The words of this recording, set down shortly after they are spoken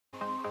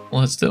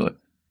let's do it.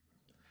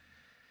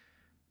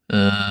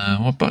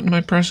 What button am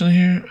I pressing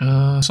here?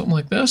 Something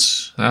like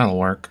this. That'll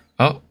work.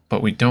 Oh,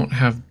 but we don't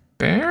have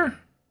Bear?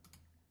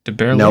 Did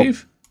Bear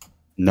leave?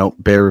 Nope.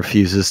 Bear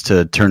refuses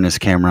to turn his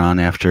camera on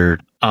after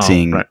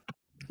seeing.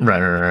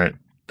 Right.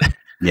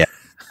 Yeah.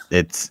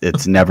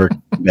 It's never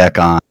back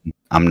on.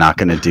 I'm not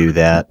going to do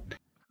that.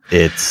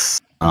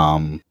 It's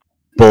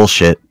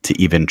bullshit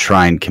to even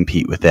try and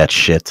compete with that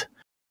shit.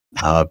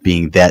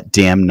 Being that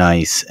damn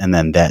nice and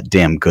then that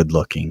damn good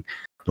looking.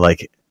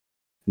 Like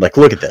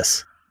look at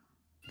this.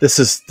 This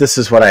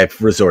is what I've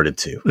resorted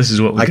to. This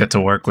is what we get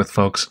to work with,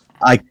 folks.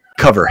 I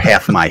cover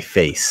half my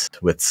face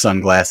with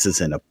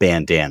sunglasses and a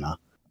bandana.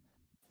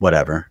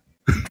 Whatever.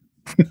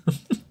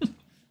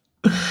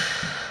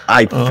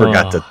 I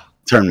forgot to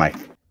turn my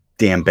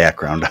damn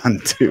background on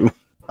too.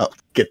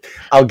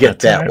 I'll get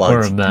that one.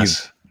 We're a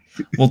mess.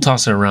 We'll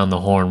toss it around the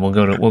horn. We'll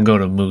go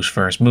to Moose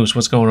first. Moose,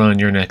 what's going on in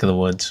your neck of the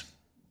woods?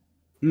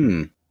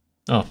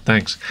 Oh,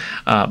 thanks.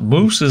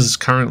 Moose is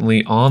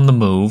currently on the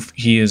move.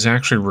 He is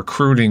actually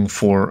recruiting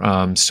for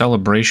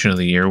Celebration of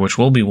the Year, which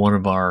will be one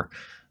of our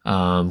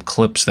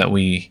clips that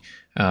we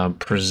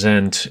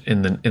present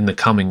in the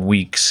coming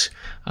weeks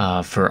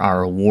for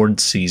our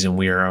awards season.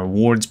 We are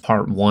awards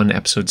part 1,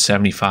 episode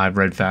 75,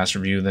 Red Fast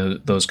Review.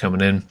 Those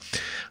coming in.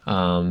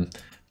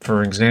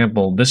 For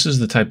example, this is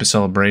the type of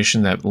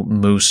celebration that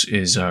Moose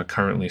is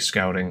currently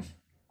scouting.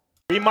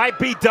 We might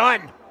be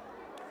done.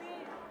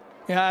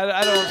 Yeah,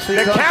 I don't see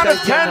the count of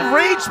 10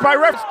 reached by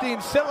Epstein.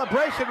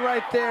 Celebration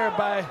right there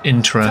by.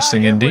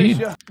 Interesting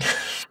indeed.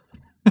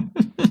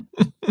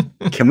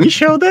 Can we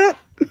show that?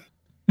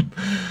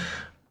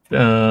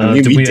 I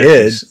mean, we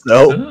did.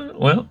 So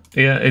well,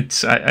 yeah,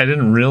 it's. I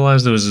didn't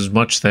realize there was as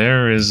much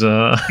there as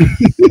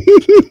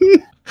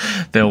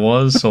there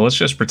was. So let's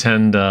just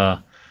pretend.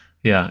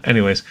 Yeah.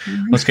 Anyways,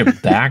 let's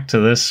get back to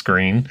this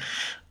screen.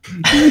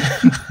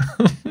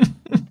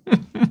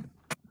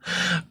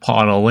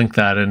 Pod, I'll link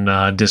that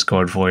in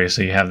Discord for you,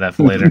 so you have that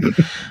for later.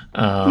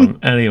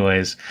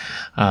 Anyways,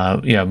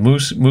 yeah,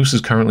 Moose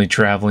is currently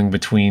traveling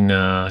between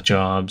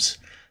jobs.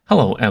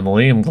 Hello,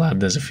 Emily. I'm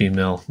glad there's a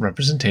female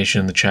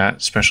representation in the chat,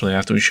 especially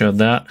after we showed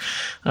that.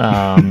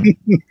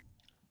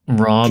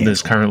 Rob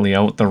is currently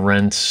out the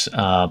rent.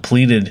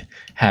 Pleated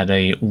had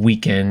a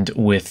weekend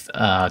with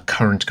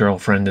current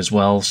girlfriend as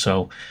well.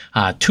 So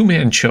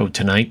 2-man show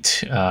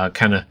tonight,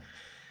 kind of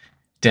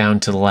down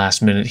to the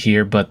last minute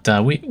here. But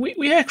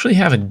we actually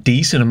have a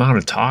decent amount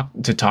of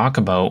to talk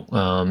about,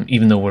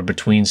 even though we're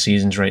between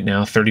seasons right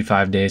now.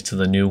 35 days to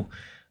the new...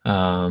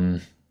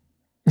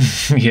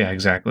 yeah,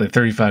 exactly.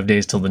 35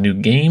 days till the new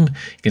game.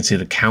 You can see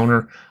the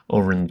counter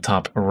over in the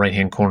top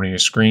right-hand corner of your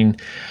screen.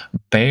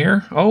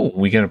 Bear. Oh,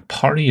 we got a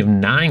party of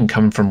 9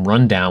 coming from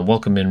Rundown.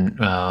 Welcome in,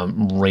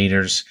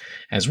 Raiders,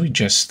 as we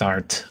just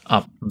start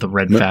up the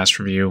Red Fast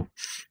review.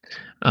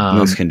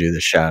 Moose can do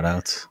the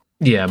shout-outs.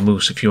 Yeah,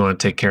 Moose, if you want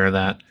to take care of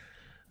that.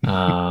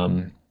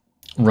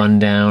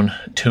 Rundown,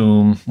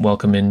 Tomb,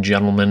 welcome in,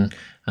 gentlemen.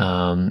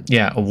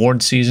 Yeah,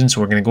 award season, so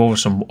we're going to go over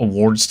some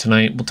awards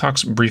tonight. We'll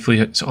talk briefly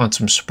on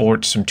some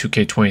sports, some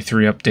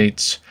 2K23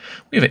 updates.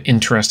 We have an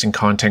interesting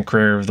content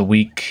creator of the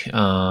week.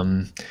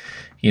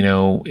 You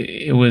know,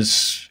 it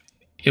was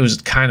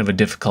kind of a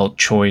difficult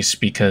choice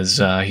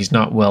because he's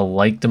not well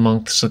liked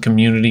amongst the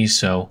community.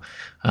 So,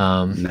 you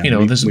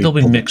know, there'll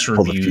be mixed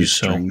reviews.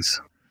 So,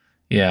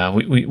 yeah,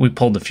 we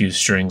pulled a few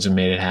strings and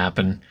made it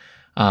happen.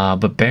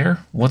 But Bear,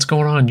 what's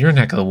going on in your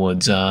neck of the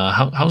woods?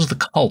 How's the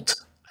cult?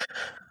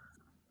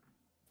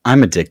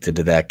 I'm addicted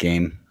to that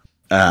game,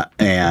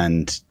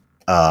 and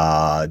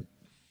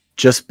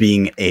just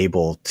being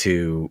able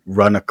to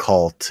run a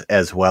cult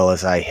as well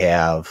as I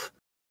have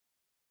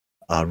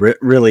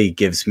really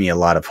gives me a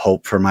lot of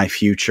hope for my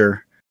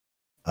future.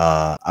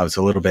 I was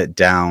a little bit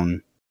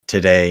down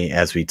today,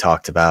 as we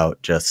talked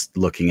about, just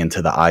looking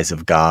into the eyes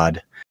of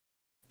God,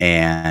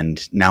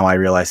 and now I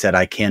realize that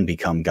I can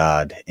become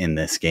God in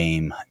this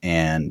game,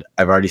 and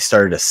I've already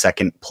started a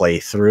second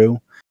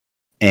playthrough.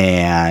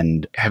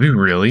 And have you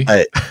really?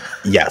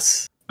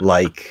 Yes.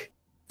 Like,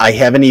 I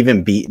haven't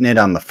even beaten it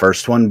on the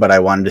first one, but I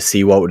wanted to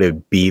see what would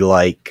it be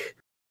like,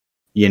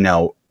 you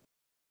know,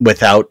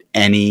 without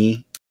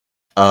any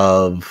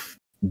of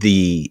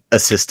the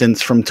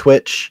assistance from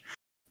Twitch.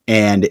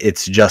 And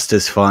it's just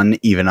as fun,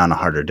 even on a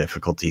harder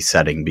difficulty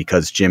setting,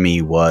 because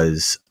Jimmy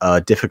was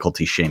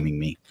difficulty shaming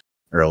me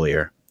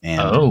earlier. And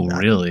oh,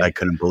 really? I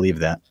couldn't believe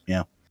that.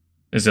 Yeah.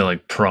 Is it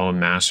like Pro and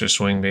Master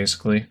Swing,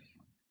 basically?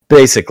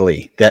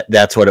 Basically,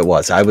 that's what it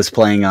was. I was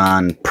playing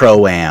on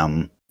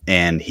Pro-Am,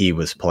 and he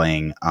was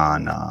playing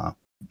on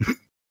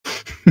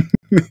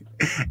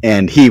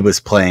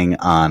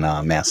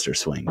Master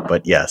Swing.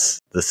 But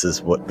yes, this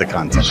is what the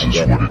content I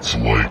get. This is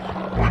what it's like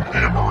when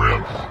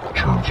Amaranth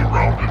turns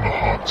around in a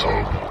hot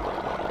tub.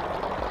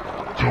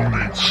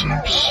 Donate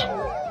soups.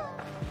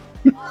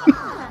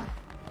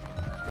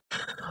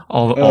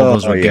 all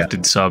those were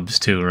gifted subs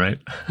too, right?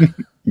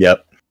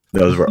 Yep.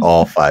 Those were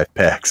all 5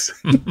 packs.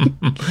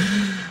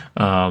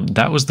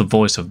 That was the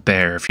voice of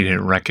Bear. If you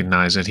didn't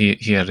recognize it,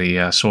 he had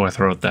a sore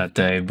throat that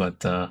day,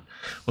 but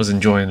was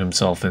enjoying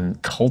himself in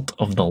Cult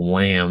of the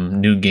Lamb,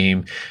 new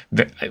game.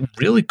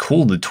 Really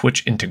cool, the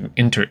Twitch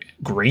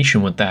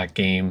integration with that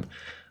game.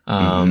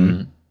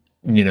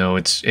 You know,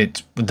 it's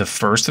the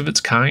first of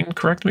its kind.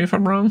 Correct me if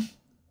I'm wrong.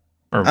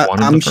 Or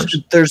one of the first.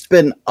 Sure there's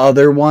been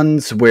other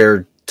ones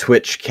where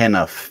Twitch can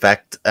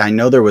affect. I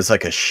know there was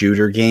like a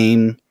shooter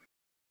game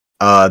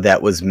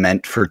that was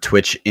meant for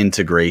Twitch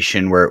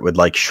integration where it would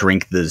like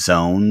shrink the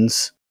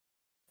zones.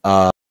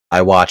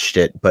 I watched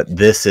it, but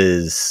this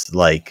is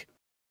like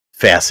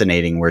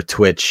fascinating where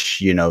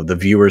Twitch, you know, the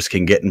viewers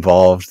can get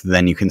involved,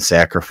 then you can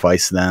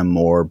sacrifice them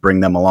or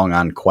bring them along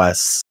on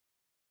quests.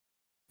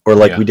 Or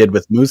like we did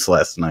with Moose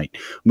last night.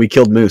 We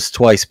killed Moose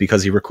twice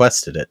because he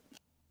requested it.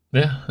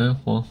 Yeah,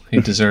 well,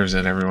 he deserves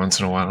it every once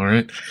in a while,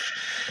 right?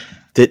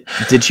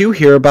 Did you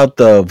hear about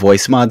the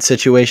voice mod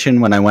situation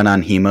when I went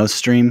on Hemo's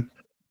stream?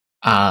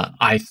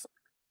 I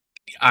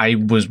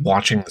was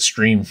watching the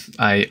stream.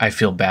 I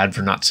feel bad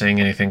for not saying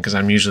anything because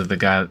I'm usually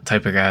the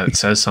type of guy that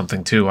says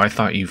something too. I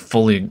thought you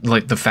fully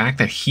like the fact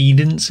that he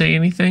didn't say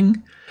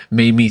anything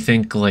made me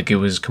think like it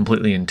was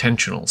completely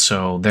intentional.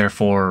 So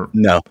therefore,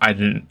 no, I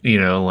didn't. You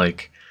know,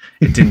 like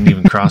it didn't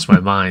even cross my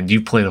mind.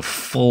 You played a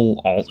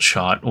full alt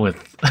shot with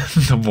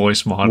the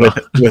voice mod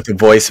with the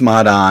voice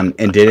mod on,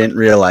 and didn't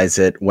realize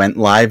it. Went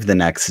live the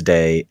next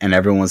day, and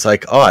everyone was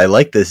like, "Oh, I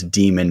like this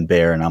demon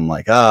bear," and I'm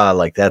like,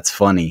 like that's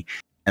funny.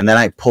 And then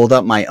I pulled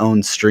up my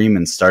own stream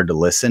and started to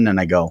listen, and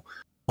I go,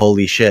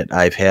 "Holy shit!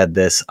 I've had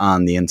this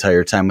on the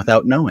entire time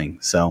without knowing."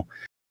 So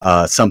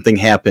something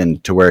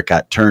happened to where it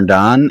got turned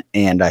on,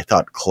 and I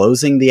thought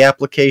closing the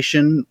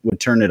application would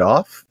turn it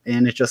off,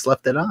 and it just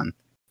left it on.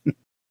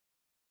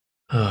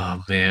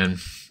 Oh man,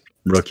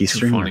 rookie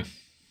streamer.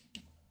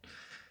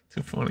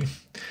 Too funny.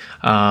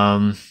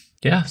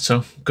 Yeah,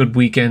 so good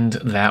weekend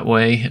that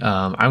way.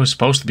 I was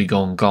supposed to be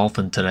going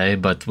golfing today,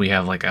 but we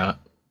have like a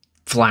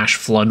flash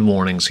flood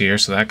warnings here,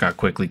 so that got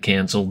quickly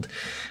canceled.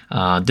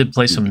 Did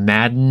play some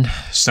Madden,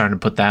 starting to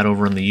put that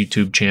over on the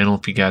YouTube channel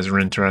if you guys are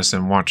interested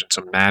in watching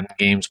some Madden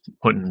games,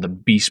 putting the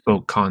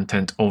bespoke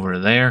content over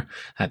there.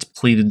 That's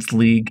Pleated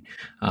League,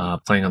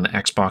 playing on the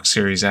Xbox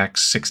Series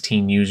X,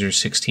 16 users,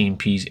 16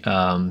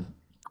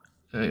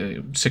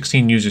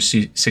 users,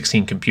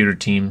 16 computer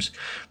teams.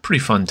 Pretty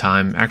fun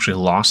time. Actually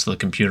lost the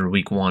computer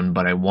week 1,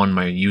 but I won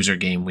my user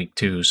game week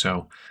 2,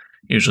 so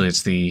usually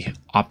it's the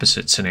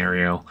opposite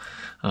scenario.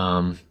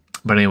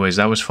 But anyways,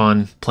 that was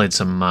fun. Played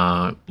some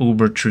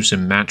Uber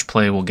Trusim match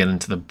play. We'll get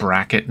into the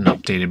bracket and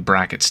updated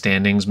bracket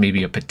standings.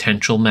 Maybe a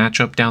potential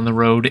matchup down the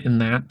road in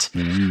that.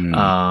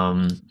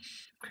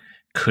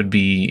 Could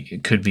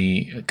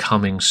be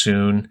coming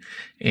soon.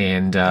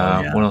 And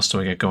what else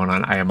do I get going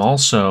on? I am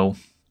also,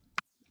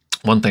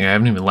 one thing I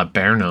haven't even let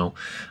Bear know,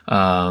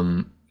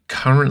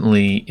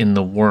 currently in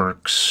the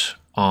works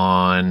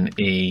on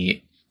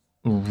a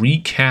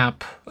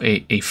recap,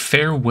 a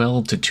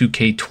farewell to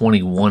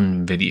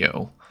 2K21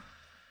 video.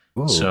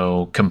 Whoa.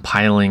 So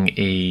compiling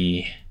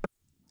a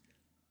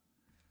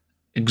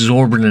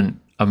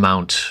exorbitant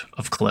amount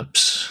of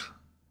clips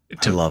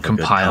to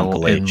compile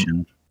a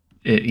good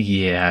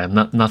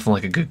compilation. Nothing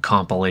like a good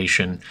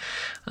compilation.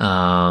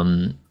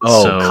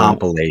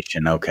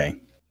 Compilation. Okay.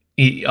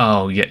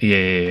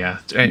 Yeah.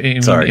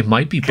 Sorry. It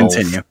might be both.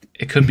 Continue.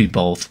 It could be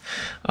both.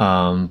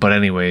 But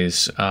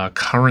anyways,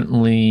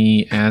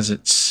 currently as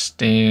it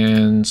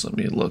stands, let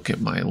me look at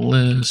my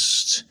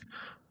list.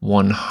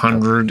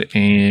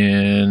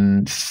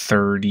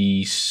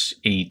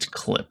 138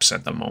 clips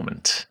at the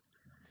moment.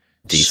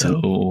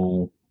 Decent.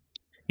 So,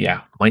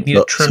 yeah, might need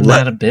to trim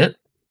that a bit.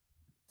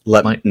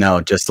 Let me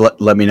know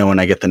when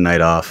I get the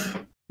night off.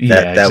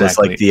 That was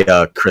like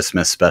the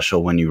Christmas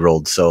special when you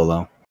rolled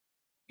solo.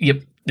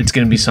 Yep, it's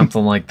going to be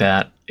something like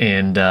that.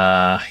 And,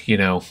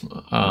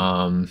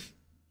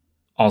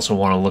 also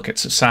want to look at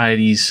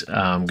societies.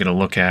 I'm going to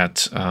look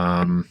at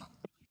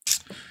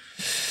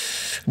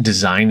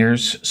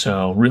designers.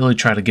 So really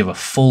try to give a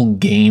full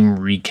game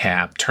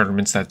recap,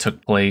 tournaments that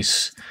took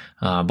place.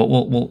 But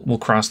we'll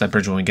cross that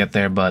bridge when we get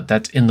there. But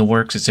that's in the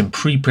works. It's in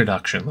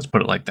pre-production. Let's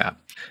put it like that.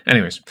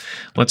 Anyways,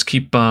 let's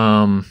keep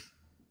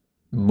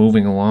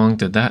moving along.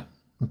 Did that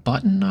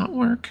button not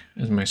work?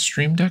 Is my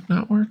Stream Deck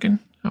not working?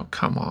 Oh,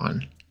 come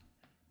on.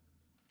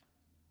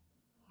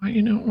 Why are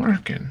you not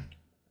working?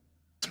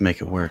 Let's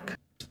make it work.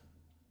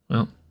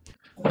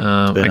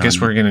 Well, I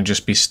guess we're gonna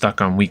just be stuck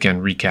on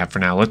weekend recap for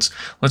now.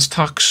 Let's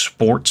talk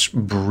sports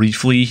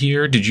briefly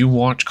here. Did you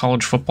watch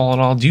college football at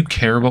all? Do you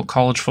care about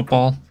college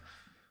football?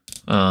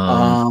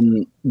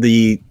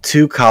 The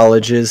two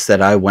colleges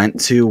that I went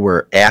to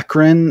were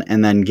Akron,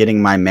 and then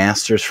getting my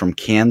master's from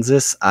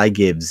Kansas. I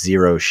give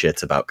zero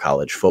shits about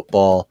college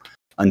football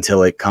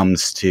until it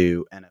comes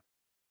to NFL.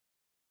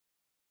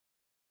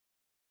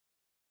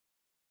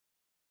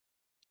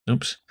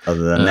 Oops.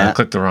 Other than that, I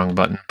clicked the wrong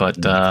button, but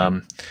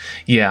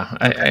yeah,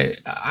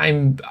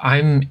 I'm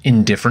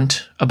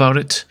indifferent about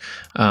it,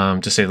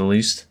 to say the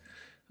least.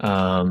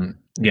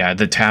 Yeah,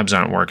 the tabs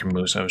aren't working,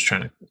 Moose. I was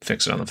trying to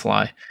fix it on the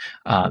fly.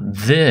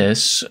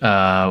 This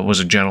was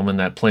a gentleman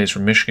that plays for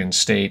Michigan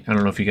State. I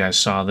don't know if you guys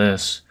saw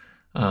this.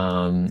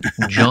 John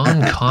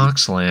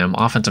Coxlam,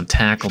 offensive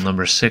tackle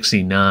number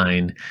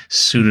 69,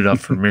 suited up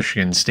for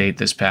Michigan State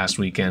this past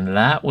weekend.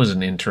 That was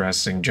an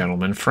interesting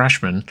gentleman,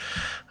 freshman.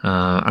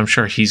 I'm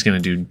sure he's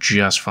going to do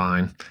just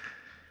fine.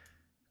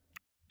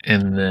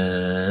 And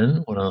then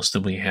what else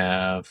did we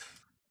have?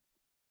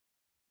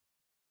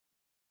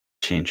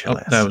 Change your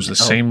last that was the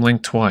same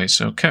link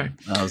twice. Okay.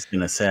 I was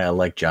gonna say I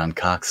like John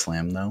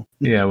Coxlam though.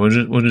 Yeah,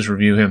 we'll just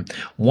review him.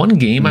 One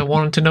game I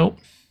wanted to note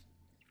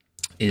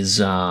is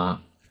the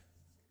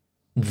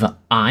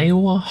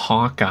Iowa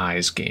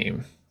Hawkeyes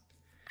game.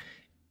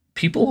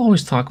 People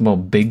always talk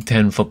about Big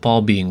Ten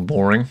football being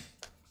boring.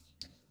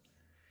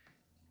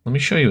 Let me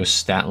show you a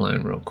stat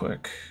line real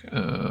quick.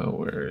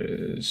 Where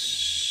is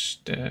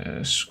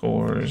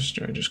scores?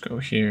 Do I just go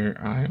here?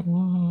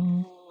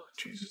 Iowa.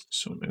 Jesus,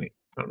 so many.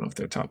 I don't know if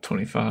they're top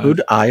 25.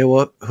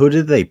 Who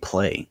did they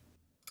play?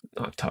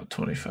 Not top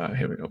 25.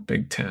 Here we go.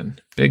 Big Ten.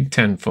 Big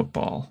Ten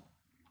football.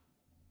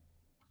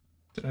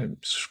 Did I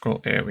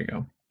scroll? There we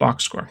go.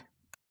 Box score.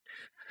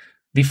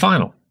 The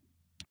final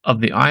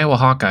of the Iowa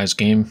Hawkeyes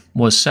game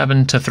was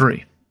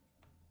 7-3.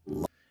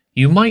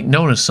 You might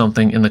notice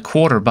something in the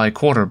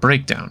quarter-by-quarter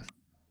breakdown.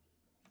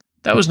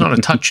 That was not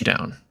a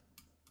touchdown.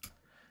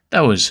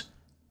 That was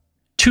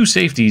 2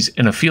 safeties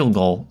and a field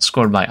goal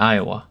scored by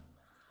Iowa.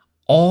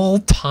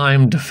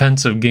 All-time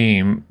defensive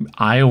game,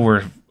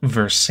 Iowa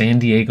versus San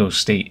Diego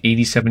State.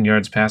 87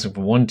 yards passing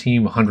for one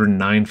team,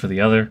 109 for the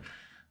other.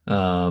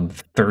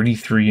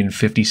 33 and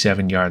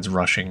 57 yards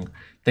rushing.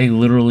 They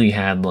literally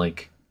had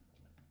like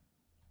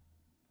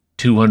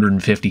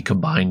 250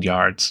 combined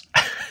yards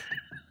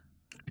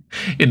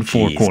in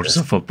 4 quarters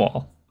of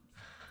football.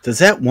 Does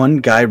that one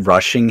guy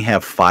rushing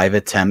have 5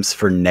 attempts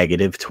for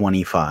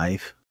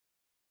 -25?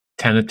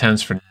 10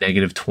 attempts for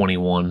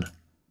 -21.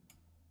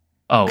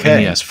 Oh, okay.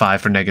 And yes,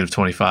 5 for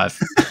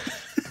 -25.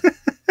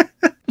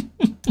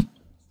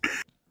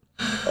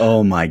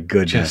 Oh my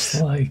goodness.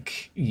 Just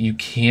like, you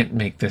can't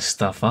make this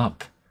stuff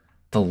up.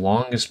 The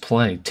longest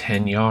play,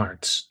 10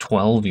 yards,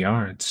 12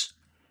 yards.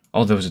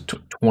 Oh, there was a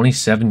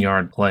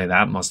 27-yard play.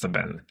 That must have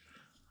been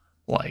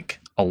like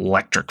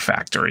electric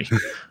factory.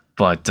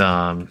 But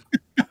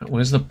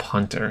where's the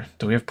punter?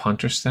 Do we have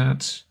punter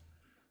stats?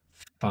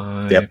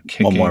 5, yep.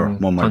 Kicking, one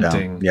more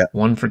punting, down. Yep.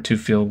 1 for 2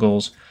 field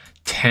goals.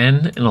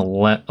 10 and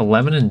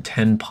 11 and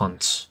 10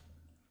 punts.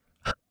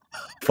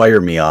 Fire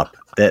me up.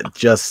 That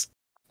just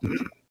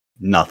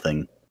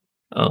nothing.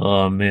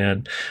 Oh,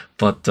 man.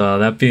 But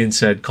that being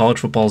said, college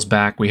football's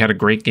back. We had a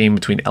great game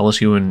between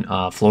LSU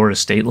and Florida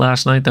State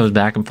last night. That was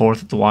back and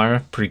forth at the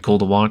wire. Pretty cool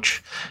to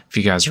watch if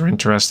you guys are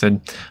interested.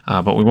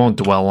 But we won't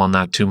dwell on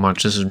that too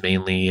much. This is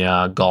mainly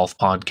a golf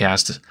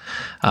podcast.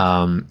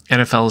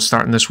 NFL is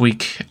starting this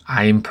week.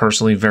 I am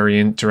personally very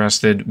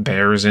interested.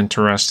 Bear is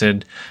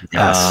interested.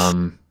 Yes.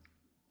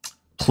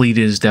 Pleat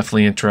is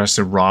definitely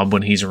interested. Rob,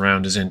 when he's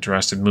around, is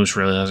interested. Moose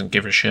really doesn't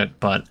give a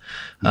shit, but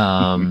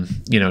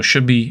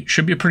should be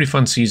a pretty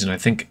fun season. I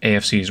think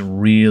AFC is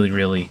really,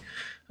 really,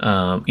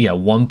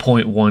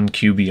 1.1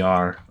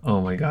 QBR.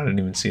 Oh my god, I didn't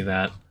even see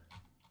that.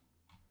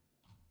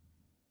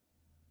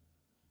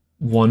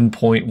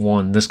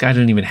 1.1. This guy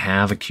didn't even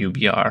have a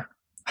QBR.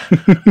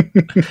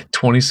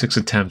 26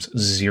 attempts,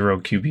 0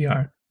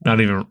 QBR.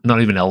 Not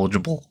even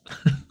eligible.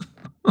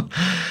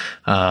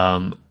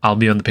 I'll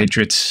be on the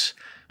Patriots.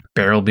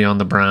 Bear will be on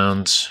the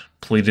Browns.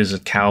 Pleat is a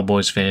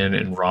Cowboys fan,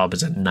 and Rob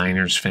is a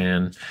Niners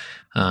fan.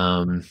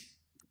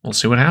 We'll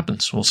see what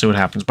happens.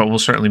 But we'll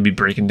certainly be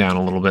breaking down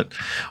a little bit.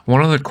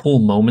 One other cool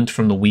moment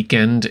from the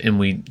weekend, and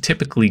we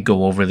typically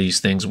go over these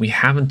things. We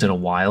haven't in a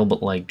while,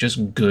 but like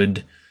just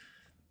good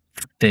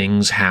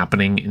things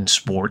happening in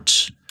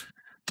sports.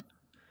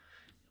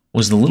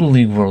 Was the Little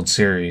League World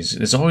Series.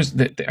 There's always,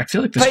 I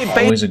feel like there's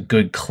always a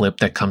good clip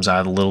that comes out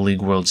of the Little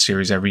League World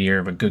Series every year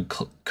of a good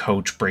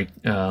coach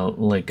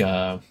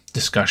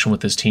discussion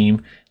with his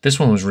team. This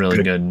one was really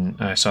good. And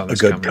I saw this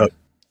coming. Coach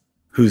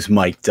who's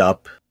mic'd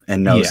up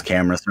and knows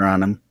cameras are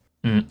on him.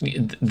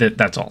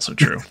 That's also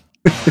true.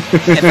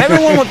 If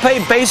everyone would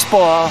play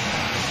baseball,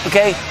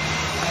 okay,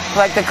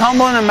 like the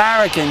Cumberland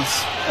Americans,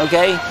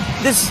 okay,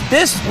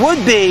 this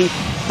would be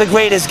the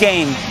greatest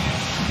game.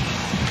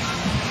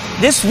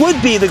 This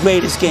would be the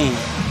greatest game.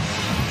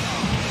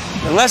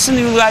 The lesson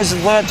you guys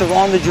have learned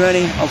on the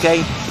journey,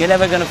 okay, you're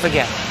never going to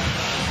forget,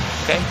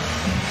 okay?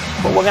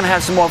 But we're going to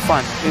have some more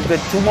fun. We've got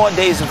 2 more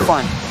days of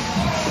fun,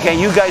 okay?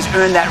 You guys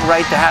earned that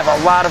right to have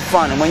a lot of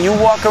fun. And when you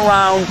walk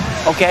around,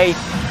 okay,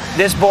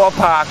 this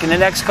ballpark in the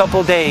next couple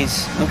of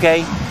days,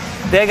 okay,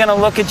 they're going to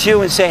look at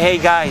you and say, hey,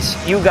 guys,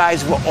 you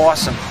guys were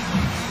awesome.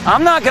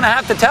 I'm not going to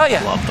have to tell you,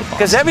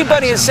 because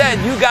everybody has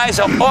said you guys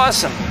are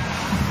awesome.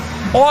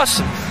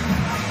 Awesome.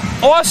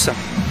 Awesome.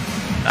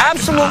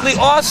 Absolutely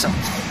awesome.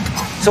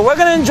 So we're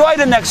going to enjoy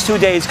the next 2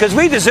 days because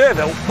we deserve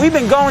it. We've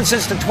been going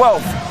since the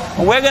 12th,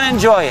 and we're going to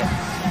enjoy it.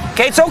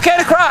 Okay, it's okay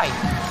to cry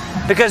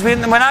because we're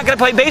not going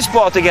to play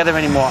baseball together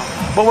anymore.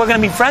 But we're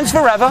going to be friends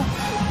forever,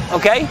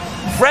 okay?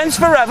 Friends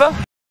forever.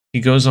 He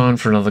goes on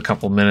for another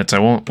couple minutes.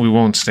 We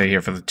won't stay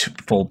here for the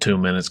full 2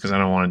 minutes because I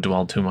don't want to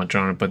dwell too much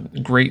on it.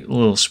 But great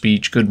little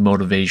speech, good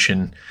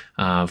motivation.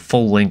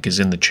 Full link is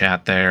in the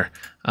chat there.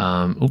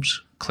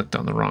 Oops, clicked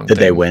on the wrong thing. Did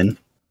they win?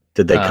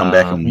 Did they come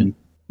back and win?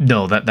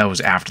 No, that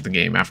was after the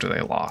game, after they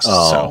lost.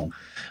 Oh,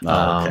 so,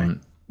 okay.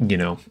 You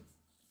know,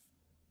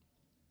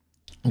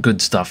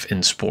 good stuff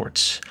in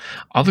sports.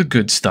 Other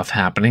good stuff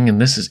happening, and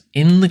this is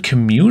in the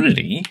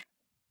community.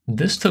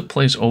 This took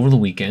place over the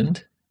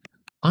weekend.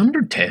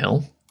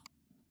 Undertale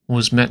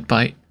was met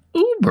by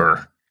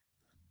Uber.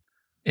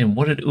 And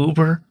what did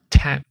Uber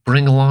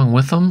bring along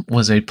with them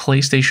was a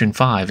PlayStation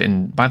 5.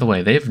 And by the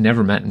way, they've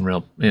never met in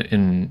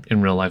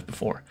real life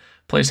before.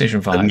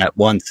 PlayStation 5. I've met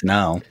once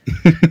now.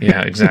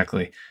 Yeah,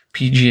 exactly.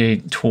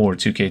 PGA Tour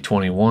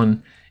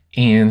 2K21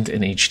 and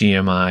an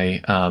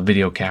HDMI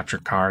video capture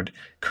card,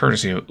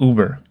 courtesy of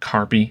Uber,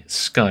 Carpy,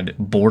 Scud,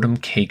 Boredom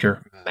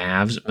Caker,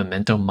 Mavs,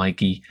 Memento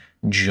Mikey,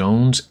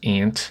 Jones,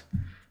 Ant,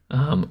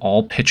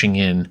 all pitching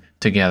in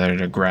together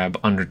to grab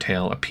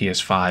Undertale, a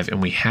PS5,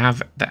 and we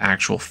have the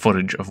actual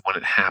footage of when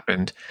it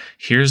happened.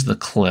 Here's the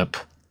clip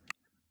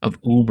of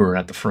Uber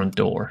at the front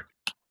door.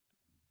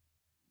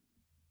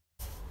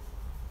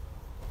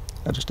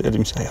 I just heard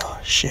him say, "Oh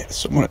shit, there's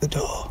someone at the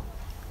door."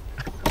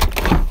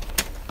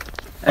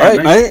 Hey,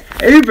 Alright, mate.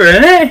 Uber,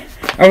 innit?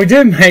 How we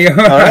doing, mate?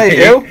 Alright,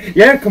 you?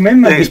 Yeah, come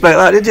in, mate. Didn't expect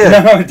that, did you? No,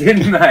 I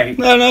didn't, mate.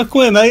 No,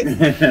 come here, mate.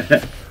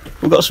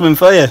 We've got something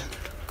for you.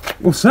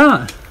 What's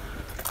that?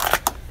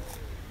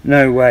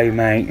 No way,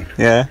 mate.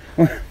 Yeah.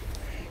 You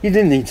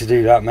didn't need to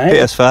do that, mate.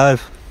 PS5.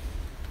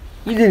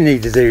 You didn't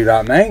need to do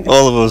that, mate.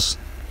 All of us.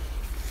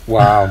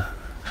 Wow.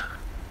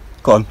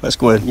 Go on, let's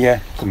go in.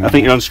 Yeah. Come I on.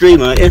 think you're on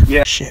stream, aren't you?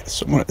 Yeah. Shit, there's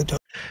someone at the door.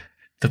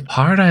 The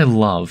part I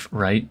love,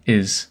 right,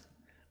 is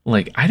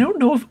like I don't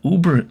know if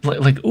Uber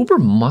like Uber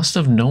must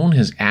have known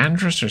his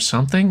address or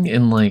something,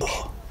 and like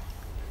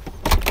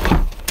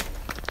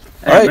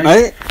Alright,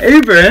 mate.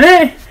 Uber,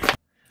 innit?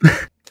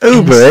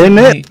 Uber, isn't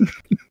it?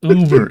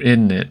 Uber,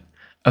 isn't it?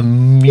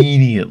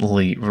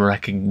 Immediately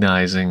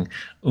recognizing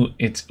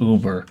it's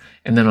Uber,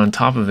 and then on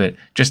top of it,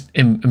 just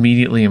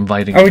immediately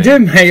inviting. How we him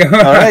doing, in. mate?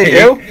 Alright,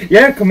 you?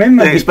 Yeah, come in,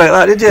 mate. Didn't expect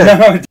that, did you?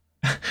 No,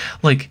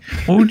 Like,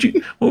 what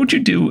would you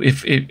do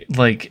if it,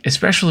 like,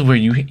 especially where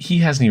he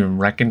hasn't even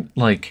reckoned,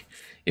 like,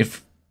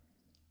 if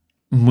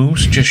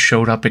Moose just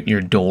showed up at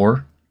your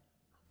door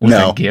with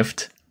a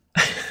gift.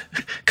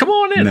 Come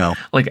on in. No.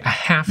 Like a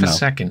half a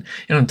second,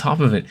 and on top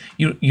of it,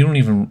 you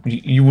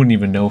wouldn't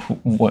even know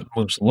what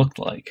Moose looked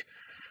like.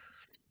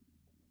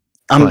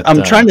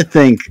 I'm trying to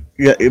think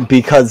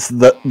because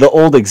the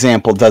old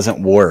example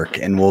doesn't work,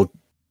 and we'll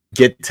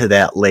get to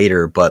that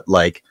later. But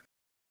like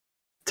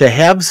to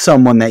have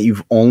someone that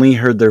you've only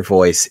heard their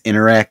voice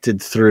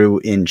interacted through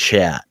in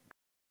chat,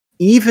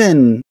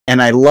 even,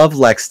 and I love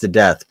Lex to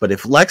death, but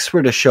if Lex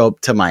were to show up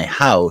to my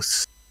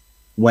house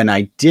when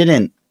I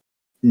didn't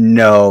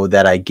know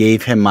that I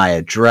gave him my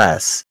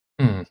address,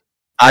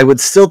 I would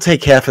still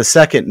take half a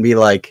second and be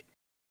like,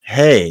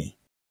 "Hey,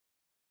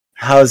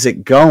 how's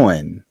it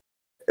going?"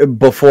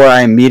 Before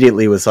I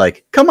immediately was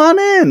like, "Come on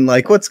in,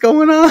 like what's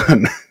going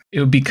on?" It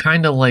would be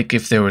kind of like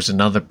if there was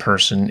another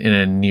person in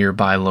a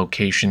nearby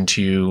location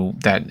to you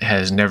that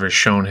has never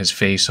shown his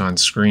face on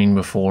screen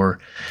before,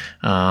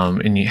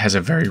 and he has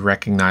a very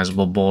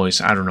recognizable voice.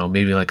 I don't know,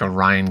 maybe like a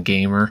Ryan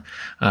Gamer,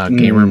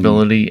 gamer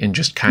ability, and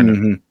just kind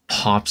of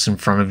pops in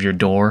front of your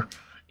door.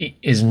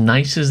 As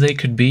nice as they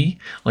could be,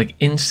 like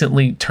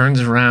instantly turns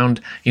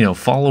around,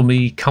 follow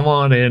me, come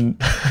on in.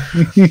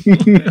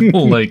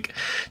 Like,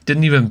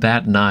 didn't even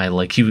bat an eye.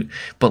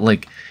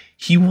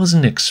 He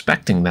wasn't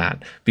expecting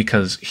that,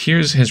 because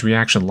here's his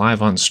reaction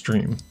live on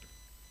stream.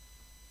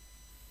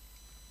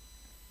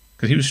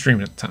 Because he was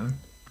streaming at the time.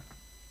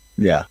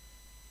 Yeah.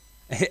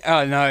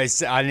 Oh no,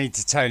 I need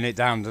to tone it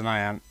down, don't I,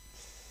 Ant?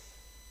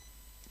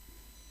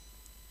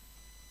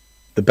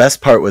 The best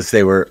part was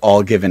they were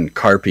all giving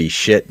Carpy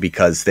shit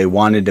because they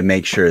wanted to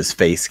make sure his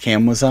face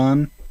cam was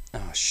on.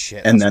 Oh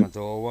shit, and that's then, my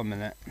door, 1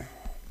 minute.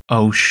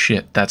 Oh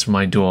shit, that's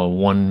my door,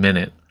 1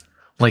 minute.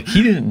 Like,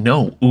 he didn't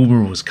know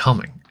Uber was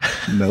coming.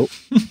 Nope.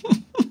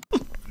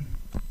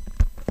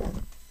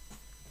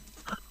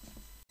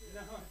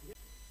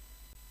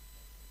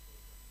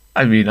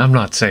 I mean, I'm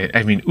not saying,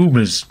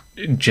 Uber's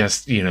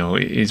just,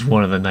 is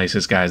one of the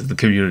nicest guys in the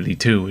community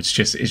too. It's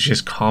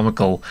just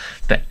comical,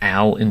 the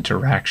Al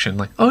interaction.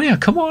 Like, oh yeah,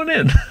 come on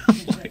in.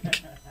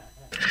 Like,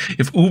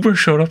 if Uber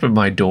showed up at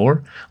my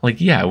door,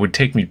 like, yeah, it would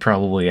take me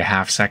probably a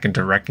half second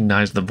to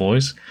recognize the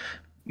voice.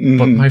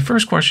 But my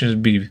first question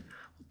would be, what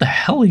the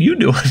hell are you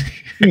doing?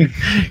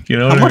 You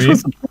know what I mean?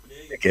 Was the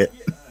ticket?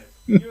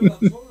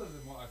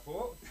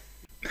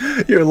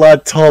 You're a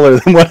lot taller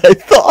than what I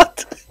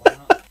thought.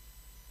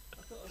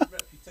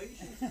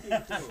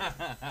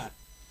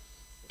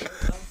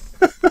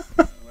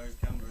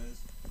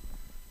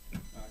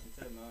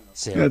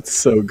 That's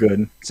so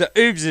good. So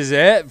Oobs is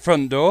here,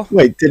 front door.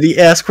 Wait, did he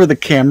ask where the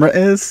camera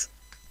is?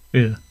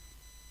 Yeah.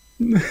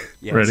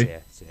 Yeah, Ready?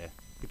 It's here.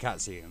 You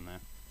can't see him there.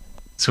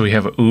 So we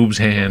have a Oobs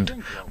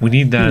hand. We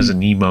need that as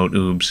an emote,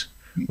 Oobs.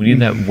 We need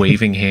that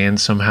waving hand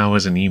somehow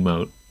as an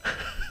emote.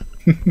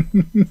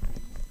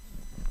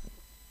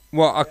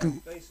 Well, I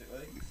can.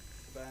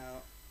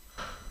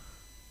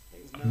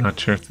 I'm not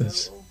sure if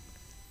this.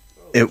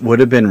 It would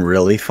have been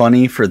really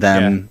funny for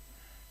them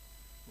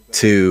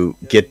to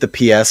get the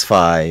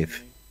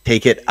PS5,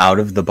 take it out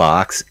of the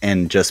box,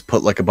 and just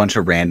put like a bunch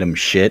of random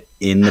shit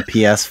in the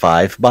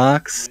PS5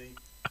 box.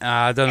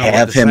 I don't know.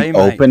 Have him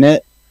open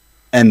it,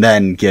 and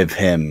then give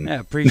him. Yeah,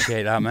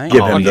 appreciate that, mate.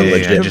 Give him the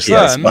legit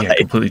PS5. Yeah,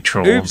 completely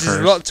troll him Oops is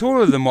first. a lot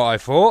taller than what I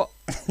thought.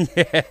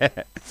 Yeah.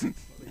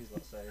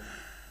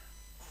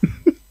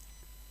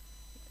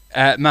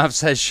 Mav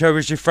says, "Show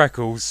us your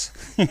freckles."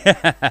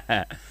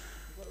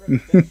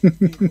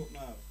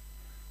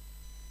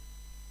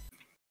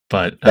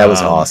 But that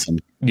was awesome.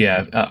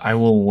 Yeah, I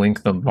will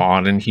link the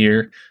VOD in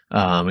here.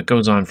 It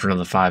goes on for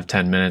another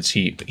 5-10 minutes.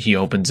 He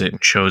opens it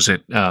and shows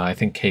it. I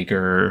think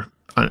Kaker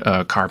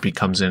Carpy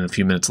comes in a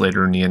few minutes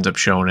later, and he ends up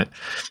showing it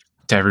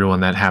to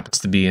everyone that happens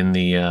to be in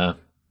the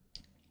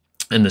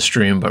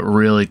stream. But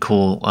really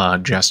cool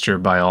gesture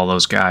by all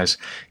those guys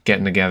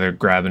getting together,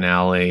 grabbing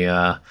Al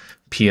a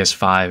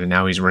PS5, and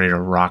now he's ready to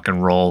rock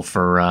and roll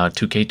for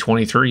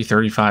 2K23,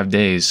 35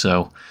 days.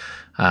 So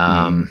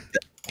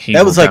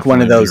that was like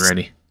one of those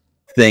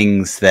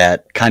things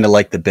that kind of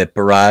like the Bit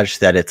Barrage,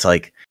 that it's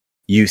like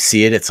you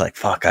see it, it's like,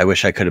 fuck, I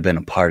wish I could have been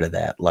a part of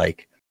that.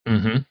 Like,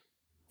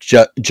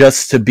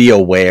 just to be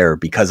aware,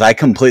 because I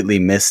completely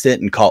missed it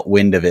and caught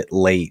wind of it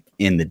late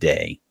in the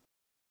day.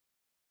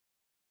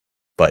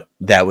 But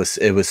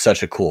it was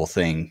such a cool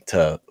thing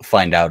to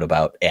find out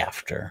about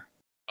after.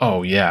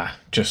 Oh yeah,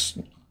 just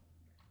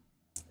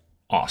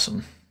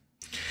awesome.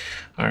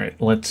 All right,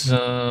 let's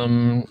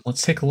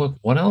take a look.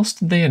 What else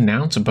did they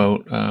announce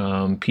about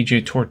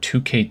PGA Tour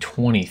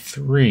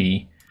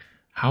 2K23?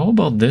 How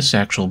about this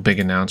actual big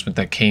announcement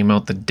that came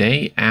out the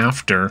day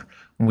after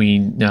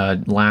we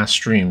last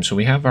streamed? So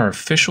we have our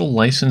official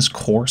licensed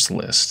course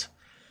list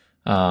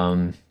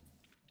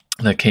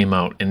that came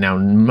out, and now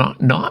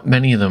not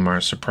many of them are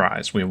a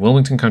surprise. We have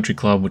Wilmington Country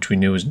Club, which we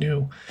knew was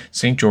new.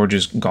 St.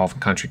 George's Golf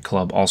and Country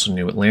Club, also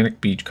new.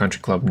 Atlantic Beach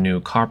Country Club, new.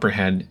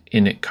 Copperhead,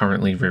 in it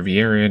currently.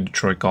 Riviera,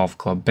 Detroit Golf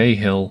Club, Bay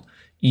Hill,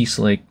 East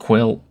Lake,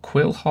 Quill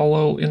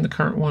Hollow in the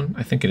current one,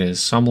 I think it is.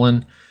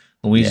 Sumlin,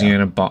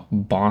 Louisiana,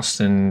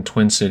 Boston,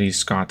 Twin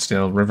Cities,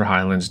 Scottsdale, River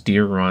Highlands,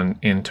 Deer Run,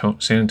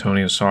 San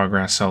Antonio,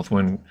 Sawgrass,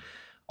 Southwind,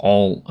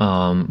 all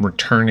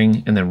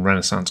returning, and then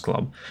Renaissance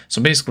Club.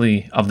 So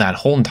basically, of that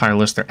whole entire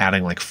list, they're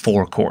adding like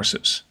 4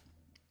 courses.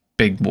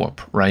 Big whoop,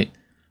 right?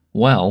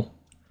 Well,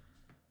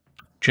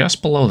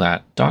 just below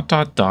that, ...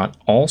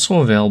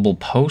 also available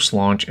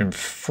post-launch and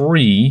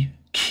free,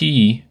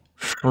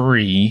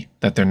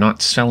 that they're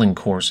not selling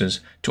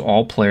courses to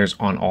all players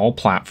on all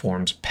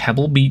platforms: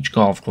 Pebble Beach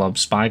Golf Club,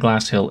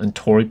 Spyglass Hill, and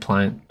Torrey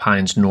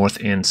Pines North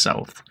and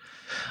South.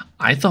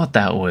 I thought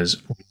that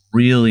was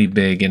really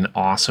big and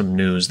awesome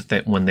news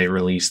that when they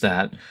released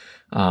that.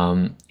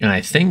 And I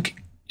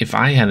think, if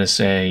I had to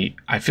say,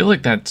 I feel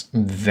like that's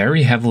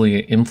very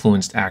heavily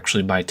influenced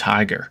actually by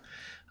Tiger.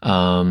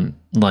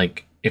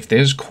 Like, if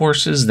there's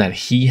courses that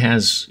he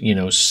has,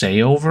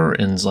 say over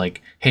and is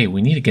like, hey,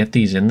 we need to get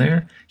these in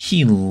there,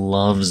 he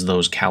loves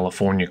those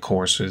California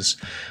courses.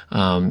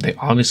 They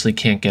obviously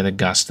can't get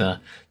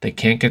Augusta. They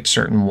can't get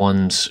certain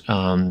ones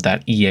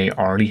that EA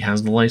already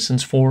has the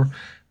license for.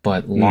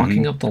 But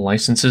locking up the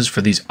licenses for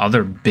these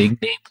other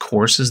big name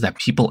courses that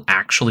people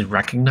actually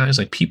recognize,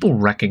 like people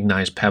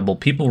recognize Pebble,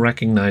 people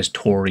recognize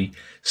Torrey,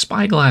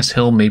 Spyglass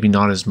Hill, maybe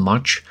not as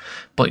much,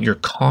 but your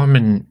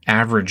common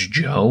average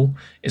Joe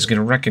is going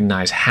to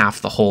recognize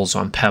half the holes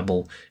on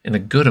Pebble and a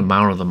good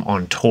amount of them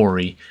on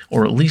Torrey,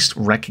 or at least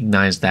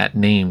recognize that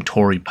name,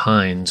 Torrey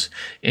Pines,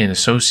 and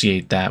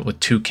associate that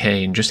with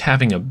 2K, and just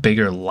having a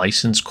bigger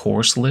licensed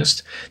course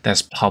list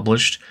that's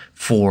published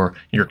for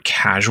your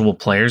casual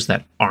players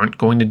that aren't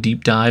going to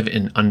deep dive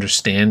and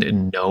understand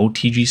and know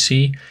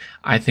TGC,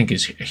 I think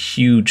is a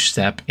huge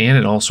step. And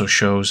it also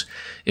shows,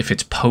 if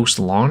it's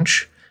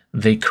post-launch,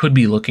 they could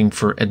be looking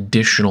for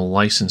additional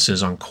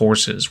licenses on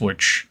courses,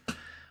 which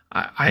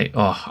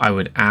I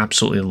would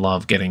absolutely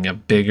love, getting a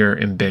bigger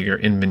and bigger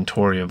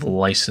inventory of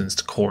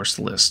licensed course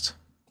list.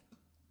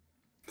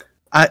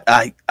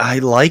 I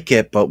like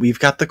it, but we've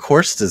got the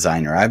course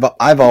designer.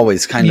 I've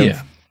always kind of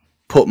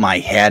put my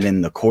hat in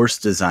the course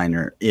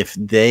designer. If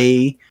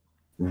they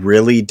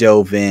really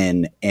dove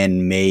in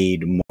and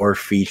made more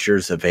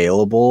features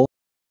available,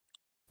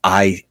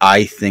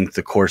 I think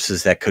the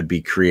courses that could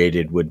be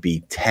created would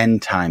be 10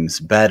 times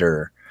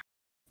better.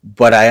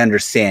 But I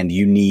understand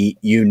you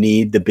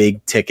need the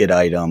big ticket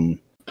item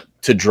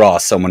to draw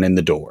someone in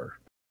the door.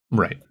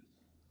 Right.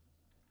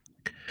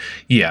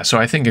 Yeah, so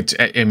I think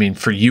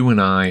for you and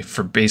I,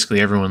 for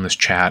basically everyone in this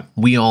chat,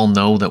 we all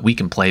know that we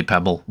can play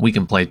Pebble. We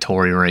can play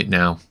Torrey right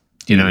now.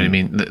 You know what I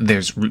mean?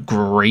 There's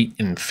great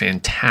and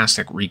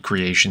fantastic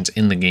recreations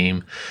in the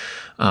game.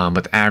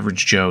 But the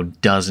average Joe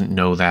doesn't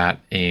know that,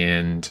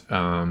 and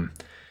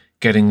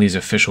getting these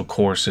official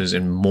courses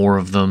and more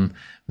of them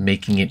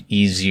making it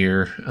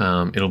easier.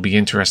 It'll be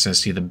interesting to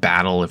see the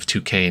battle if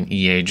 2K and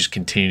EA just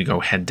continue to go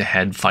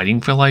head-to-head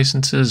fighting for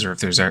licenses, or if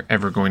there's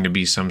ever going to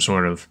be some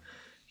sort of,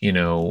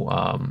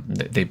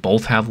 they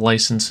both have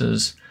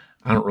licenses.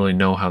 I don't really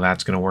know how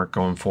that's going to work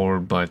going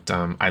forward, but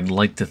I'd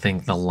like to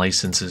think the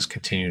licenses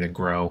continue to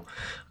grow.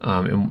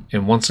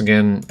 And once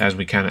again, as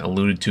we kind of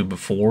alluded to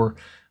before,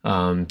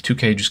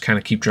 2K just kind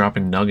of keep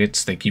dropping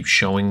nuggets. They keep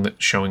showing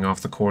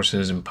off the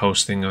courses and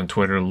posting on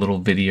Twitter little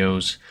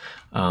videos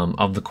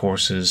of the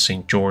courses.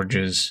 St.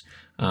 George's,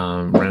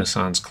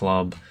 Renaissance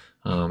Club.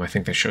 I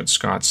think they showed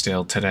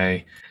Scottsdale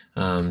today.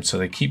 So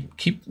they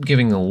keep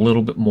giving a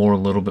little bit more.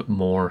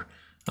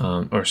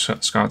 Or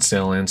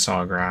Scottsdale and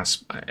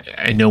Sawgrass.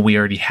 I know we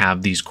already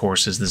have these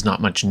courses. There's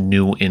not much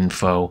new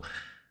info.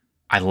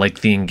 I like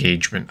the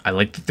engagement. I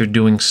like that they're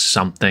doing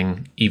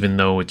something, even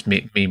though it's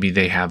maybe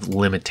they have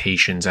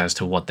limitations as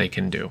to what they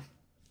can do.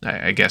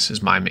 I guess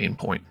is my main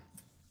point.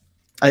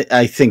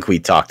 I think we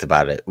talked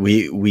about it.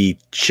 We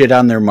shit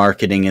on their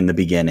marketing in the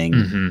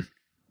beginning,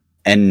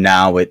 and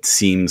now it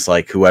seems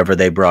like whoever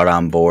they brought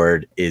on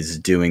board is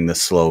doing the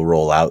slow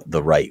rollout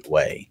the right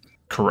way.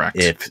 Correct.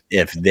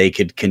 If they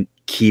could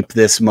keep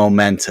this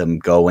momentum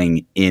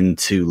going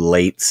into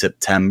late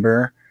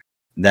September,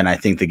 then I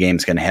think the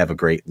game's going to have a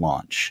great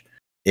launch.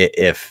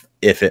 If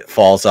it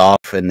falls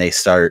off and they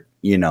start,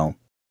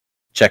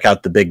 check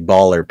out the Big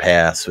Baller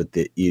Pass with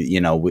the,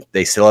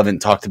 they still haven't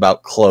talked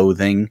about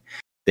clothing.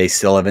 They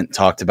still haven't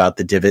talked about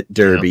the Divot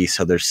Derby. Yep.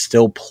 So there's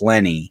still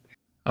plenty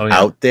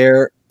out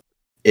there.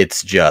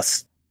 It's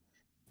just,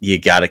 you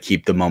got to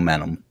keep the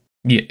momentum.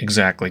 Yeah,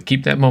 exactly.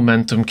 Keep that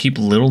momentum. Keep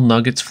little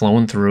nuggets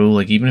flowing through.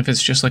 Like, even if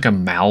it's just like a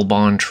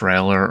Malbon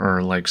trailer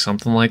or like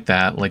something like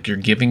that, like you're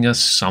giving us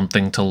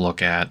something to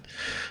look at.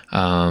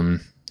 I'm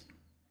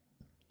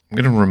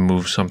going to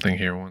remove something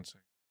here one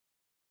second.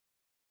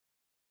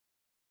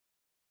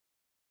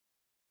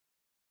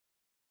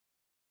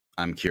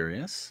 I'm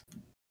curious.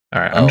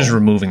 All right, I'm just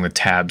removing the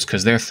tabs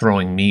because they're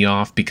throwing me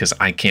off because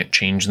I can't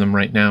change them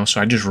right now. So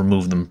I just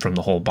removed them from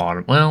the whole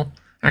bottom. Well,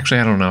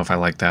 actually, I don't know if I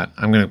like that.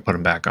 I'm going to put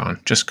them back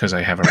on just because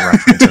I have a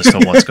reference as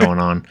to what's going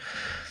on.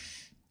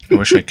 I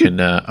wish I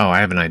could. I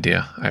have an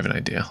idea.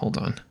 Hold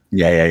on.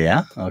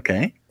 Yeah.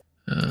 Okay.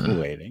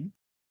 Waiting.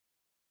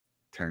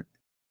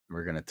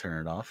 We're going to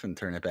turn it off and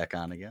turn it back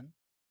on again.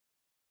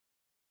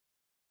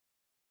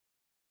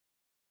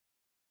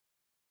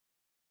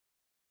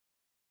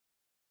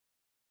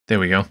 There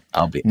we go.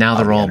 Now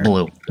they're all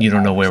blue. You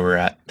don't know where we're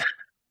at.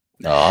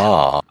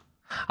 Oh.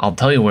 I'll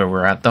tell you where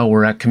we're at, though.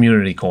 We're at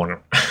Community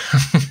Corner.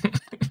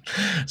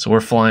 So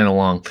we're flying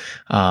along.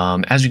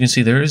 As you can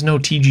see, there is no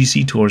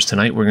TGC tours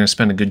tonight. We're going to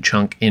spend a good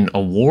chunk in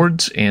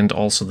awards and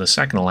also the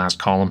second to last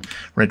column,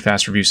 Red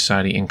Fast Review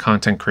Society and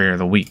Content Creator of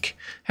the Week.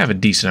 Have a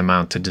decent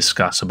amount to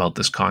discuss about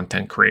this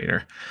content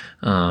creator.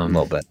 A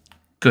little bit.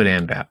 Good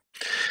and bad.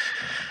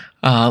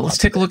 Let's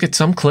take a look at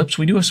some clips.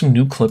 We do have some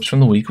new clips from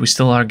the week. We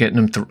still are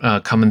getting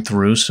them coming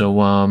through. So,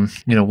 want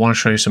to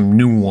show you some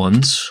new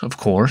ones, of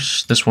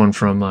course. This one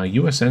from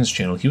USN's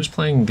channel. He was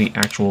playing the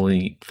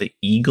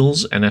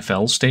Eagles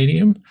NFL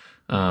Stadium.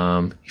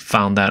 He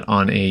found that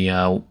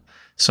on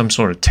some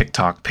sort of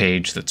TikTok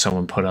page that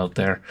someone put out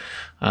there.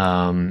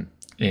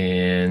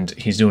 And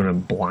he's doing a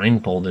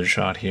blindfolded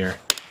shot here.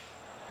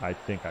 I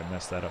think I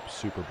messed that up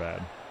super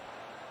bad.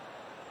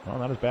 Well,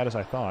 not as bad as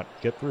I thought.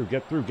 Get through.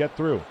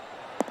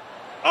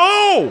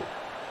 Oh!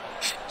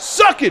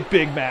 Suck it,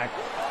 Big Mac!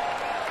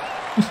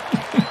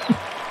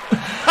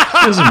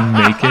 Doesn't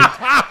make it.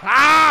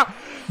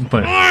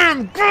 But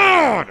I'm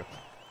good!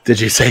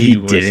 Did you say he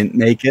didn't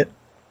make it?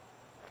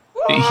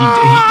 He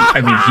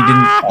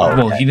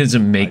didn't. He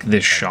doesn't make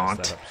this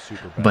shot,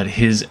 but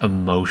his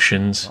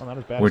emotions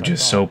were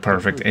just so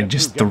perfect, and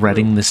just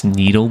threading this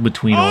needle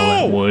between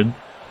all that wood.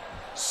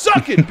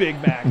 Suck it,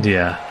 Big Mac!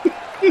 Yeah.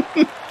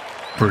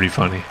 Pretty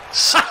funny.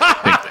 Big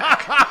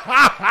Mac.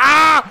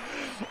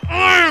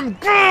 I am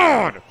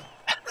God!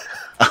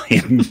 I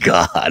am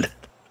God.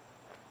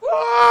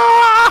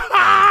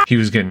 He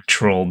was getting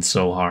trolled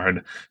so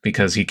hard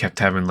because he kept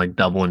having like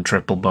double and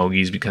triple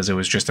bogeys because it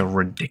was just a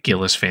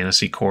ridiculous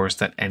fantasy course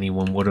that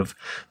anyone would have,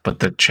 but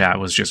the chat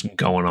was just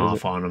going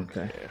off on him.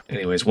 Okay.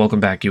 Anyways,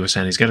 welcome back,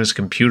 USN. He's got his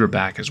computer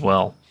back as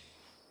well.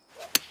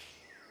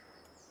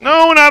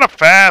 No, not a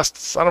fast.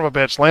 Son of a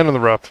bitch. Land in the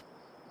rough.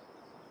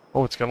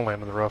 Oh, it's going to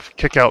land in the rough.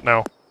 Kick out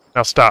now.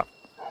 Now stop.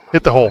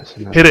 Hit the hole.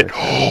 Hit it.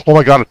 Oh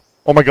my god.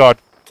 Oh my god.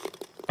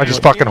 I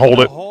just fucking hold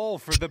it.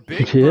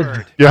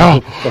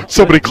 Yeah.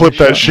 Somebody clip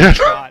that shit.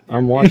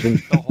 I'm watching.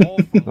 I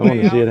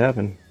want to see it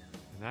happen.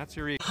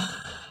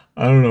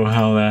 I don't know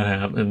how that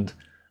happened.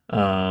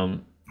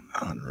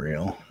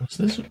 Unreal. What's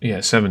this?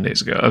 Yeah, 7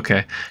 days ago.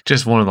 Okay.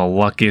 Just one of the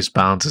luckiest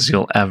bounces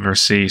you'll ever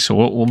see. So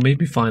we'll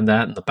maybe find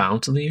that in the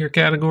bounce of the year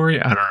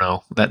category. I don't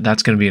know.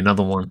 That's going to be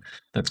another one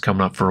that's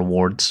coming up for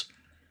awards.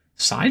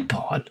 Side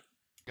pod?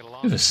 You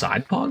have a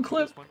side pod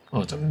clip?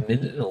 Oh, it's 1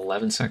 minute and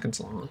 11 seconds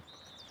long.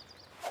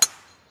 How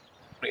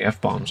many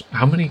F-bombs?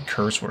 How many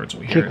curse words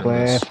we hear in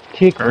this?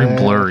 Very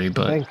blurry,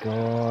 but... Thank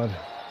God.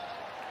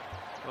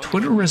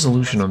 Twitter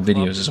resolution on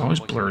videos is always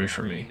blurry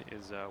for me.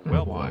 I don't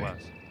know why.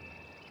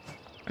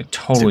 I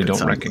totally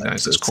don't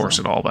recognize this course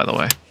at all, by the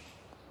way.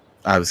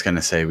 I was going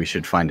to say we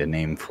should find a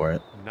name for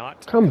it.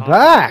 Come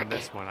back!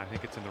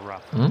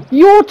 Hmm?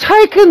 You're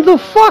taking the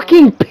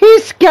fucking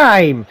piss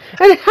game!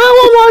 And how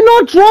am I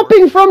not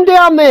dropping from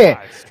down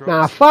there?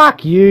 Nah,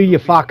 fuck you, you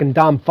fucking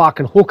dumb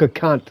fucking hooker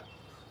cunt.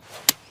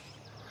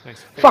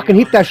 Fucking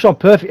hit that shot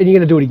perfect and you're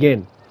gonna do it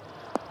again.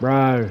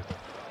 Bro,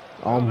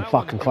 I'm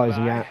fucking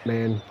closing out,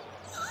 man.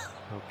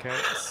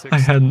 I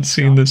hadn't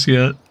seen this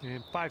yet.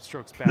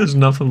 There's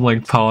nothing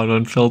like Pod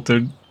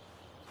Unfiltered.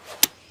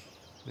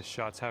 The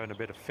shot's having a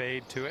bit of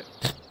fade to it.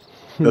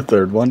 The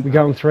third one. We're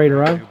going 3 in a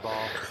row.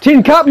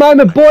 Tin cup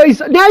moment, boys.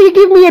 Now you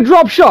give me a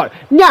drop shot.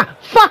 Nah,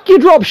 fuck your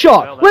drop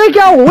shot. We're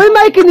going. We're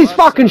making this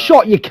fucking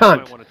shot, you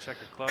cunt.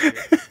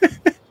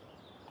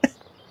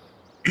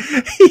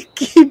 He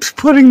keeps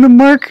putting the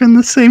marker in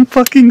the same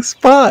fucking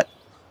spot.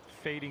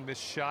 Fading the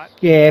shot.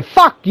 Yeah,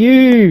 fuck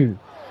you.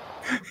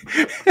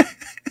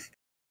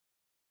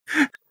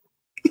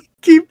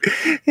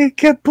 He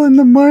kept putting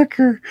the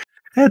marker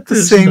at the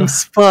same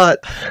spot,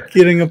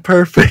 getting a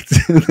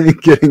perfect and then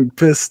getting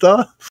pissed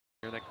off.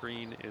 That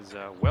green is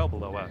well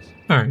below us.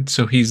 Alright,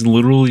 so he's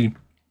literally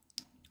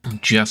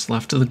just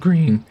left of the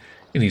green,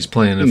 and he's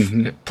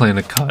playing playing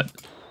a cut.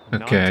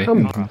 Okay.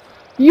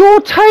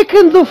 You're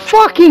taking the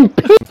fucking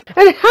piss,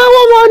 and how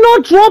am I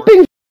not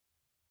dropping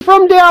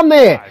from down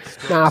there?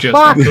 Nah, Just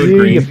fuck left of the you,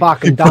 green. you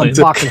fucking dumb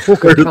fucking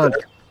hooker cunt.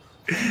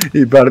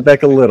 He brought it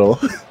back a little.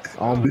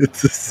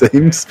 It's the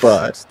same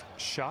spot.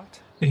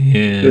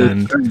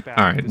 And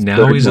alright,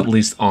 now he's at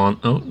least on.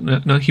 Oh,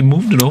 no, he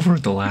moved it over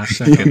at the last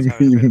second.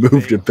 He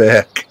moved it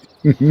back.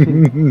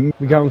 We're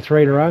going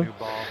 3 in a row.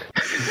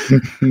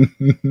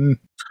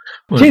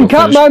 Wanna Tin go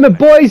cup finish? moment,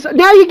 boys.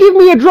 Now you give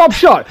me a drop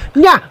shot.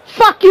 Nah,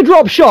 fuck your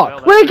drop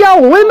shot. We're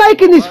going. We're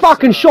making this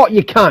fucking shot,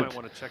 you cunt.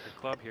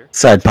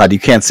 Side pod, you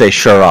can't say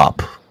sure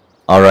up.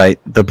 Alright?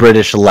 The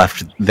British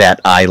left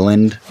that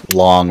island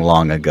long,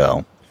 long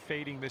ago.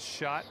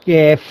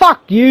 Yeah,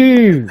 fuck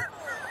you.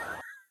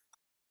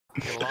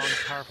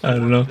 I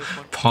don't know.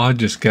 Pod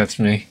just gets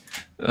me.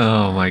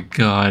 Oh my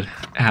god.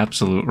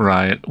 Absolute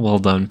riot. Well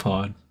done,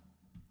 Pod.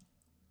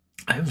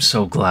 I'm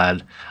so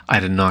glad I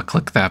did not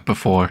click that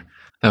before.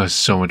 That was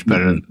so much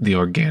better than the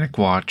organic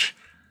watch.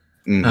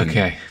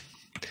 Okay.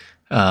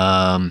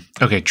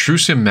 Okay, True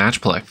Sim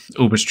match play.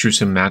 Uber's True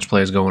Sim match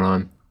play is going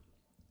on.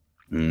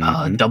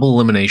 Double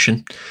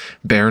elimination.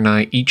 Bear and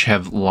I each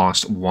have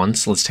lost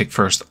once. Let's take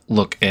first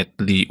look at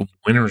the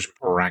winner's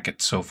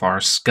bracket so far.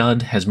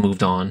 Scud has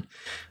moved on.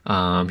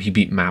 He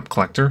beat Map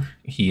Collector.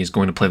 He is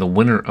going to play the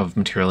winner of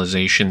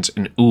Materializations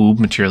and Oob.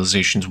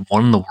 Materializations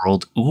won the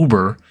world.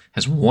 Uber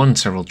has won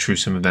several True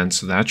Sim events,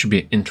 so that should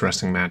be an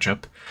interesting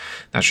matchup.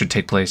 That should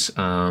take place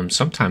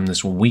sometime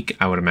this week,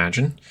 I would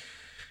imagine.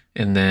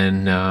 And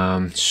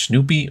then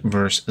Snoopy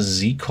versus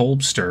Z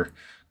Colbster.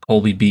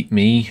 Colby beat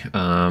me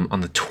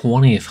on the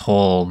 20th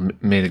hole,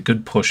 made a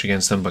good push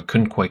against them, but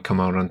couldn't quite come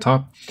out on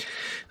top.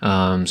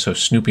 So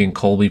Snoopy and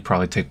Colby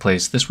probably take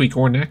place this week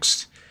or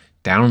next.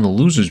 Down in the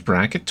losers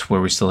bracket,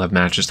 where we still have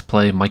matches to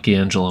play, Mikey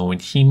Angelo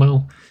and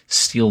Hemo,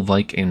 Steel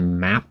Vike and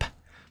Map.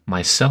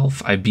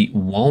 Myself, I beat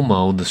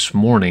Womo this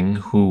morning,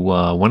 who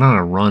went on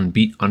a run,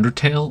 beat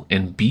Undertale,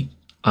 and beat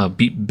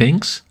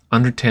Binks.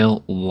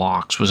 Undertale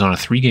Locks was on a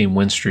 3-game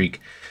win streak.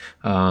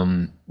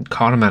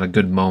 Caught him at a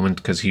good moment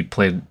because he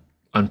played.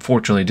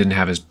 Unfortunately, didn't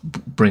have his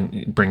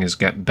bring his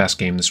best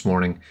game this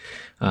morning,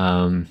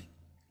 so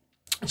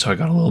I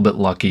got a little bit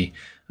lucky.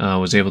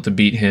 Was able to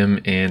beat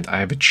him, and I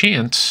have a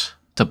chance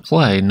to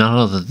play none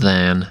other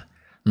than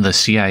the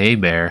CIA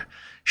Bear.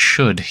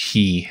 Should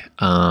he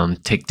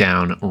take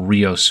down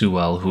Rio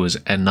Sewell, who is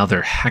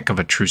another heck of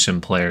a True Sim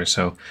player.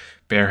 So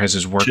Bear has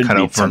his work cut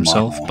out for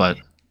himself. But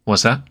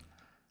what's that?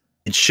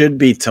 It should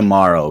be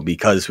tomorrow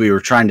because we were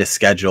trying to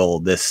schedule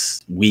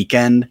this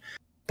weekend,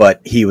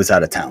 but he was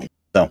out of town.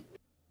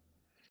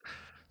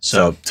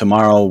 So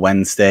tomorrow,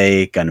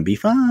 Wednesday, gonna be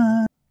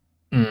fun.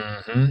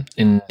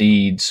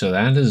 Indeed. So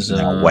that is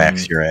I'll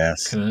wax your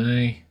ass. Can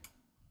I?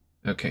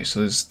 Okay,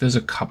 so there's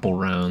a couple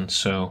rounds.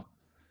 So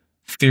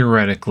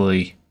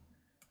theoretically,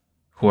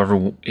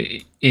 whoever,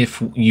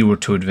 if you were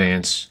to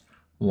advance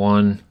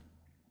 1,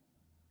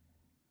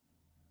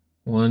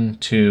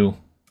 2,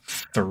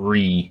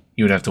 3,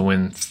 you would have to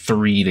win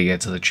 3 to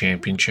get to the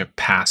championship.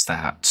 Past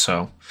that,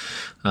 so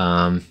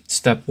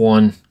step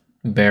 1.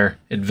 Bear,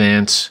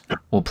 advance.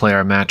 We'll play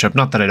our matchup.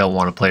 Not that I don't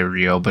want to play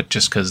Rio, but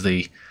just because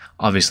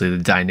obviously the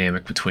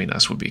dynamic between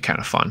us would be kind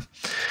of fun.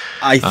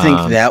 I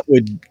think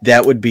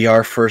that would be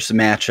our first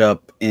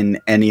matchup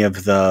in any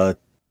of the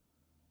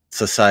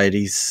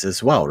societies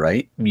as well,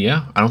 right?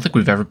 Yeah, I don't think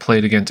we've ever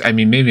played against. I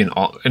mean, maybe in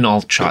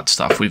all shot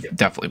stuff we've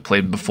definitely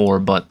played before,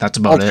 but that's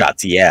about all it.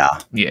 Shots, yeah.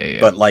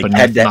 But like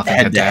head to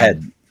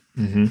head.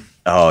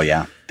 Oh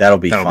yeah, that'll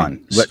be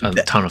fun. A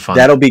ton of fun.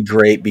 That'll be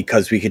great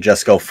because we could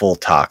just go full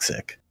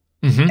toxic.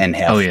 And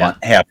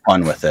have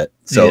fun with it.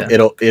 So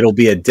it'll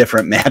be a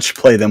different match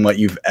play than what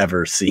you've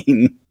ever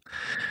seen.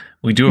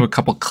 We do have a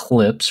couple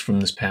clips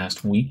from this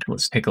past week.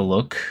 Let's take a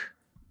look.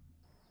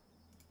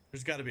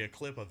 There's got to be a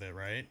clip of it,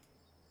 right?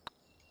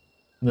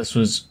 This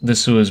was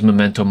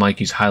Memento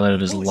Mikey's highlight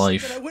of his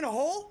life. Did I win a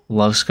hole?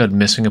 Love Scud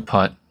missing a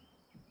putt.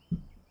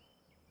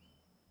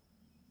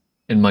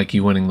 And Mikey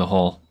winning the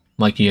hole.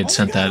 Mikey had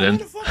sent that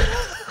in.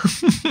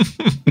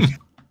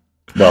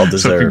 Well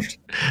deserved.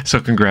 So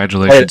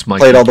congratulations,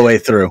 Mikey. Played all the way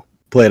through.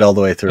 Played all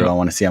the way through. I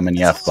want to see how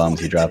many F-bombs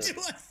he drops.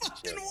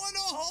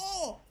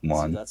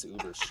 One. That's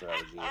Uber's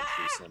strategy in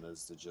Sim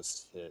is to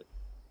just hit.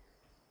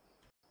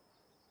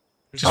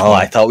 Oh,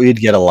 I thought we'd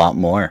get a lot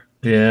more.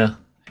 Yeah.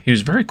 He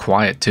was very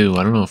quiet, too.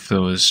 I don't know if it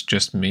was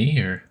just me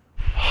or...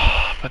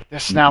 But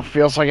this now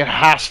feels like it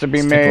has to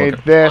be Let's made.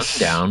 This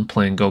down,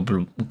 playing Go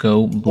Blue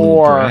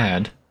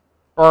Brad.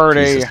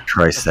 Birdie. Jesus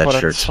Christ, that Put a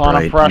shirt's ton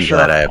of bright. I'm pressure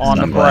glad I have on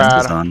the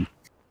sunglasses Brad. on.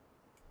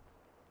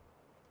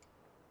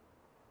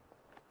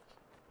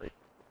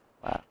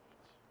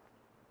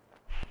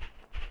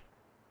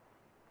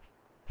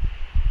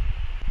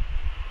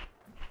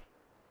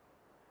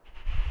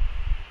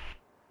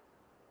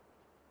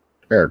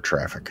 Air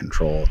traffic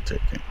control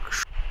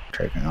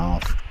taking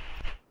off.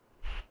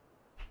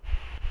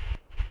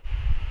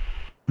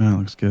 That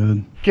looks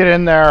good. Get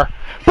in there.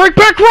 Break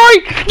back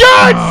right!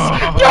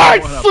 Yes!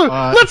 Yes!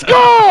 Let's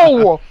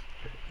go!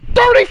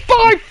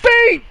 35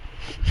 feet!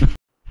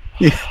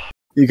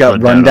 You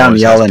got run down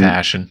yelling.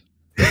 Passion.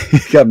 You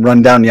got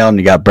run down yelling.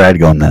 You got Brad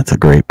going, that's a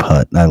great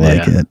putt. I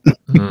like it.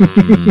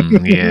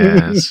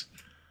 Yes.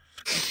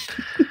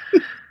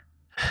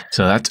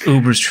 So that's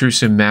Uber's True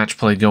Sim match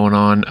play going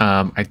on.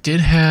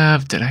 Did I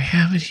have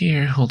it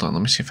here? Hold on,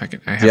 let me see if I can.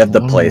 Do you have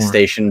the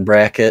PlayStation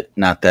bracket?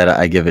 Not that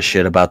I give a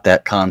shit about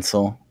that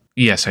console.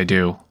 Yes, I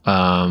do.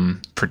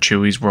 For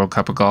Chewy's World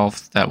Cup of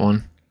Golf, that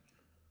one.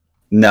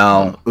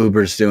 No,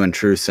 Uber's doing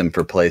True Sim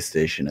for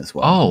PlayStation as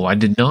well. Oh, I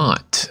did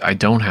not. I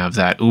don't have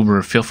that.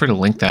 Uber, feel free to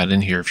link that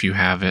in here if you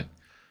have it.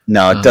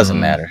 No, it doesn't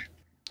matter.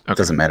 Okay. It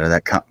doesn't matter.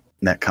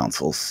 That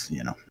console's,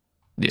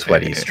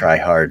 sweaties, try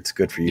hard. It's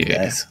good for you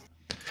guys.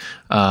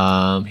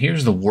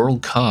 Here's the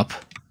World Cup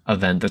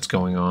event that's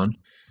going on.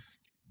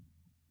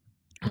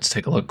 Let's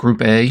take a look.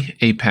 Group A,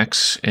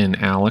 Apex and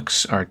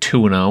Alex are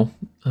 2-0.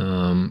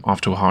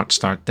 Off to a hot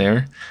start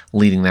there.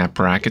 Leading that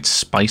bracket,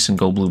 Spice and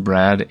Go Blue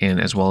Brad,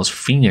 and as well as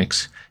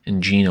Phoenix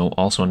and Gino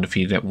also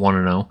undefeated at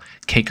 1-0.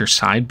 Caker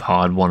Side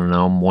Pod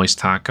 1-0. Moist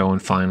Taco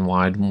and Fine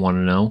Wide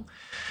 1-0.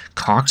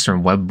 Coxter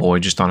and Web Boy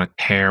just on a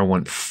tear,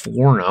 went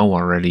 4-0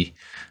 already.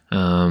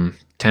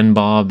 10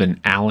 Bob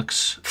and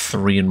Alex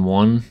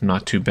 3-1,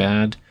 not too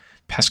bad.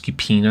 Pesky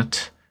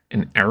Peanut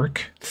and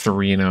Eric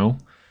 3-0.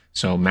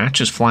 So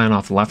matches flying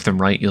off left and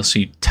right. You'll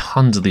see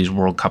tons of these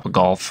World Cup of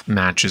Golf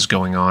matches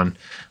going on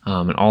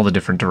in all the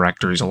different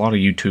directories. A lot of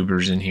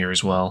YouTubers in here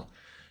as well.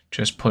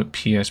 Just put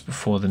PS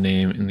before the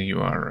name in the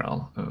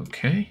URL.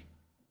 Okay.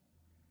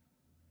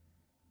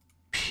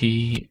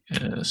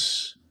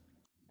 PS.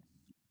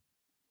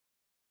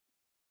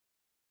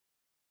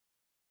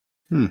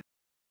 Look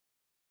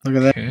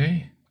at that.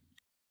 Okay.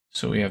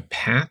 So we have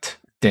Pat,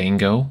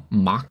 Dango,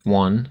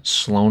 Mach1,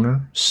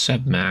 Sloaner,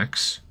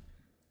 Sebmax.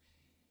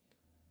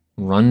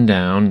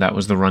 Rundown. That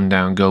was the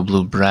Rundown Go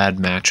Blue Brad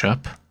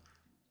matchup.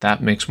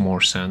 That makes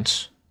more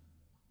sense.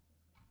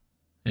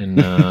 And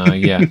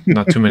yeah,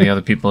 not too many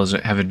other people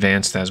have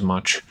advanced as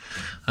much.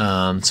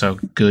 So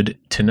good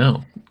to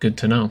know. Good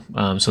to know.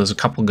 So there's a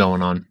couple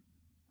going on.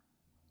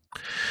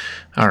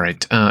 All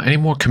right. Any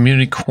more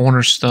community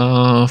corner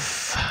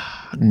stuff?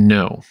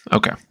 No.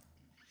 Okay.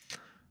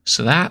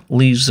 So that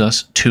leaves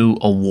us to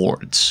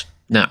awards.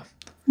 Now,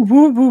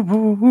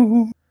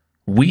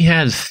 we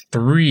had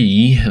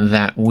 3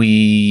 that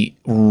we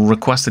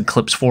requested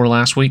clips for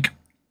last week.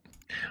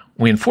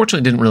 We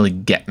unfortunately didn't really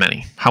get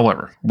many.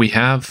 However, we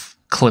have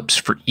clips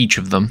for each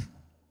of them.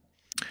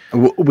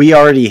 We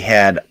already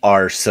had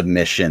our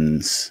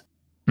submissions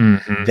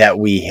that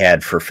we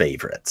had for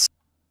favorites.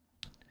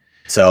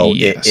 So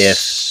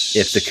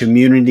if the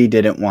community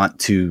didn't want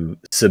to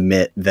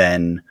submit,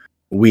 then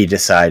we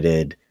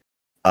decided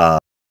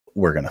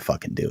we're going to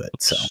fucking do it.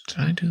 So did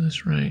I do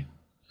this right?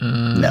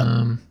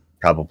 No,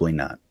 probably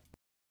not.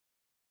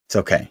 It's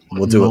okay.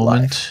 We'll do it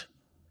live.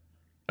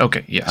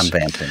 Okay, yes. I'm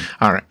vamping.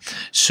 All right.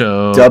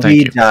 So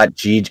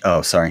W.G.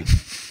 Oh, sorry.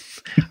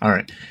 All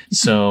right.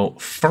 So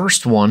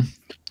first one,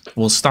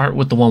 we'll start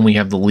with the one we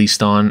have the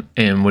least on,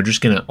 and we're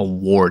just going to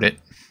award it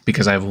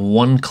because I have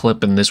one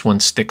clip, and this one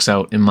sticks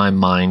out in my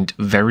mind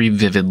very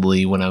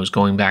vividly when I was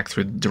going back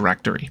through the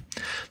directory.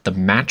 The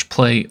match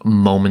play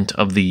moment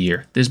of the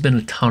year. There's been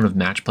a ton of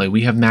match play.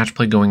 We have match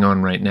play going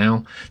on right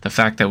now. The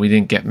fact that we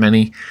didn't get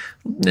many,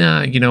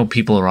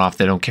 people are off.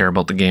 They don't care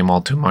about the game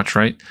all too much,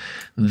 right?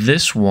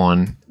 This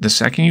one, the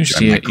second you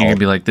see it, you're going to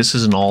be like, this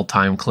is an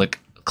all-time clip.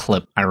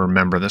 I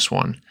remember this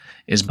one.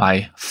 Is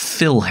by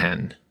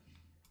Philhen.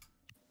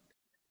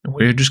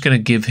 We're just going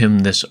to give him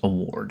this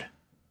award.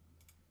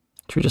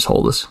 Should we just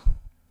hold this?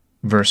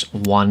 Versus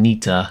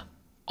Juanita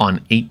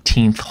on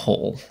 18th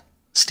hole,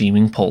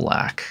 steaming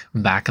Polak,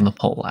 back in the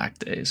Polak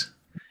days.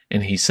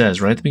 And he says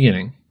right at the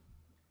beginning.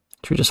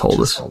 Should we just hold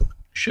this?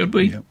 Should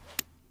we? Yep.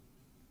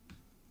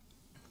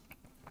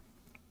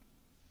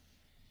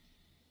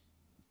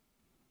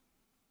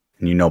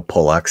 And you know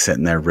Polak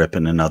sitting there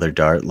ripping another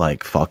dart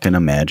like fucking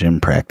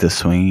imagine practice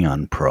swinging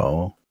on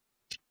pro.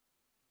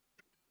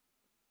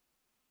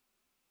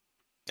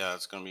 Yeah,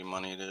 it's gonna be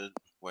money, dude.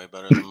 Way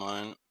better than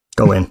mine.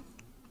 Go in.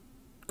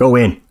 Go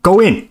in.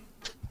 Go in.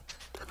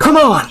 Come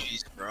on.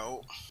 Jeez,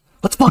 bro.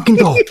 Let's fucking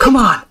go. Come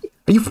on.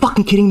 Are you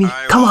fucking kidding me?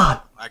 Come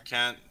on. I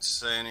can't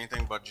say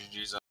anything but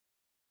GG's.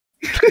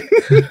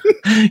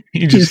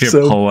 You just hear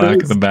so Polak in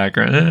pissed. the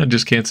background. I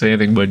just can't say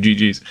anything but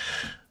GG's.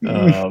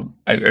 I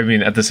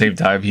mean, at the same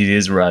time, he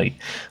is right.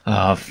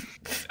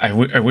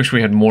 I wish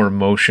we had more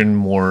emotion,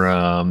 more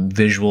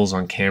visuals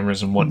on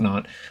cameras and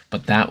whatnot.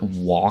 But that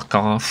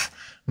walk-off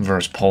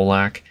versus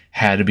Polak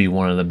had to be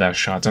one of the best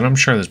shots. And I'm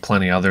sure there's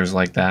plenty others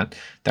like that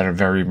are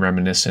very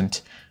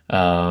reminiscent.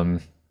 I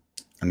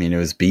mean, it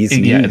was bees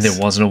knees. Yeah, and there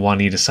wasn't a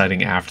Juanita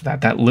sighting after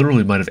that. That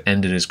literally might have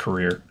ended his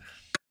career.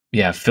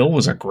 Yeah, Phil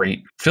was a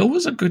great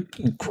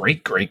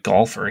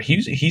golfer.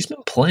 He's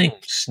been playing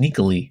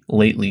sneakily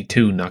lately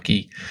too,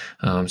 Nucky.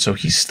 So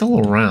he's still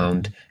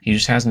around. He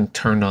just hasn't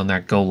turned on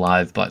that go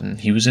live button.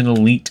 He was in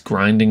Elite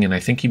grinding, and I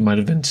think he might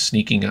have been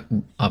sneaking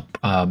up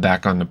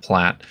back on the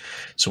Plat.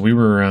 So we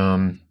were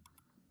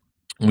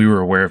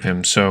aware of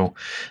him. So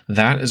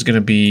that is going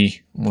to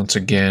be once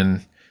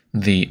again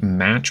the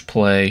match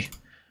play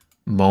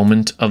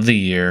moment of the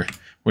year.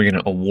 We're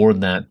going to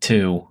award that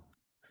to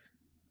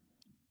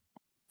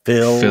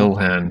Phil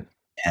Henn.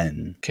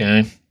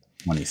 Okay.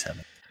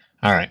 27.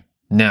 All right.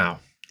 Now,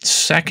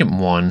 second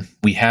one,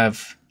 we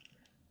have...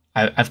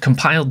 I've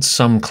compiled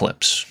some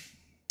clips.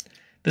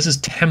 This is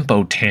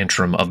Tempo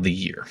Tantrum of the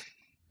year.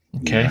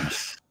 Okay?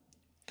 Yes.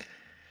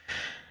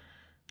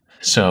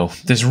 So,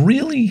 there's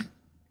really,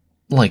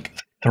 like,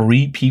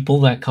 3 people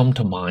that come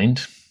to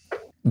mind.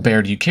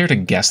 Bear, do you care to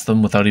guess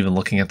them without even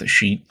looking at the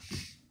sheet?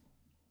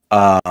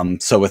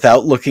 So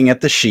without looking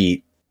at the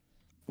sheet,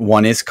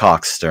 one is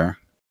Cockster.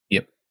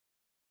 Yep.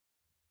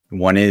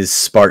 One is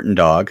Spartan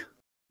Dog.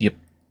 Yep.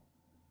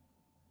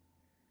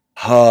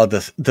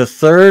 The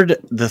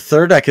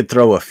third I could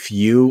throw a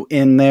few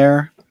in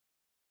there.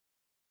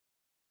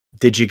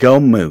 Did you go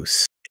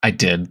Moose? I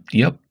did.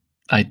 Yep.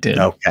 I did.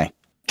 Okay.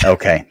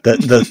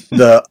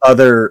 The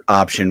other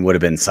option would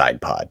have been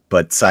Sidepod,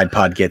 but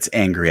Sidepod gets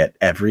angry at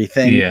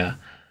everything. Yeah.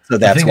 So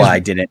that's why I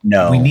didn't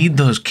know. We need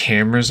those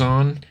cameras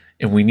on.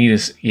 And we need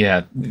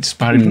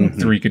Spotty put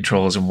 3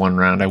 controls in 1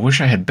 round. I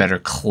wish I had better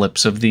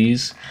clips of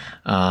these,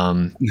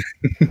 because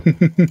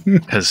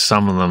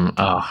some of them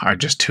are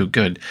just too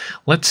good.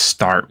 Let's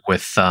start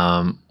with,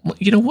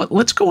 you know what?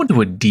 Let's go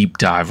into a deep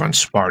dive on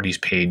Sparty's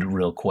page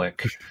real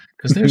quick,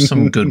 because there's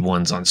some good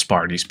ones on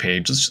Sparty's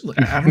page.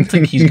 I don't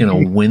think he's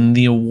going to win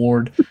the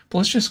award, but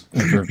let's just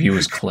review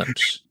his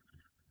clips.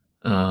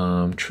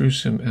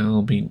 Trusim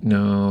LB,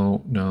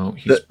 no,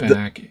 he's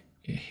back.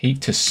 I hate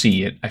to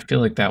see it. I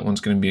feel like that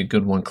one's going to be a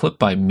good one. Clipped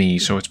by me,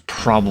 so it's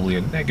probably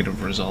a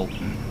negative result.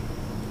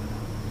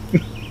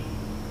 Let's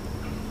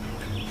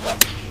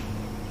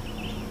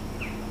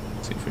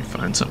see if we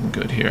find something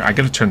good here. I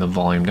got to turn the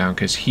volume down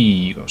because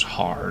he goes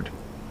hard.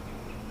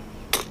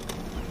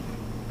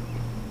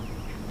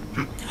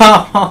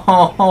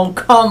 Oh,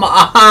 come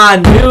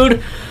on,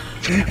 dude!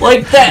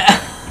 Like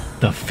that.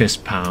 The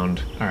fist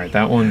pound. All right,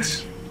 that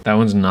one's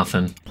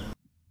nothing.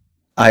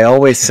 I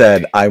always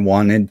said I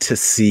wanted to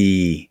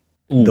see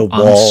the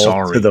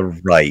wall to the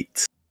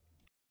right.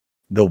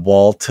 The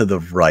wall to the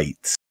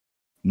right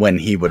when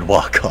he would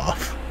walk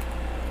off.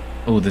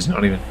 Oh, there's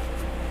not even...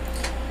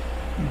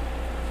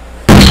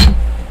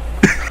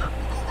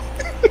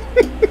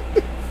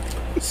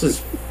 This is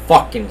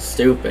fucking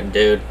stupid,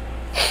 dude.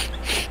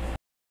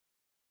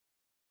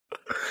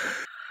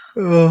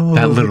 Oh,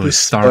 that literally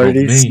startled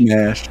me.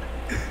 Smash.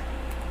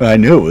 I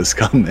knew it was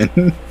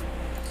coming.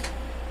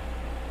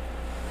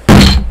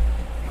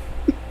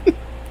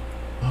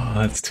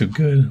 That's too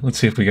good. Let's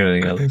see if we got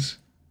any others.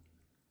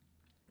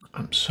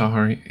 I'm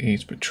sorry,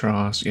 Ace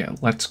Petros. Yeah,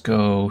 let's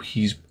go.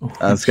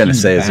 I was gonna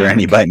say, is there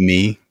any by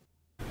me?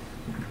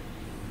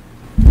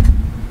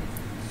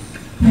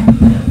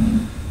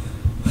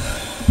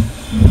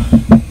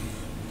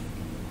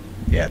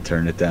 Yeah,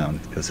 turn it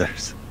down because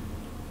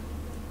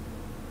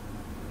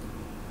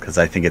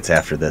I think it's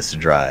after this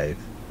drive.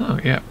 Oh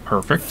yeah,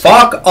 perfect.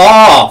 Fuck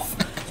off!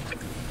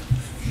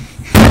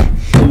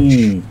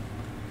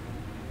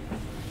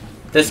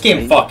 This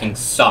game fucking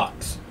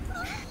sucks.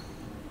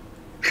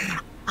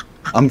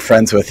 I'm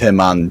friends with him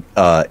on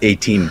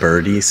 18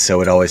 Birdies, so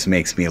it always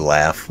makes me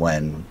laugh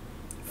when...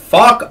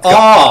 Fuck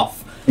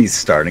off! He's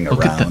starting a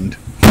round.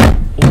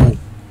 Ooh,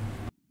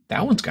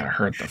 that one's gotta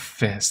hurt the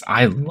fist.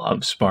 I love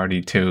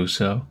Sparty too,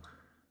 so...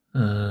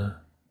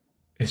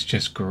 it's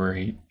just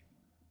great.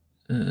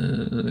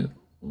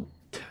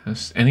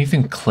 Test.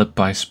 Anything clipped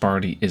by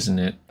Sparty, isn't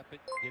it?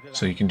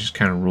 So you can just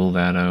kind of rule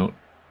that out.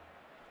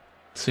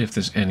 Let's see if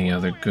there's any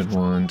other good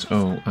ones.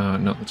 Oh,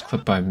 no, it's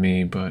clipped by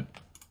me, but...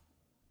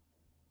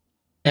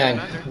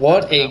 And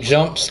what a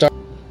jump start.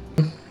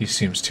 He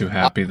seems too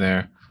happy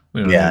there.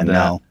 We don't yeah, need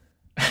that.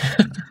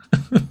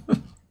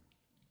 No.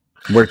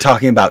 We're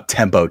talking about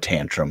tempo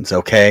tantrums,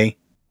 okay?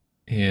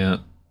 Yeah.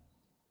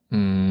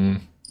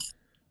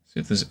 See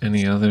if there's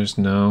any others.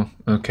 No.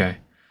 Okay.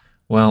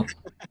 Well,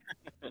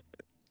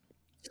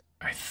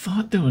 I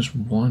thought there was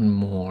one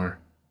more.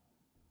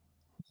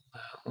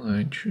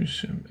 I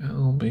choose him.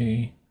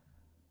 LB.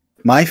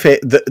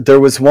 There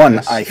was one.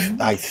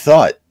 I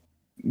thought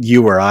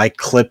you or I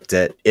clipped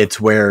it. It's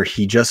where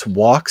he just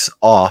walks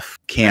off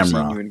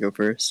camera. You would go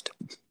first.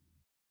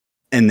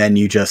 And then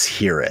you just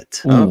hear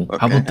it. Ooh, okay.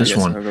 How about this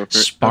one?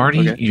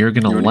 Sparty, you're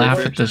going to laugh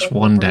at this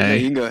one day.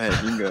 You can go ahead.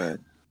 You can go ahead.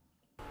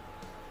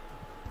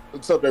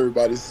 What's up,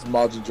 everybody? This is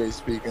Majin Dre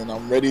speaking.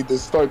 I'm ready to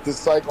start this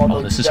cycle.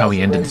 Oh, this is how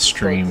he ended the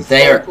stream.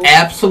 They are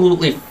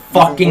absolutely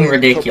fucking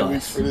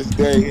ridiculous. For this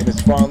day, and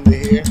it's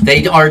finally here.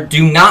 They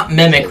do not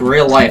mimic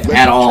real life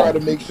at all. Try to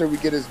make sure we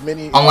get as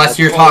many, unless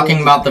you're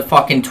talking about the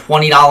fucking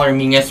 $20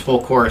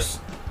 municipal course.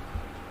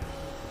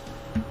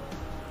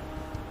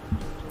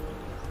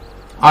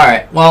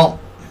 Alright, well,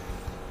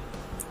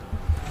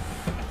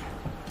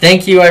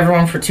 thank you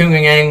everyone for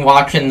tuning in,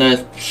 watching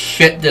the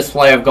shit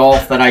display of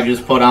golf that I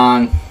just put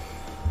on.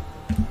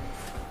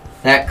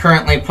 That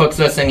currently puts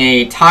us in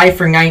a tie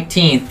for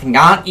 19th,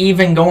 not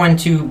even going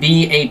to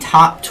be a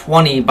top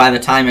 20 by the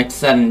time it's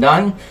said and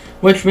done,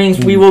 which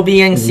means we will be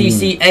in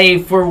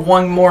CCA for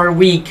one more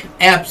week.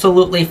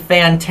 Absolutely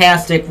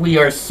fantastic. We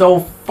are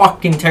so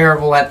fucking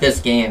terrible at this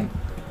game.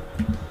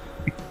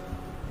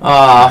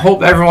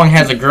 Hope everyone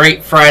has a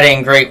great Friday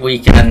and great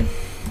weekend.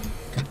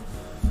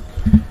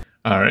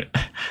 Alright,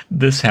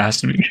 this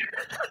has to be...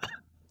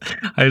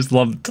 I just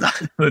love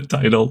the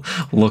title,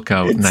 Look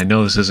Out, and I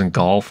know this isn't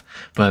golf,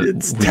 but...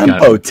 It's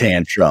Tempo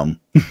Tantrum.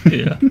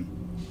 Yeah.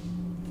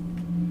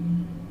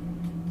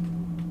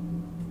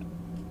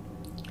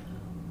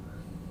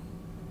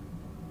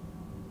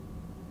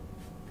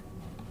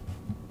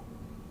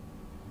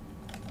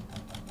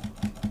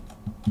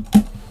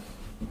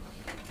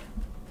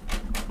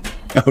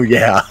 Oh,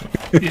 yeah.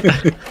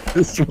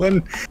 This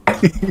one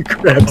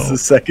grabs the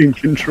second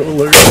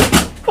controller.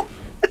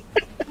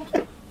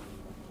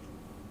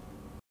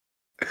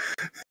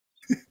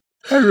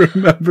 I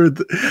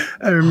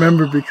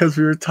remember because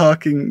we were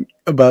talking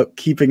about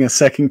keeping a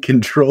second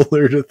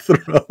controller to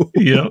throw.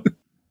 Yep.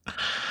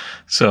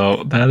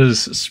 So that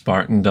is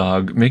Spartan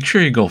Dog. Make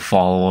sure you go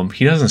follow him.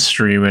 He doesn't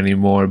stream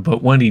anymore,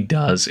 but when he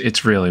does,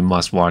 it's really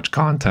must-watch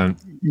content.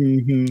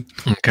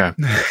 Mm-hmm. Okay.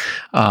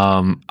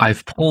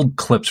 I've pulled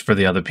clips for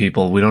the other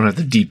people. We don't have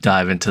to deep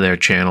dive into their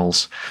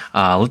channels.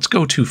 Let's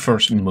go to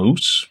first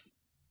Moose.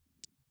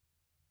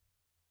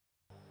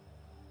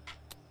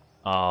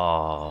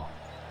 Oh.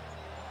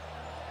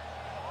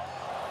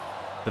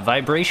 The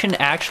vibration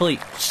actually...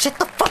 Sit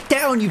the fuck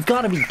down! You've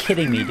got to be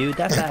kidding me, dude.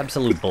 That's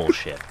absolute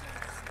bullshit.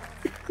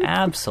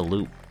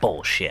 Absolute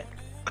bullshit.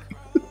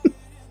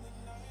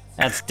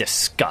 That's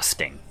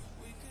disgusting.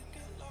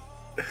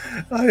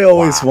 I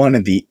always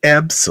wanted the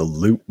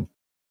absolute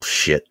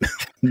shit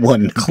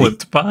one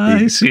clipped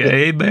by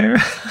CIA Bear.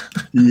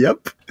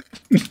 Yep.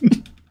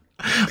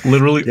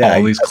 Literally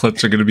all these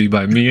clips are going to be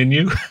by me and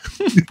you.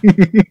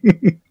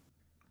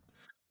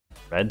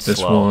 Red this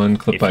slow. One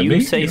clipped if by you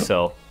me. say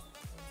so.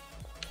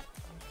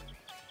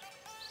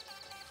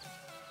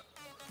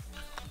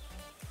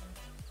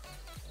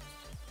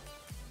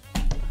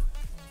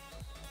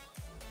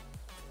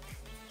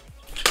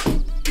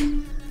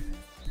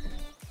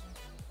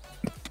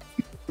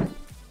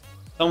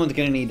 Someone's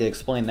gonna need to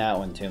explain that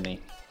one to me.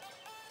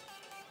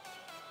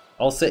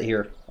 I'll sit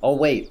here. I'll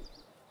wait.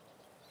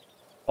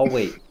 I'll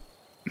wait.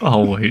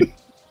 I'll wait.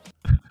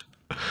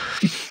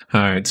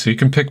 Alright, so you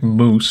can pick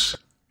Moose.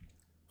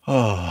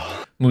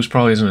 Oh. Moose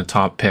probably isn't a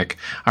top pick.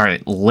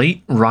 Alright,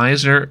 Late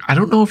Riser. I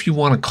don't know if you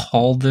want to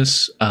call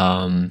this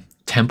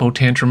Tempo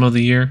Tantrum of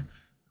the Year.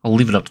 I'll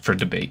leave it up for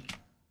debate.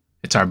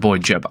 It's our boy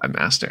Jedi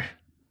Master.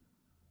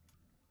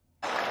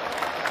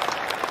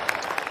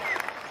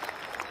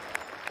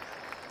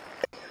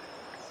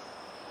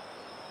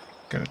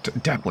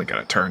 Definitely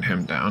gotta turn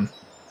him down.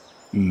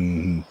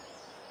 Mm.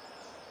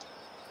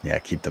 Yeah,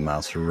 keep the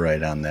mouse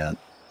right on that.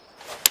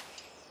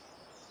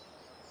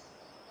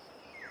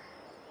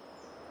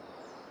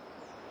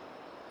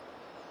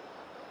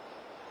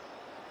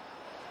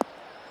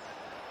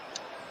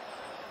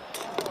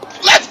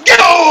 Let's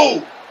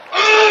go!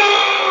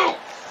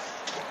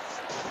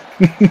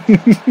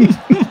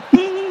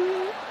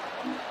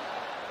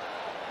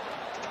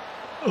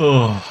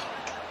 Oh.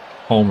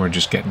 Homer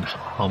just getting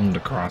hummed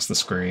across the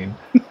screen.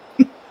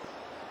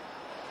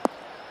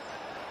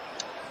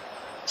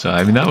 So,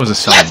 I mean, that was a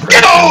celebration.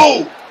 Let's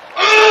go!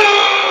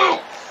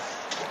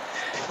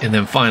 And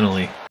then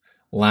finally,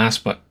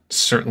 last but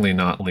certainly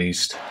not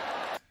least,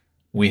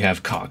 we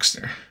have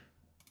Cockster,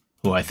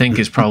 who I think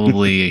is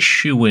probably a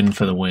shoe-in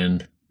for the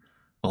win.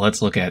 Well,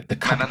 let's look at the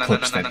couple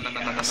clips that he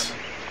has.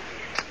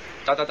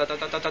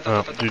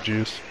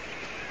 GG's.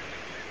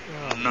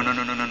 No.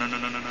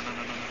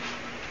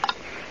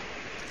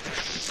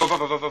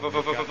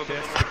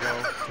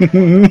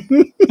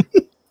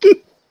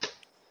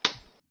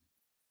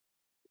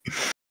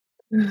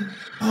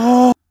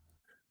 Oh,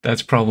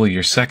 that's probably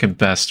your second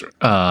best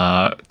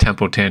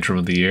Tempo Tantrum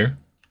of the year,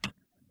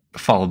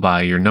 followed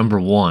by your number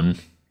one.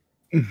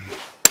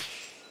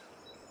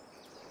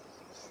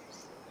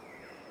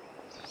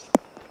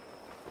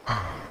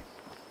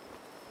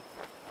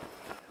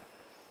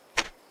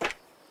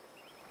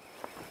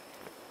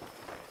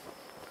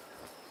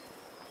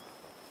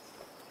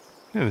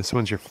 Yeah, this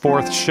one's your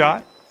 4th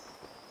shot.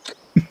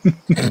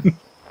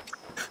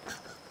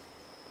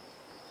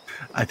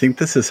 I think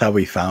this is how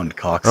we found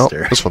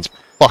Cockster. Oh, this one's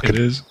fucking It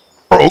is.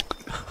 broke.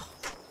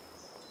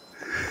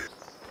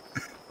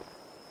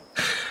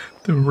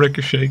 The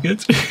ricochet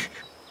gets,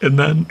 and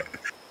then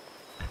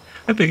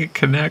I think it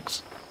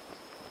connects.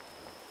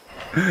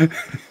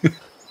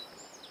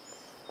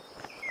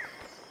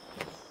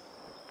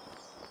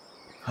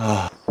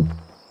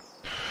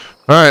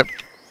 Alright.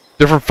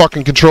 Different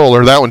fucking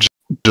controller. That one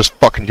just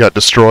fucking got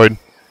destroyed.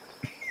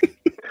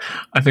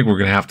 I think we're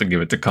gonna have to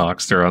give it to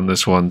Cockster on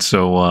this one.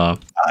 So, I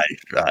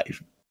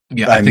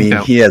think mean,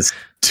 that he has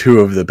 2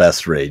 of the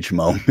best rage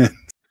moments.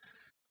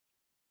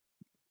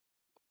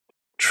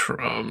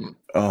 Trump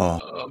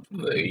of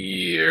the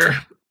year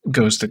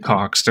goes to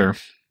Cockster.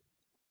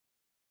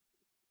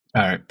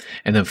 All right,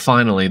 and then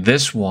finally,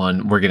 this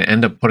one we're gonna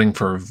end up putting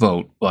for a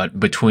vote, but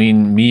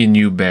between me and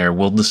you, Bear,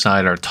 we'll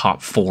decide our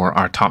top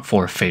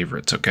 4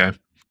 favorites. Okay.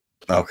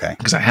 Okay.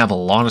 Because I have a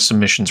lot of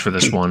submissions for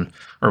this one,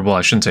 or well,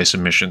 I shouldn't say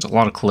submissions, a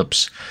lot of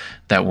clips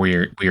that we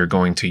are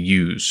going to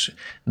use.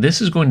 This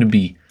is going to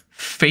be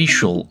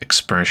facial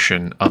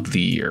expression of the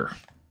year.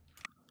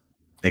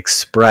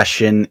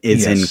 Expression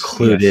is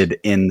included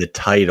in the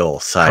title,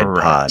 Side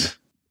Pod.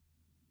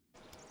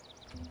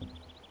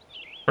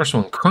 First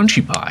one,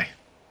 Crunchy Pie.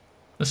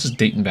 This is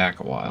dating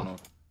back a while.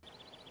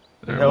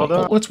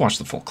 Let's watch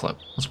the full clip.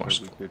 Let's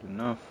watch it. Good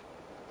enough.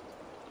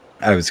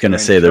 I was going to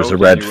say there's a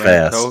red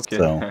fast,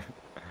 so...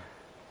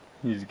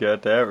 He's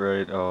got that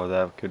right. Oh,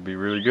 that could be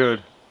really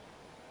good.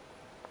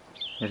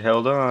 It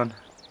held on.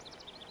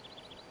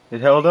 It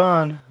held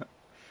on.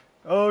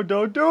 Oh,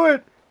 don't do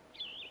it!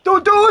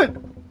 Don't do it!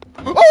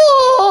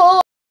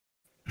 Oh!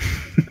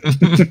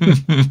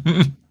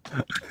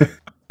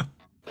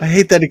 I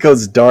hate that it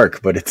goes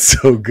dark, but it's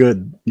so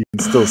good. You can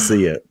still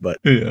see it, but...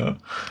 Yeah.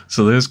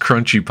 So there's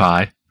Crunchy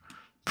Pie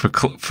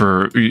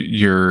for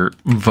your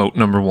vote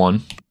number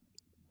 1.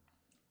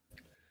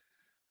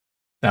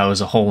 That was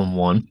a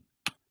hole-in-one.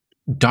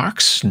 Dark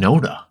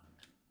Snowda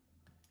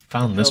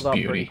found this Filled up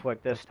beauty. pretty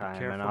quick this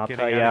time, and I'll getting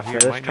tell you out of after here.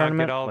 this Might not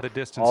tournament, get all the with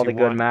distance all you the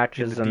good want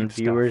matches in the and deep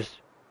stuff. viewers,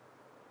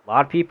 a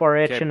lot of people are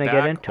itching to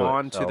get into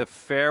onto it. So the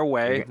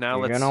fairway. you're, Now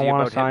you're let's gonna see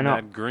wanna about sign hitting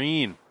up. that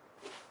green.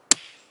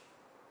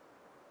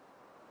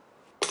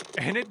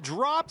 And it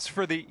drops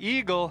for the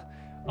eagle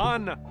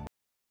on.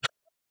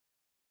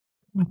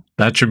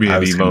 That should be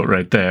an emote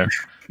right there.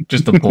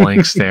 Just a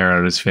blank stare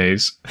at his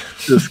face.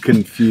 Just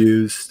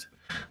confused.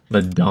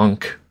 The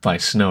dunk by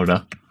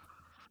Snowda.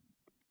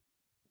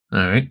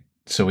 All right.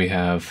 So we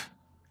have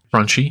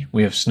Crunchy.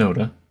 We have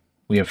Snowda.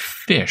 We have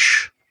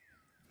Fish.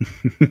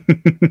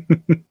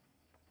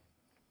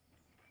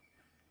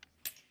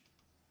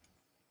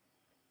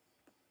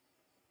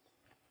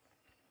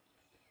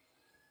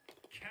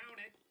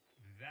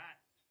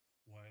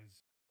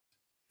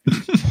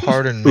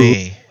 Pardon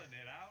me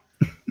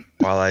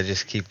while I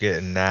just keep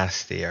getting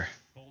nastier.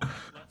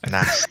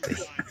 Nasty.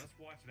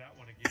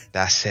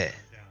 That's it.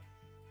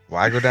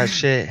 Waggle that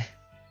shit.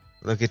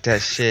 Look at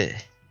that shit.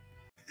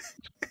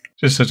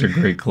 Just such a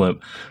great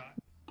clip.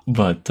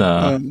 But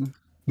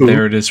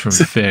there it is from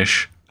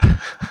Fish.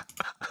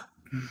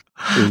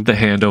 The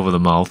hand over the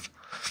mouth.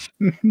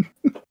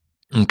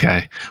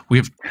 Okay. We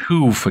have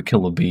 2 for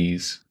Killer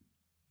Bees.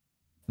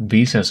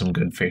 Bees has some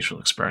good facial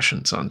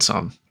expressions on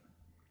some.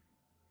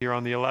 Here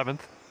on the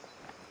 11th.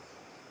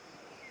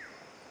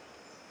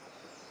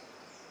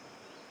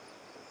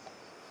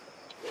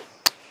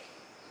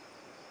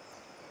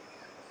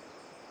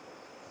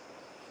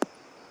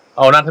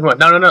 Oh, not too much.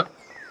 No, no, no.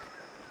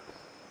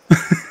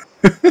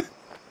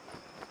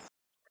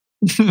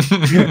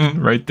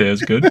 Right there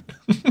is good.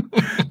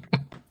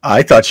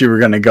 I thought you were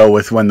going to go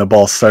with when the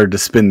ball started to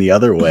spin the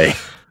other way.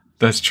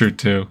 That's true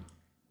too.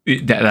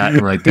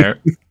 That right there.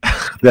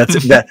 That's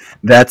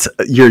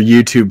your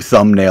YouTube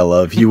thumbnail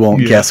of you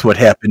won't guess what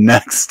happened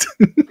next.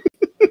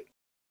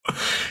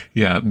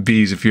 Yeah,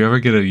 Bees, if you ever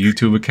get a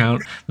YouTube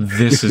account,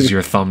 this is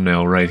your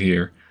thumbnail right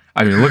here.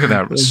 I mean, look at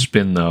that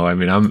spin though. I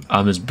mean,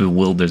 I'm as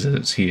bewildered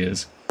as he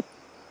is.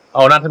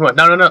 Oh, not too much.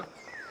 No, no, no.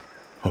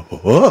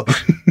 Oh.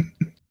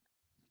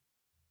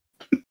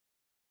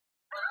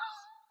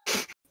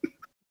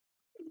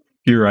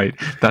 You're right.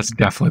 That's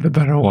definitely the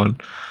better one.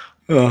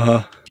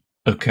 Uh-huh.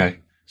 Okay.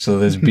 So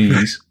there's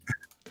Bees.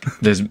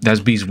 That's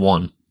Bees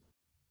 1.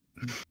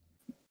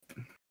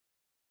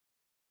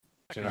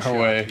 Our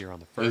way.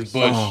 There's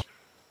Bush. Oh.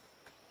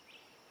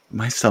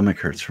 My stomach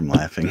hurts from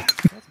laughing.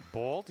 That's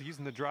bold,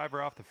 using the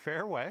driver off the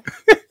fairway.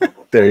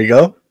 There you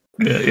go.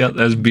 Yeah,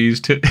 that's Bees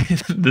too.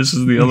 This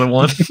is the other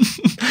one.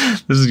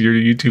 This is your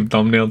YouTube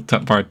thumbnail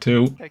part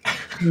 2.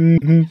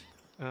 Mm-hmm.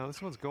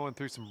 This one's going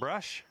through some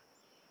brush.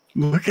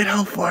 Look at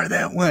how far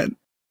that went.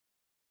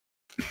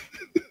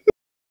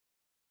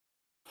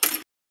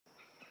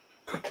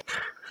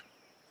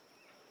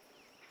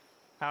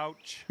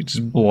 Ouch. He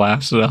just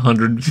blasted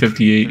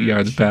 158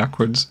 yards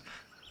backwards.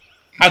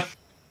 I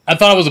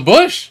thought it was a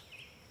bush.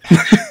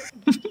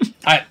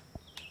 I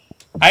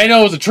didn't know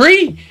it was a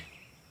tree.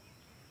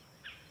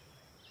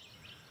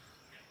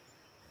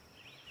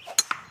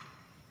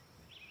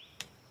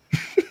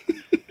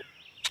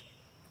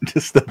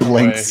 Just a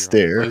blank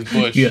stare.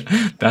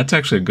 Yeah, that's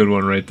actually a good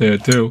one right there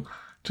too.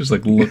 Just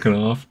like looking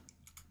off.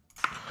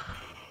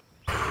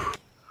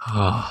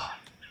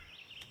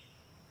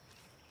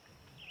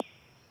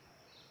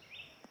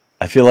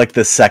 I feel like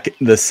the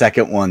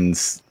second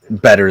one's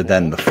better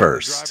than the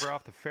first.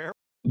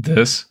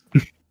 This?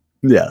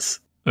 Yes.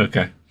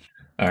 Okay.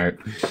 All right.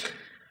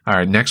 All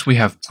right. Next, we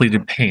have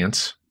pleated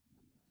pants.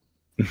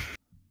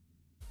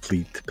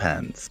 Pleat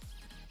pants.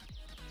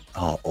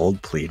 Oh,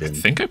 old pleated. I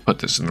think I put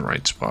this in the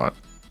right spot.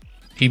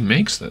 He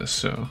makes this,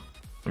 so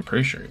I'm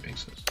pretty sure he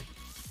makes this.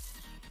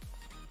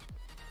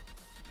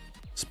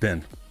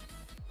 Spin.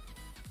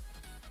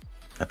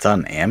 That's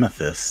on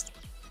Amethyst.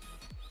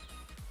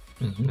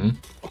 Mm-hmm.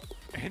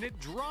 And it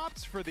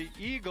drops for the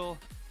Eagle.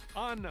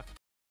 Unreal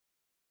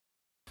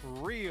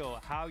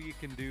how you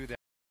can do that.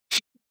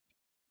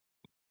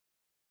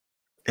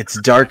 It's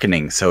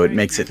darkening, so it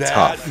makes it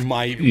tough.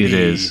 It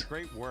is.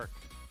 Great work.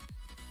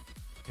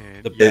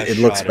 It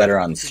looks better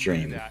on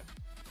stream.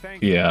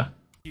 Yeah.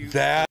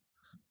 That.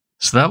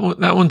 So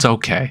that one's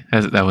okay.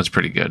 That one's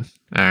pretty good.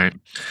 All right.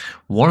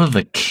 One of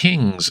the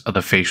kings of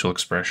the facial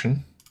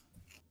expression.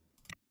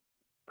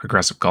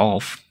 Progressive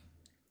Golf.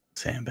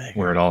 Sandbag.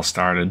 Where it all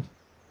started.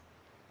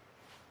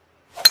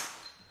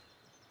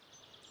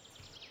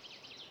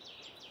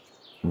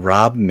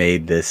 Rob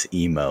made this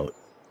emote.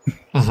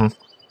 Mm-hmm.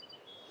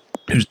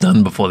 It was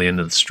done before the end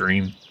of the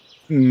stream.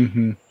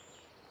 Mm-hmm.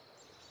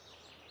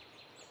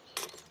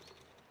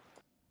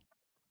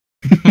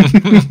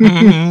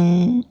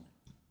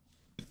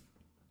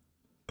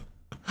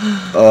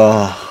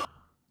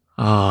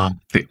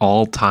 The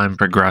all-time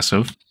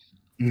progressive.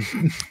 All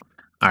right,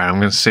 I'm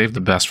gonna save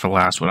the best for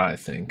last. What I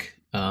think,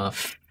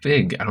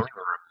 Fig. I don't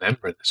even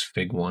remember this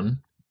Fig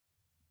one.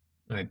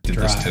 I did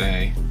this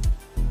today.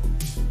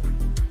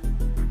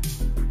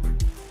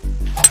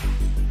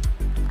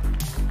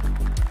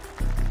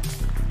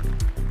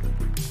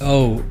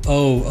 Oh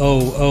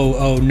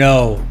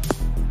no.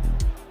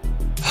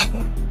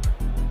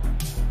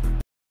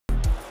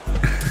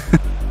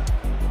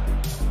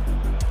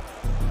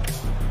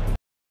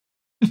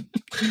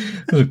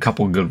 There's a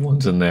couple good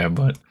ones in there,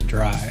 but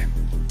dry.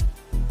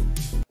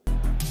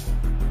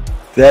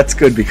 That's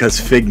good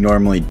because Fig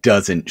normally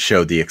doesn't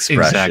show the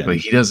expression. Exactly.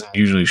 He doesn't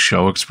usually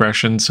show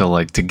expression, so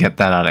like to get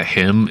that out of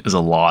him is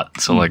a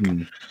lot. So like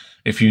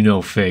if you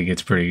know Fig,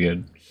 it's pretty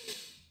good.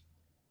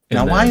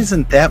 Now why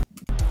isn't that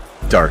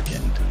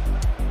darkened?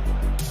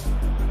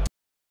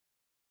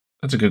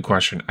 That's a good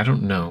question. I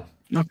don't know.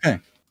 Okay.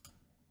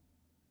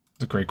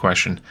 It's a great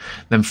question.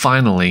 Then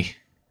finally,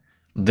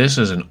 this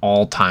is an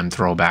all-time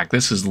throwback.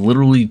 This is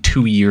literally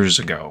 2 years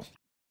ago.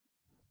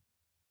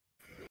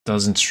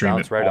 Doesn't stream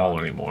at all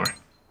anymore.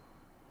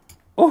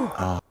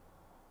 Oh,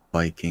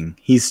 Viking.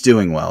 He's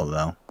doing well,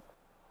 though.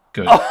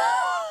 Good.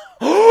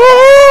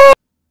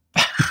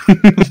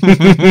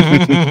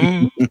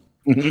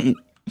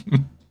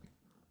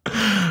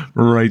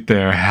 Right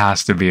there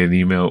has to be an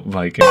emote,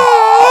 Viking.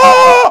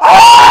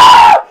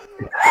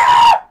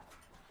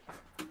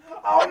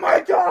 Oh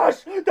my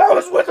gosh! That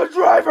was with the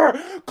driver!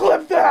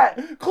 Clip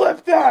that!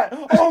 Clip that!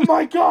 Oh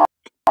my gosh!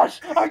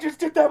 I just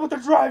did that with the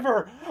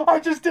driver! I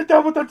just did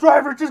that with the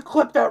driver! Just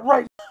clip that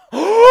right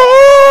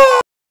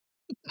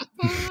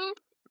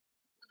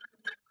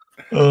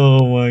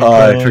Oh my Oh,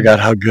 god. I forgot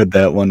how good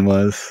that one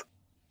was.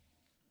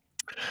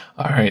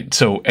 All right,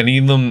 so any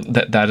of them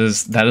that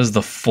is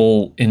the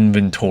full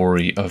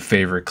inventory of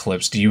favorite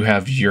clips. Do you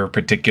have your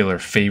particular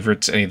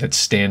favorites? Any that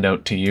stand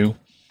out to you?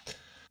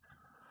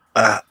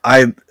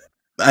 I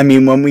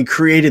mean, when we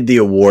created the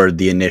award,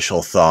 the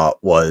initial thought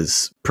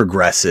was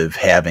Progressive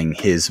having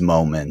his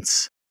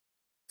moments.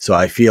 So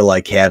I feel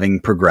like having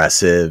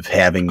Progressive,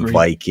 having Agreed.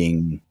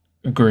 Viking.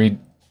 Agreed.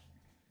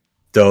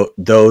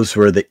 Those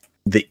were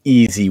the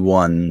easy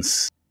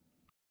ones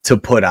to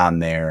put on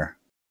there.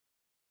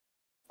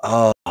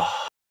 Oh,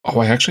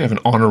 I actually have an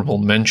honorable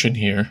mention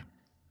here.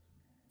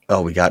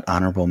 Oh, we got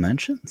honorable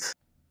mentions?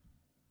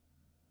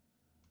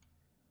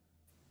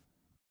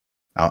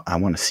 I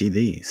want to see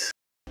these.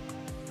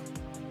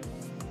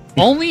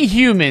 Only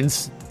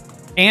humans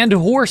and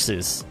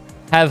horses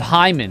have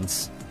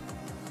hymens.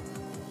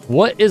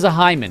 What is a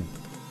hymen?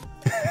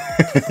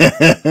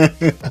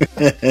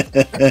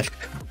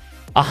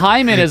 A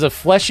hymen is a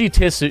fleshy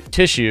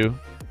tissue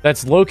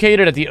that's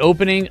located at the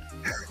opening.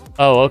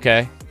 Oh,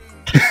 okay.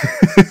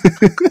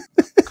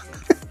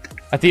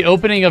 At the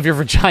opening of your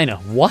vagina.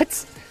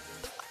 What?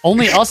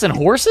 Only us and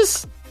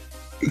horses?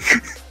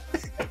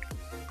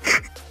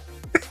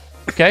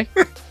 Okay.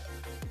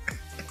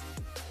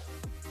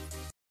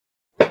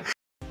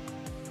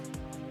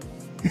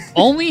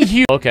 Only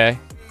you. Okay.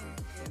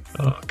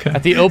 Okay.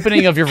 At the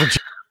opening of your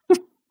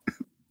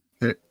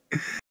vagina.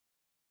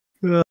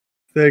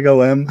 There you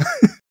go, M.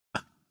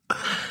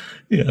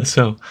 Yeah,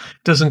 so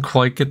it doesn't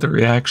quite get the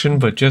reaction,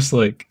 but just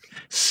like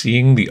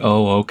seeing the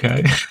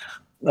okay.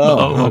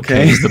 Oh,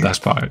 okay. Is the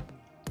best part.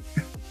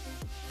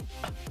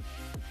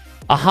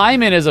 A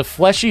hymen is a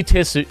fleshy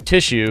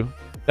tissue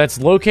that's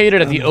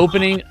located at the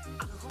opening.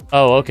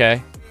 Oh,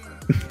 okay.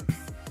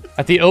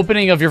 At the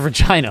opening of your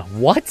vagina.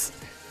 What?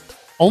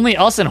 Only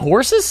us and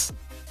horses?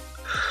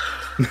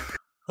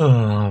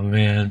 Oh,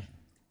 man.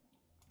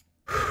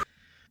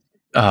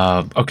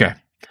 Okay.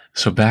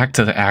 So back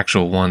to the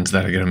actual ones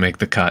that are going to make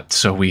the cut.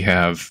 So we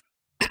have,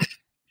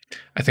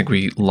 I think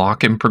we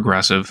lock in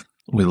Progressive.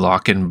 We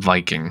lock in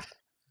Viking.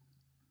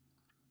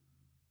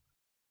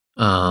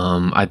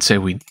 I'd say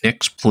we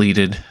nixed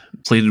Pleaded.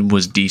 Pleaded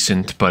was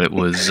decent, but it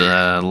was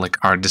like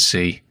hard to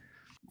see.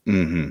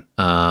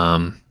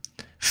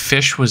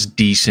 Fish was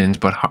decent,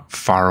 but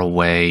far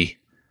away.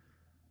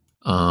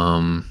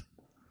 Snowda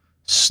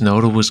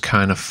was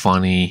kind of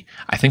funny.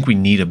 I think we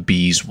need a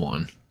bees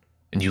one.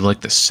 And you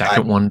like the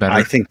second one better?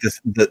 I think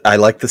I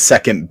like the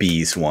second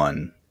bees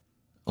one.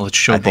 Well, let's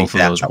show both of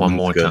those one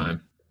more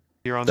time.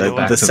 You're on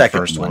the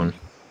second one.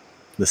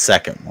 The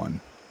second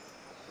one.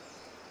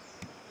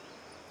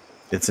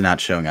 It's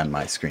not showing on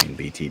my screen,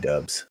 BT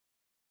dubs.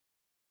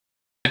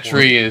 That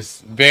tree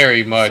is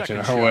very much in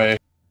our way.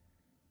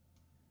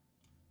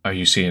 Are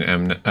you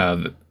seeing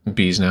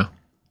bees now?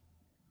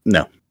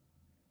 No.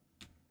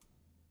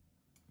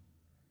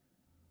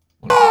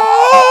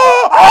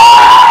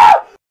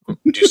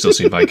 Do you still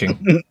see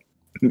Viking?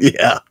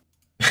 Yeah.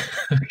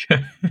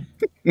 Okay.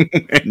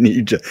 And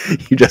you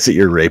just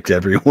ear raped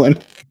everyone.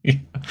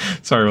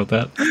 Sorry about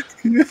that.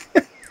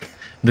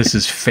 This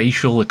is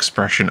facial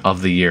expression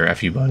of the year,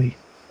 F you, buddy.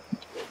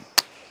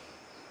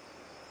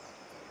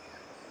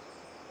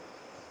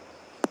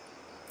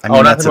 I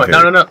mean, that's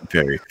no.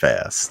 Very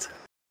fast.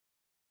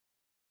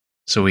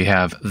 So we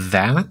have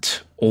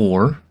that,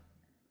 or,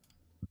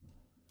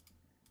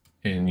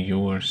 and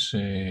you're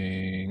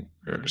saying,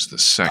 where's the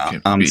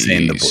second? I'm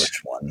saying the bush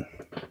one.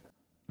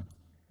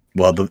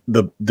 Well, the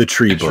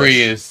tree bush. The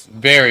tree is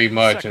very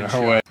much in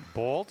our way.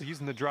 Bolt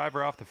using the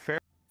driver off the fair.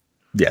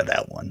 Yeah,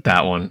 that one.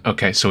 That one.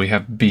 Okay, so we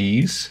have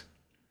bees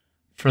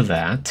for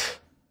that.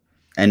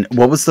 And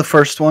what was the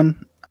first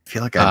one? I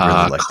feel like I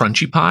really like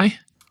Crunchy Pie.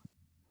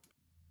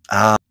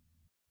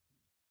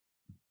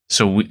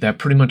 So that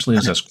pretty much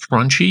leaves us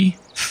Crunchy,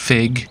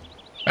 Fig,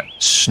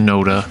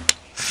 Snowda,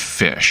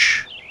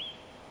 Fish.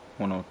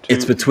 102.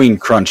 It's between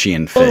Crunchy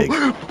and Fig.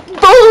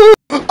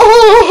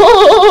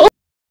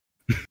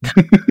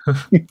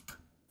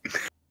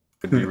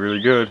 Could be really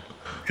good.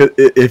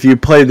 If you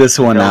play this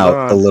one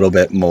out a little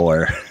bit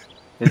more.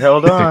 It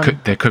held on.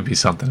 There could be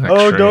something extra.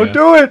 Oh, don't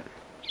do it!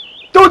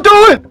 Don't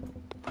do it!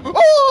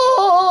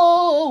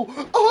 Oh!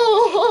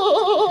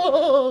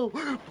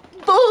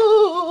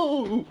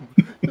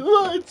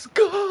 Let's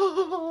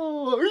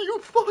go! Are you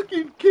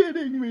fucking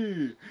kidding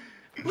me?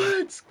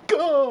 Let's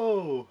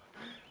go!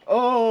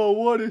 Oh,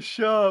 what a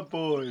shot,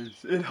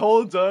 boys. It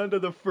holds on to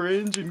the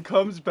fringe and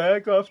comes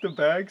back off the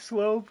back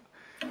slope.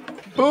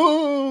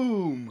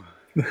 Boom!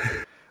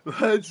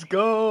 Let's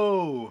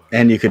go!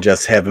 And you could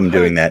just have him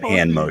doing that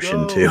hand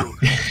motion, too.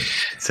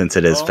 Since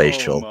it is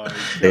facial.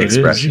 The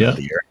expression of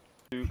the year.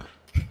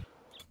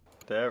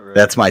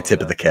 That's my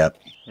tip of the cap.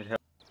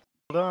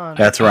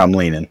 That's where I'm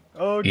leaning.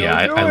 Oh, yeah,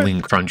 I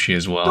lean Crunchy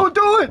as well. Don't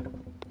do it!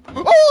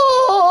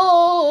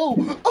 Oh!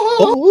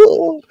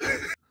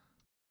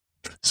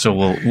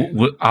 So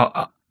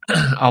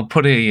I'll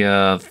put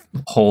a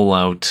poll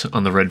out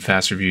on the Red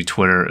Fast Review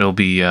Twitter. It'll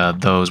be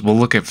those. We'll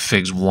look at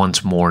Figs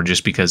once more,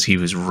 just because he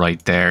was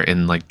right there,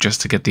 and like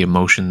just to get the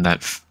emotion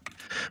that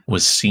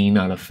was seen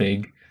out of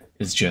Fig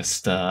is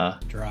just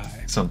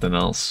dry something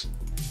else.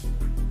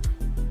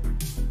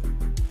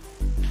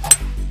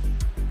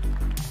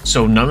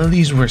 So none of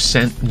these were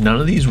sent. None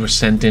of these were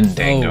sent in,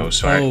 Dango.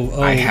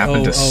 I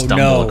happened to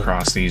stumble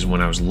across these when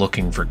I was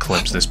looking for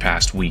clips this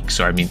past week.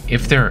 So I mean,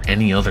 if there are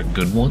any other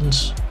good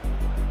ones,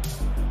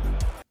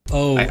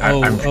 well,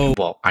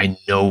 I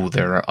know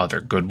there are other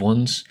good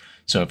ones.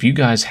 So if you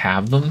guys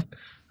have them,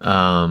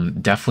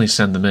 definitely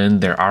send them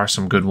in. There are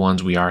some good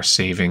ones we are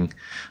saving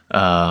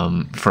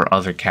for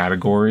other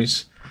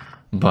categories,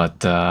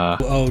 but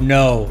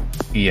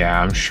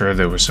yeah, I'm sure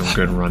there were some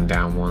good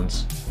rundown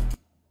ones.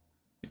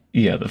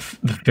 Yeah, the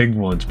big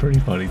one's pretty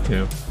funny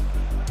too.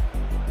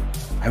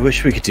 I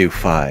wish we could do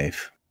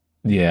 5.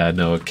 Yeah,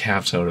 no, it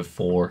caps out at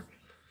 4.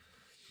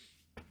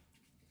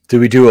 Do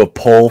we do a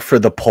poll for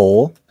the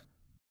poll?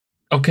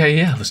 Okay,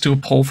 yeah, let's do a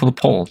poll for the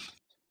poll.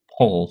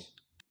 Poll.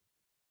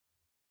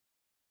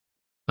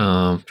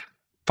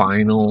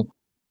 Final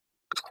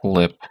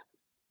clip.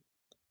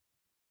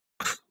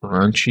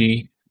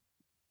 Crunchy.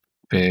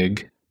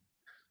 Big.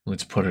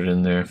 Let's put it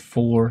in there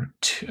for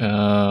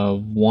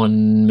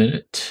 1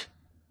 minute.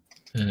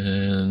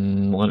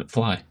 And let it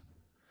fly.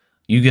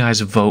 You guys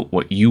vote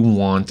what you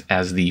want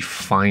as the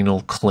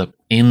final clip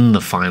in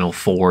the final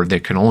 4. There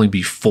can only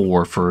be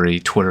 4 for a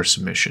Twitter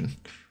submission.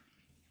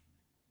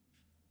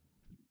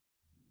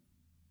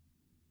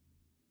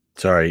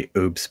 Sorry,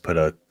 oops, put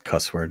a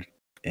cuss word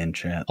in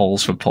chat.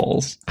 Polls for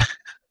polls.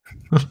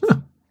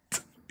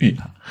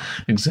 Yeah,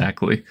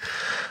 exactly.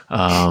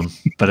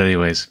 But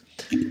anyways.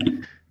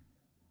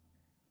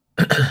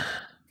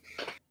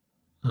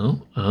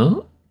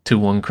 Oh.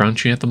 2-1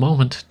 Crunchy at the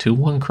moment.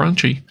 2-1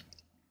 Crunchy.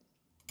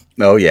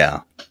 Oh,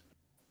 yeah.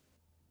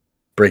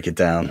 Break it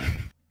down.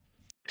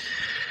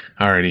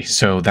 Alrighty,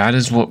 so that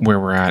is where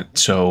we're at.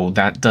 So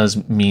that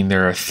does mean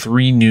there are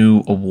 3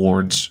 new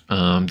awards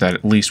that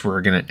at least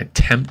we're going to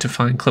attempt to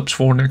find clips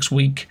for next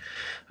week.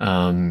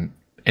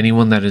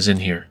 Anyone that is in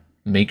here,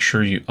 make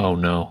sure you... Oh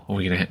no, are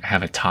we going to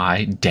have a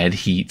tie? Dead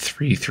Heat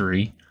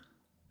 3-3.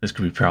 This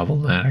could be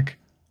problematic.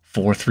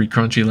 4-3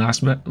 Crunchy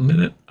last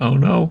minute. Oh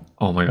no.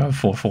 Oh my god,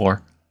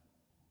 4-4.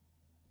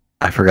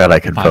 I forgot I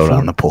could vote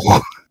on the poll.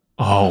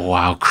 Oh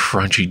wow,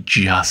 Crunchy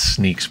just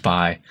sneaks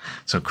by.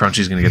 So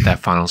Crunchy's gonna get that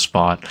final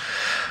spot.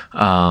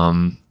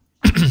 I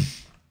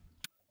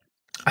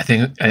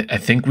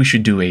think we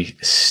should do a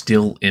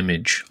still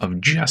image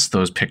of just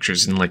those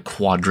pictures in like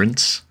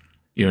quadrants.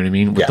 You know what I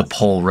mean? With the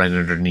poll right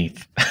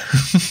underneath.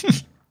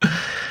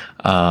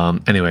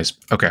 Anyways,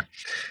 okay.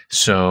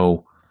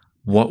 So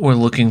what we're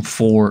looking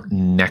for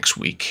next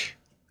week,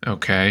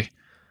 okay?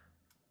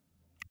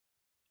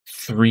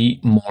 3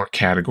 more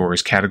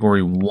categories.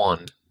 Category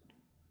 1.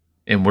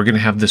 And we're going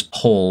to have this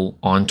poll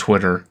on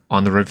Twitter,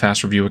 on the Red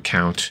Fast Review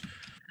account.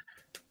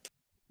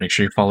 Make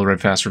sure you follow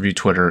Red Fast Review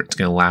Twitter. It's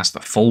going to last the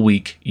full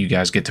week. You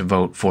guys get to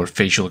vote for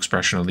Facial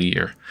Expression of the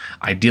Year.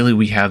 Ideally,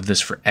 we have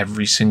this for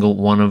every single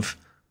one of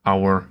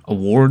our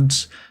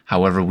awards.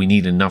 However, we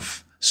need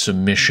enough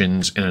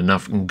submissions and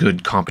enough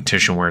good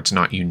competition where it's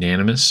not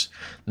unanimous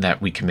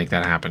that we can make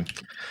that happen.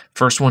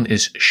 First one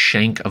is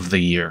Shank of the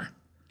Year.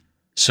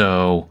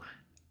 So,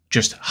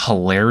 just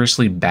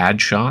hilariously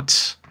bad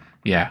shots.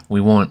 Yeah, we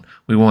want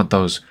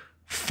those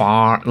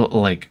far,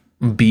 like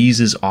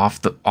bees is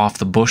off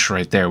the bush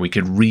right there. We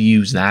could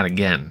reuse that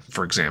again,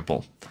 for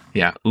example.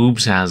 Yeah,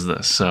 Oobs has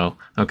this. So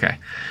okay,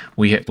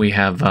 we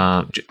have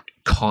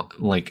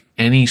like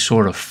any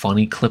sort of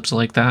funny clips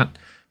like that.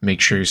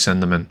 Make sure you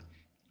send them in.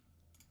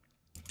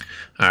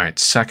 All right,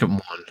 second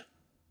one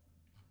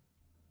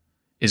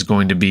is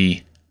going to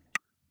be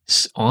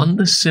on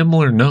the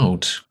similar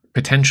note,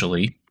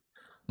 potentially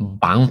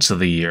Bounce of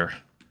the Year.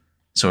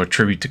 So a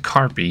tribute to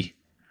Carpy.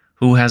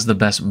 Who has the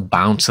best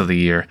bounce of the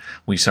year?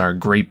 We saw a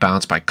great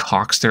bounce by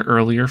Cockster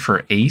earlier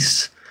for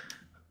Ace.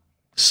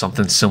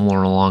 Something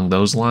similar along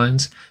those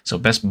lines. So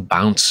best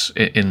bounce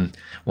in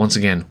once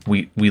again,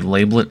 we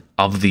label it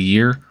of the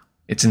year.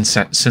 It's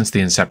since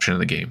the inception of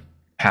the game,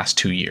 past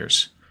 2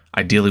 years.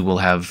 Ideally, we'll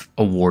have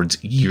awards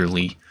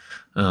yearly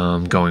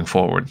going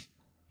forward.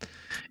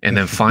 And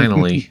then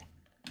finally,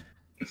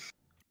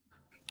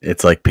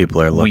 it's like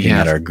people are looking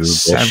at our Google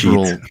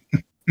sheet.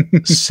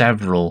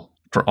 Several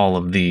for all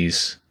of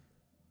these.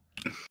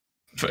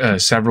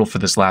 Several for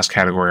this last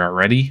category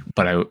already,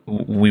 but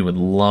we would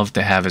love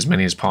to have as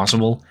many as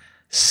possible.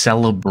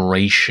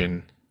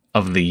 Celebration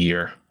of the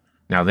year.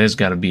 Now, there's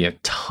got to be a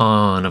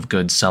ton of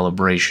good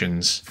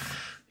celebrations.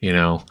 You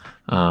know,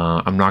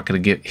 I'm not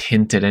going to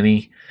hint at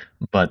any,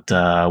 but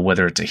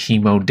whether it's a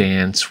hemo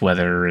dance,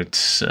 whether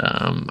it's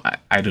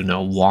I don't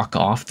know, walk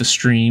off the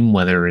stream,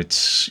 whether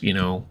it's, you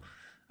know,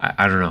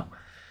 I don't know.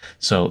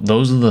 So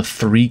those are the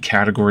 3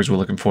 categories we're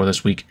looking for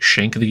this week.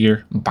 Shank of the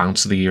Year,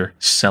 Bounce of the Year,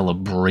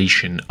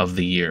 Celebration of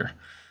the Year.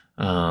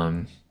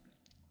 You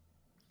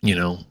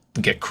know,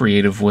 get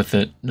creative with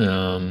it.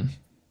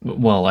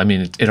 Well, I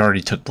mean, it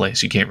already took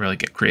place. You can't really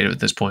get creative at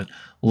this point.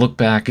 Look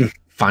back,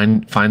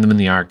 find them in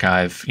the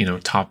archive, you know,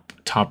 top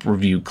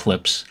review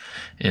clips,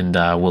 and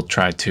we'll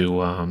try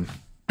to,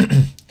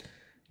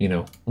 you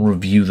know,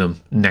 review them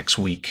next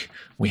week.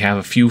 We have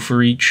a few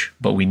for each,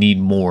 but we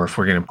need more if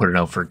we're going to put it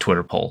out for a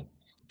Twitter poll.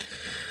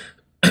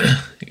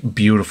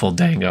 Beautiful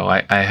Dango.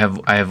 I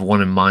have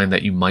one in mind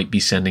that you might be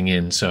sending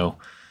in. So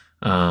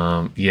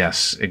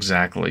yes,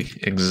 exactly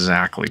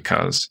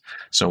cuz.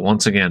 So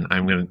once again,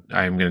 I'm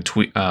gonna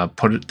tweet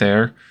put it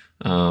there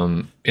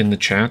in the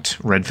chat.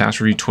 Red Fast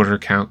Review Twitter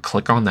account.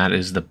 Click on that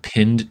is the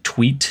pinned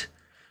tweet.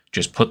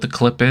 Just put the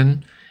clip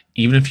in.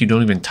 Even if you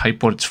don't even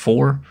type what it's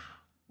for,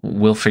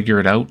 we'll figure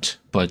it out.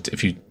 But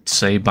if you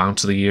say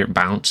Bounce of the Year,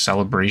 Bounce,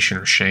 Celebration,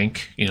 or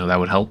Shank, you know, that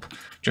would help.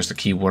 Just a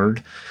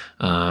keyword.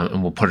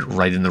 And we'll put it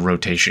right in the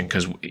rotation,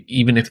 because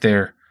even if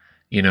they're,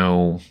 you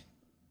know,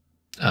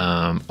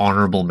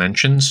 honorable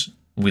mentions,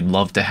 we'd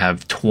love to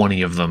have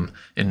 20 of them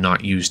and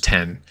not use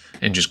 10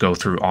 and just go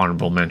through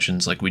honorable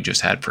mentions like we just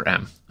had for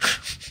M.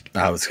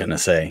 I was going to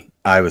say,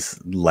 I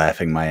was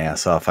laughing my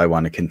ass off. I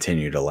want to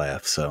continue to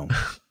laugh. So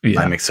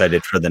yeah. I'm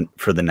excited for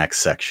the next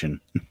section.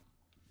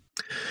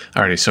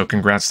 Alrighty, so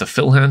congrats to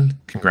Philhen,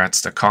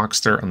 congrats to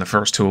Cockster on the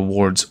first 2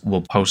 awards.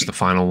 We'll post the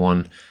final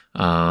one.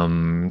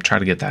 Try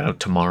to get that out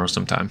tomorrow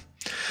sometime.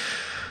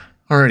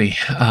 Alrighty,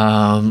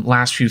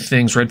 last few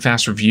things. Red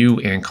Fast Review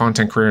and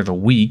Content Creator of the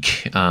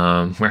Week.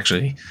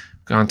 Actually,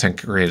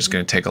 Content Creator is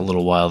going to take a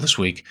little while this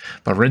week,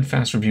 but Red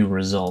Fast Review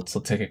results.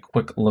 Let's take a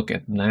quick look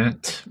at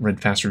that.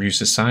 Red Fast Review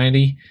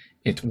Society.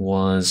 It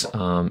was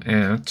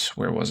at,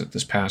 where was it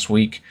this past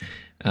week?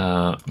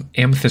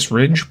 Amethyst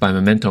Ridge by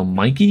Memento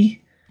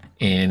Mikey,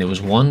 and it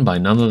was won by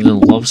none other than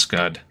Love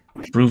Scud,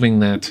 proving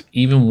that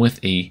even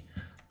with a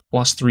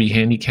 +3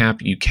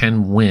 handicap, you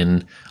can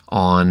win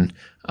on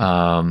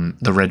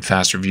the Red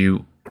Fast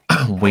Review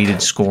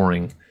weighted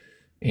scoring.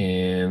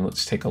 And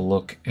let's take a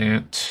look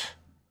at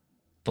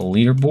the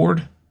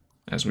leaderboard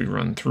as we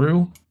run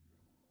through.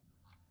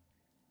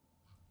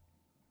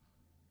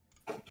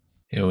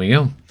 Here we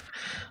go.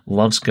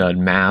 Love Scud,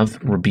 Mav,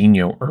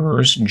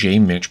 Rubinho, J.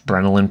 Mitch,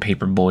 Brenelin,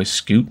 Paperboy,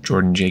 Scoot,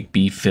 Jordan, Jake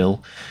B,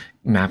 Phil,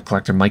 Map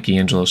Collector, Mikey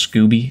Angelo,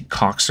 Scooby,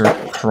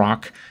 Coxer,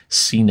 Croc,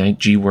 C Knight,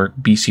 G Work,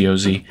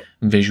 BCOZ,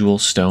 Visual,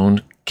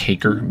 Stone,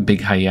 Caker,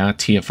 Big Haya,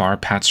 TFR,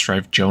 Pat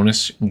Strife,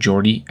 Jonas,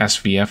 Jordy,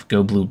 SVF,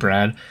 Go Blue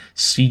Brad,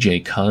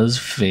 CJ Cuz,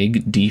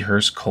 Fig, D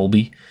Hurst,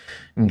 Colby,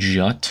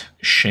 Jut,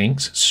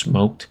 Shanks,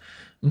 Smoked,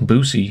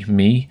 Boosie,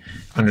 me,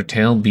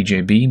 Undertale,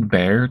 BJB,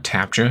 Bear,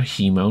 Tapja,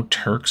 Hemo,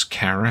 Turks,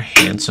 Kara,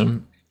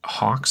 Handsome,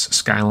 Hawks,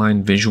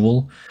 Skyline,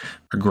 Visual,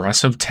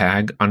 Progressive,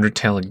 Tag,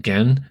 Undertale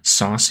again,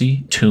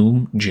 Saucy,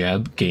 Tomb,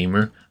 Jeb,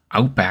 Gamer,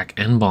 Outback,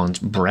 N-Bonds,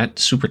 Brett,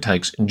 Super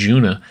Tykes,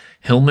 Juna,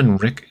 Hillman,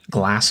 Rick,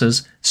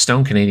 Glasses,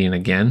 Stone Canadian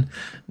again,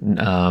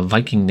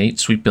 Viking Nate,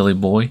 Sweet Billy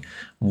Boy,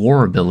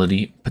 War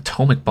Ability,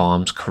 Potomac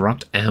Bombs,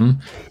 Corrupt M,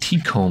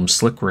 T-Comb,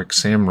 Slick Rick,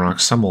 Sam Rock,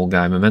 Some Old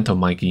Guy, Memento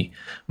Mikey,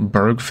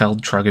 Bergfeld,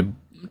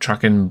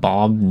 Truckin',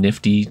 Bob,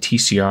 Nifty,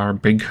 TCR,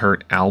 Big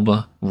Hurt,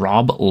 Alba,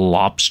 Rob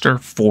Lobster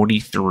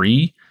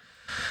 43,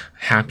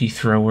 Happy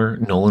Thrower,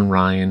 Nolan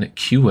Ryan,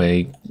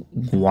 QA,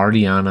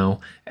 Guardiano,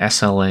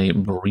 SLA,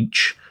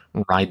 Breach,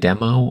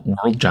 Rydemo,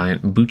 World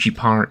Giant,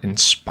 Bucci and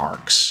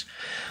Sparks.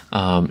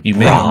 You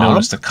may have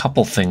noticed a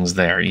couple things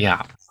there.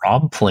 Yeah,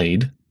 Rob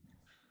played.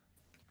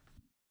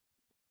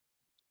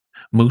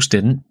 Moose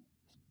didn't.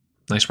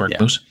 Nice work,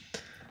 Moose.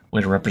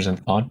 Way to represent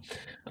the pod.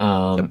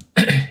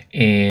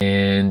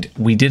 And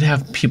we did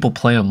have people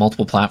play on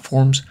multiple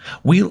platforms.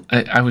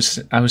 I was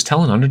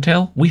telling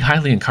Undertale, we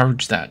highly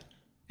encourage that.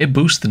 It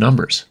boosts the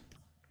numbers.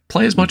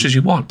 Play as much as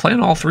you want. Play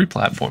on all 3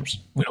 platforms.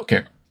 We don't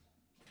care.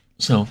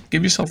 So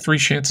give yourself 3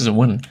 chances of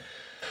winning.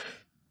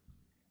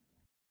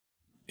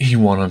 He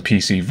won on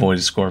PC. Void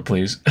a score,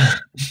 please.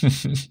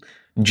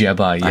 Jeb,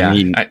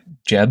 yeah.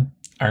 Jeb,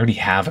 I already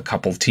have a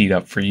couple teed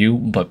up for you,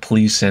 but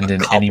please send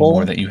in any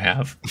more that you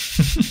have.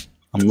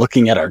 I'm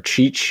looking at our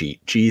cheat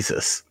sheet.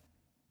 Jesus.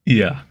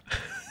 Yeah.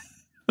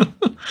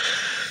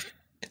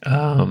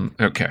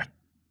 Okay.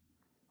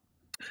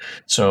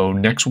 So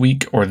next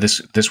week, or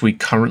this week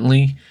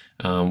currently,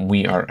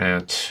 we are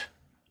at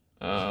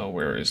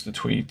where is the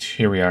tweet?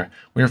 Here we are.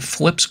 We're at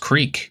Flips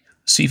Creek.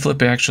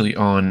 C-Flip actually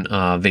on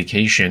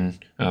vacation,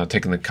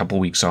 taking a couple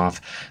weeks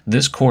off.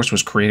 This course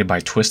was created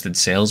by Twisted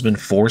Salesman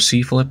for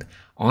C-Flip.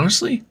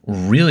 Honestly,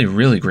 really,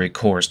 really great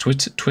course.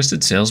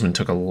 Twisted Salesman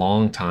took a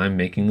long time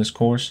making this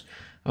course.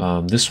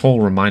 This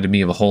hole reminded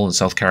me of a hole in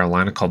South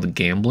Carolina called the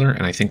Gambler,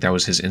 and I think that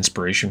was his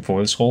inspiration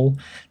for this hole.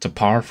 It's a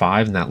par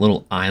 5, and that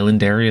little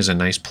island area is a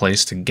nice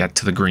place to get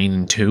to the green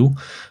in 2,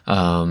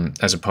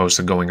 as opposed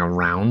to going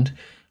around.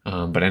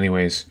 But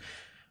anyways,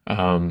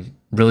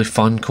 really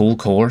fun, cool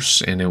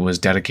course, and it was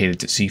dedicated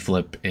to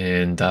C-Flip,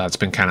 and it's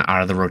been kind of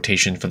out of the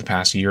rotation for the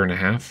past year and a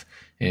half,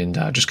 and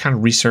just kind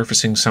of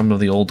resurfacing some of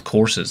the old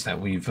courses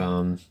that we've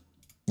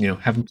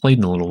haven't played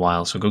in a little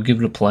while. So go give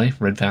it a play.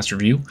 Red Fast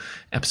Review,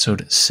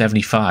 episode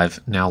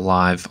 75, now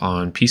live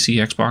on PC,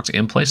 Xbox,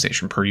 and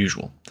PlayStation per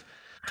usual.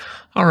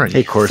 Alrighty,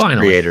 hey, course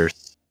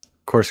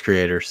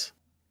creators.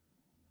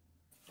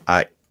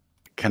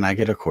 Can I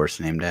get a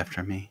course named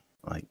after me?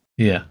 Like,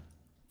 yeah.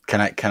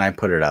 Can I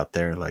put it out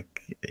there?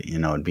 Like,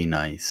 it'd be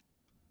nice.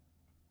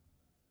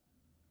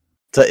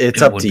 So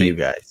it's up to you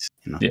guys.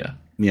 Yeah.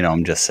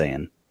 I'm just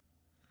saying.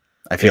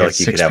 I feel like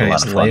you could have a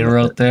lot of fun later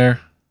out there.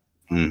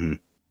 Mm-hmm.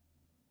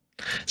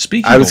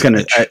 Speaking, I was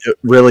gonna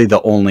really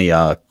the only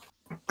I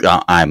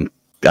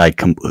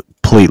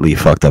completely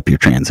fucked up your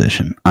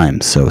transition. I'm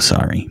so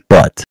sorry,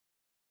 but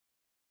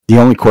the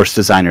only course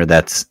designer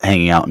that's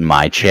hanging out in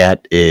my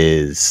chat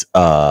is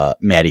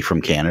Maddie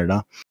from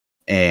Canada.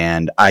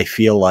 And I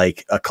feel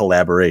like a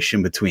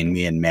collaboration between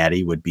me and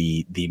Maddie would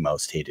be the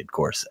most hated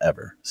course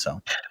ever. So,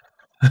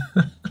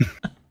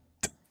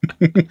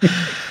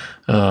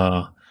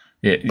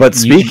 yeah, but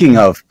speaking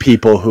of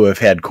people who have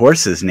had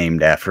courses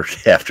named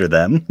after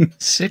them,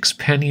 Six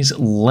Pennies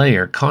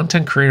Layer,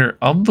 content creator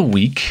of the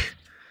week.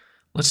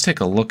 Let's take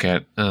a look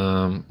at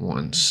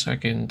 1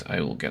 second.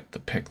 I will get the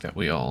pick that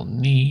we all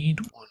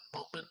need. One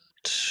moment.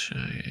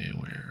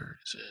 Where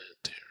is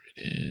it? There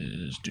it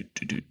is.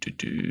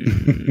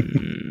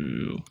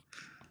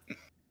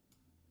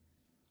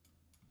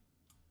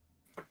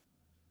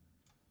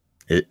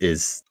 It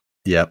is.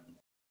 Yep.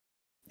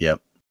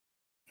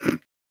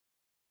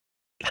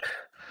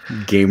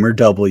 Gamer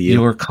W.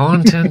 Your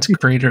content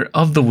creator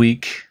of the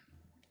week,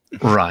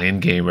 Ryan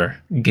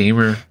Gamer.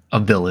 Gamer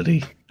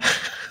ability.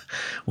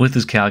 With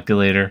his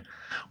calculator,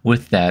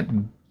 with that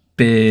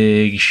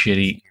big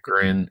shitty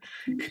grin.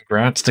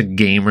 Congrats to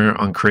Gamer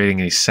on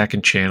creating a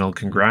second channel.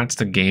 Congrats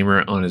to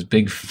Gamer on his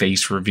big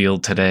face reveal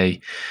today.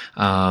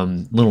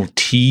 Little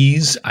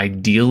tease.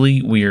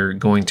 Ideally, we are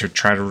going to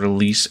try to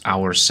release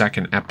our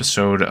second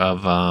episode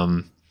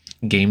of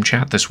Game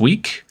Chat this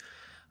week.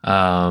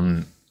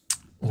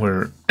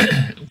 Where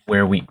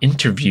we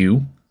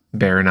interview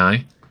Bear and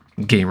I,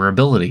 Gamer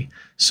Ability.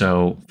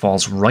 So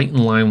falls right in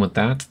line with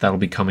that. That'll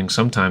be coming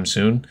sometime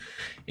soon.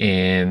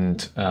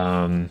 And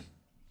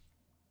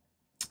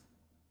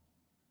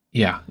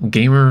yeah,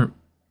 Gamer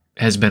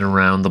has been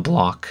around the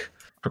block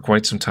for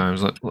quite some time.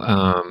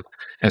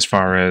 As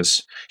far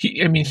as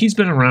he's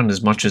been around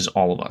as much as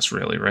all of us,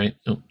 really, right?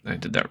 Oh, I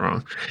did that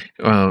wrong.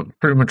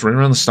 Pretty much right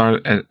around the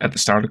start at the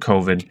start of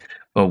COVID.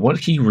 But what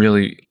he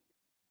really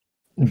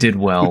did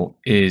well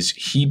is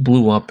he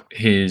blew up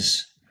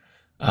his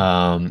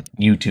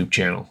YouTube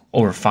channel.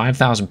 Over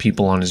 5,000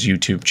 people on his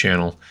YouTube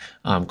channel.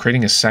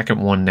 Creating a second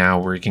one now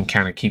where he can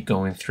kind of keep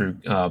going through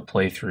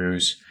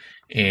playthroughs,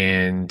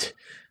 and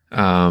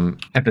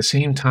at the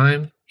same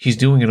time, he's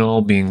doing it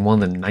all being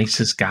one of the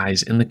nicest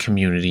guys in the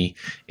community.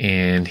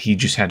 And he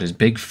just had his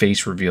big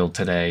face revealed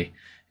today,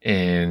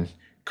 and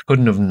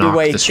couldn't have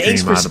knocked the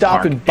stream out of the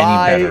park any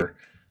better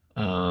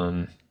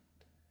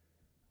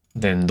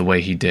than the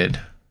way he did.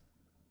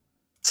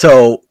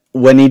 So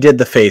when he did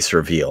the face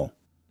reveal,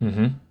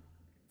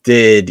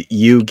 did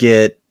you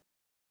get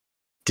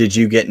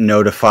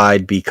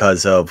notified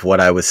because of what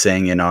I was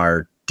saying in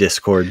our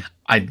Discord?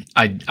 I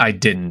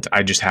didn't.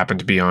 I just happened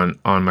to be on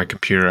my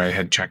computer. I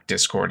had checked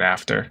Discord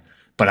after,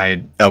 but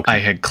I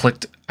had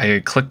clicked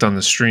on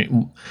the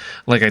stream.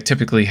 Like I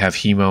typically have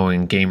Hemo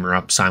and Gamer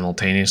up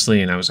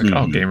simultaneously, and I was like,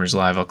 oh, Gamer's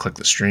live. I'll click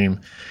the stream.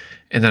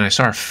 And then I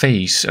saw a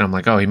face, and I'm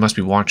like, oh, he must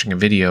be watching a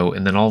video.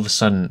 And then all of a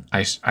sudden,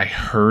 I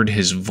heard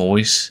his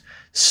voice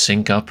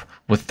sync up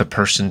with the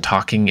person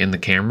talking in the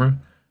camera.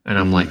 And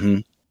I'm like,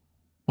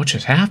 what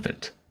just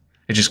happened?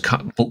 It just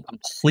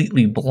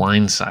completely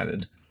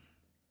blindsided.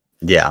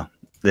 Yeah,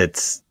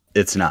 it's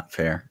not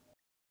fair.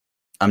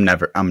 I'm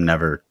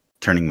never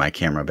turning my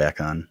camera back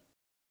on.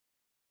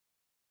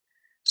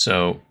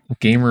 So,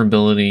 Gamer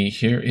Ability,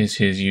 here is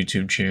his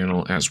YouTube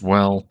channel as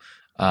well.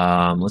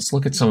 Let's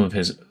look at some of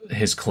his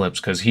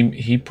clips, because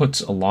he puts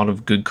a lot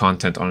of good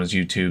content on his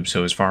YouTube.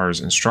 So as far as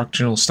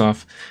instructional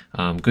stuff,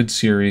 good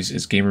series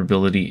is Gamer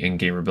Ability and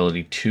Gamer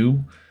Ability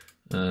 2.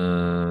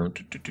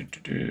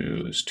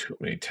 There's too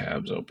many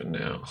tabs open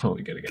now. Oh,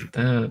 we gotta get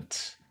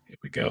that. Here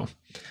we go.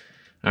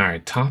 All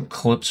right, top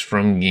clips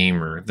from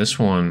Gamer. This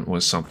one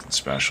was something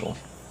special.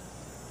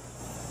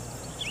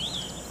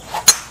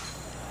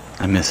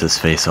 I miss his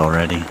face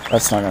already.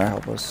 That's not gonna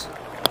help us.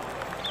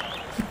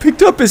 He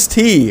picked up his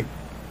tea.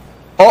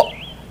 Oh,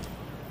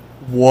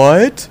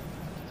 what?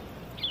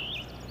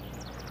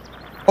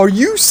 Are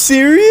you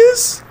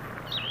serious?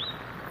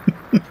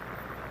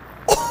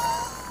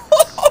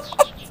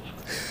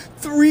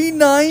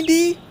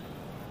 390?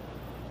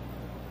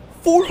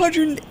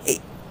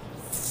 408.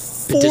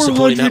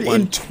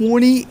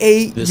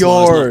 428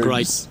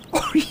 yards.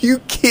 Are you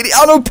kidding?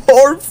 On a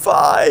par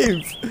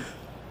 5.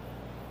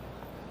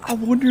 I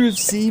wonder if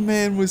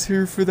Z-Man was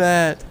here for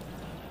that.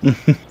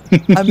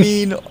 I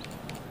mean,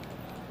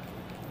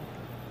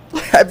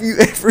 have you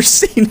ever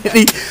seen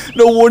any?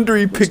 No wonder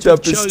he picked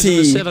up his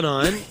tee.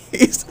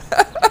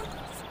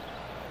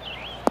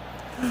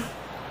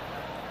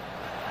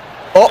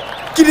 Oh,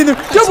 get in there.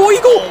 Double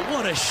eagle. Oh,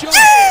 what a shot.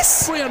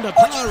 Yes! 3 under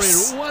par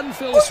in one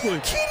fell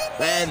swoop.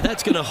 And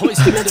that's going to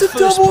hoist him into That's a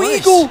double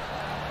place. eagle.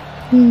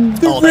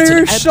 The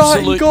rare shot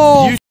in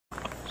golf.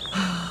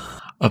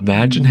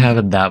 Imagine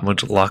having that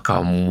much luck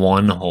on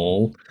one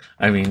hole.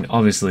 I mean,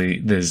 obviously,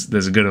 there's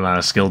a good amount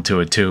of skill to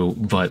it too,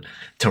 but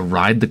to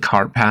ride the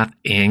cart path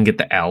and get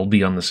the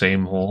Albie on the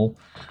same hole,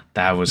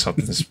 that was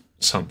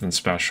something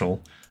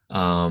special.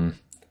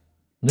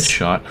 This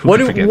shot, who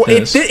could forget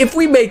this? If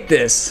we make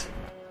this,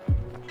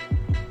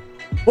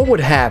 what would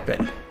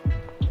happen?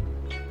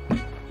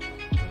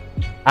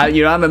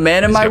 I'm a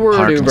man of my word,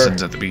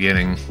 Parkinson's Uber. at the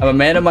beginning. I'm a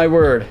man of my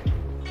word.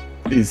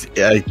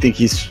 I think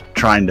he's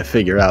trying to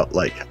figure out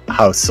like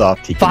how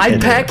soft he can hit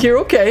it. 5-pack here,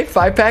 okay.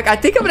 5-pack. I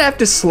think I'm gonna have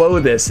to slow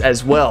this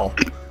as well.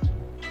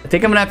 I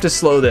think I'm gonna have to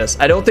slow this.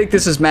 I don't think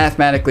this is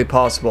mathematically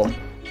possible.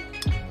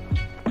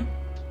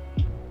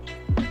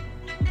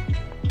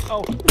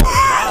 Oh,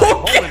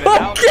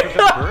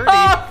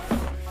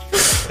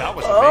 that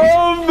was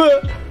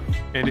amazing.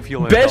 And if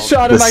you'll Best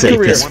shot of my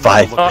career.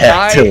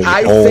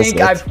 I think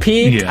I've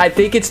peaked. Yeah. I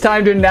think it's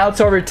time to announce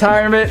our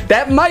retirement.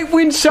 That might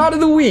win shot of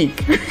the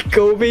week.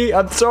 Kobe,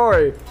 I'm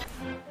sorry.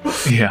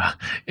 Yeah,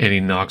 and he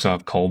knocks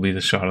off Colby,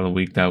 the shot of the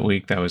week that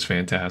week. That was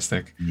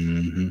fantastic.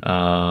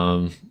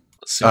 I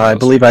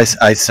believe I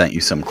sent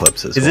you some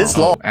clips as well. Is this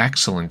long? Oh,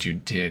 excellent, you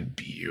did.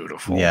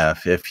 Beautiful. Yeah,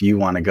 if you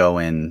want to go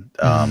in.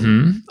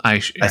 I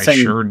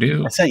sure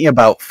do. I sent you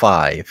about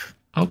 5.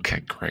 Okay,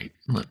 great.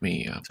 Let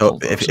me. So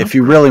if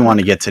you really want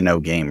to get to know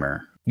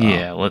Gamer,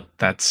 yeah,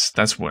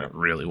 that's what I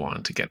really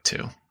wanted to get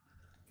to.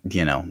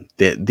 You know,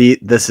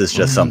 this is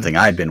just something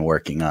I've been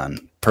working on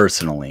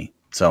personally,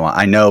 so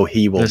I know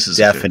he will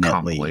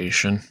definitely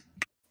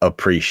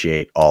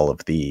appreciate all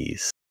of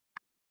these.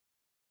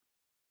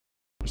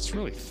 It's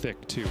really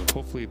thick too.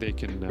 Hopefully they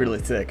can. Really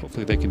thick.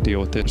 Hopefully they can deal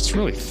with it. It's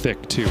really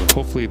thick too.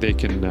 Hopefully they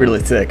can. Really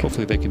thick.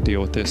 Hopefully they can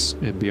deal with this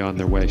and be on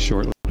their way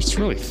shortly. It's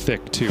really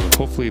thick too.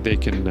 Hopefully they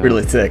can.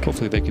 Really thick.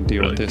 Hopefully they can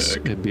deal with this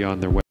and be on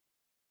their way.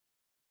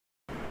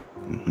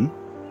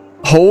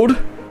 Hold.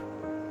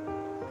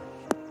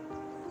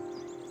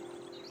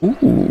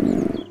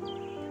 Ooh.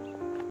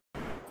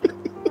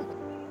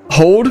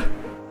 Hold.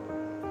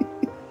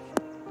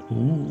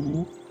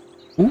 Ooh.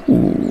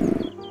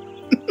 Ooh.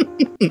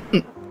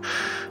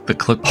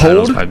 clip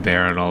titles by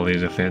Bear and all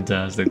these are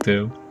fantastic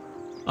too.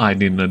 I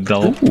need an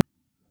adult.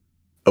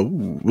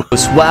 Oh.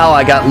 Wow,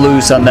 I got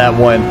loose on that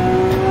one.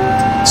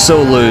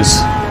 So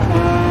loose.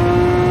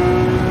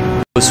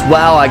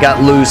 Wow, I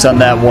got loose on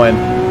that one.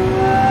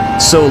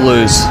 So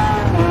loose.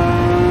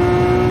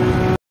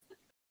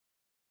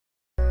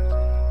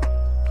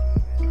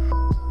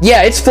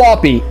 Yeah, it's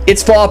floppy.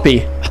 It's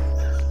floppy.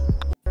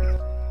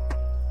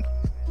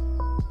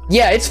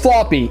 Yeah, it's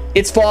floppy.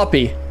 It's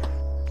floppy.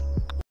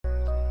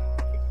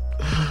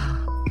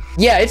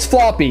 Yeah, it's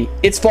floppy.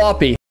 It's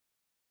floppy.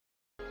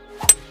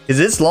 Is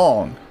it's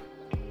long?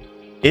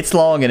 It's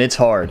long and it's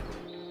hard.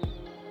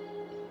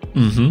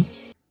 Mm-hmm.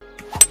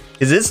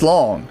 Is it's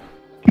long?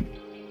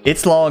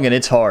 It's long and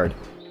it's hard.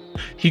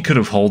 He could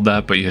have hold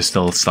that, but you're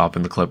still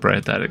stopping the clip right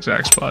at that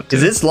exact spot. Too.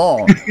 Is it's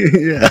long?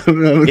 Yeah,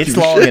 it's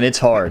long and it's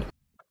hard.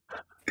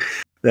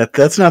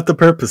 That's not the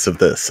purpose of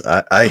this.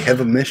 I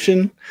have a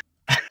mission,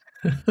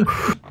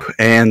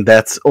 and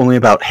that's only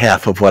about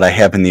half of what I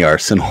have in the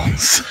arsenal.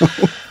 So.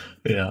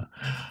 Yeah.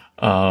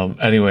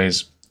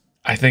 Anyways,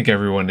 I think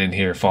everyone in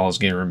here follows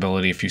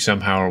Gamerability. If you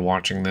somehow are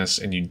watching this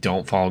and you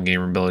don't follow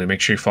Gamerability,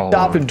 make sure you follow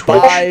him on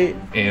Twitch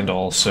and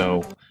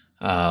also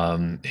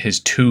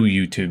his 2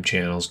 YouTube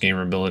channels,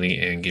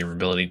 Gamerability and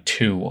Gamerability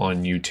 2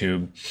 on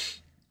YouTube.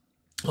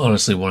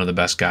 Honestly, one of the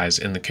best guys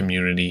in the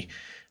community,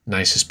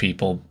 nicest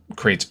people,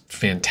 creates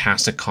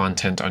fantastic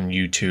content on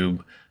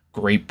YouTube,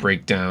 great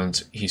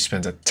breakdowns. He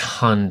spends a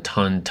ton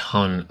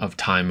of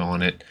time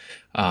on it,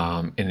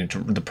 and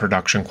the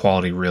production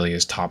quality really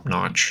is top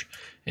notch,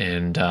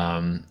 and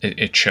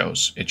it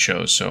shows.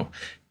 So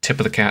tip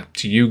of the cap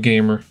to you,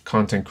 gamer,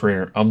 content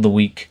creator of the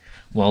week,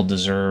 well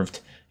deserved.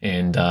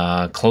 And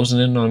closing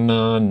in on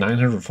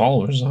 900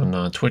 followers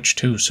on Twitch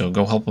too, so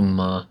go help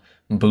him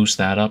boost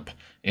that up.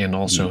 And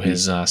also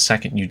his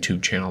second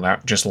YouTube channel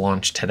that just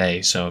launched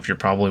today. So if you're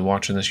probably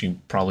watching this, you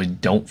probably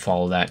don't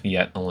follow that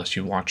yet unless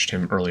you watched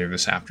him earlier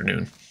this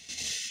afternoon.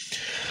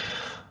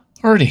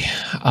 Alrighty,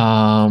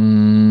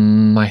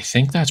 I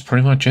think that's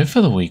pretty much it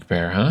for the week,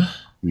 Bear, huh?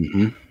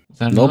 Mm-hmm. Is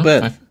that a little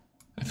bit.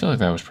 I feel like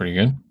that was pretty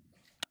good.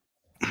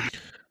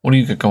 What do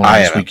you got going on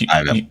this week?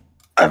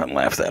 I haven't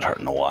laughed that hard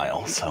in a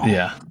while. So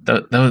yeah,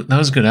 that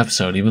was a good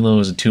episode. Even though it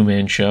was a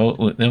 2-man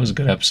show, that was a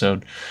good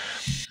episode.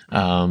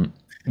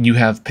 You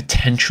have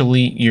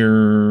potentially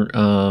your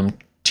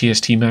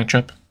TST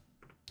matchup?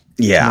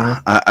 Yeah,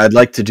 I'd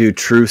like to do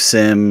True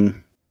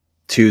Sim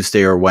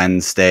Tuesday or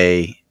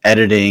Wednesday,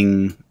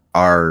 editing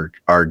our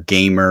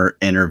gamer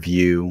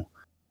interview,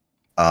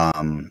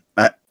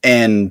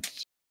 and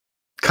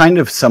kind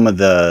of some of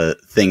the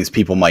things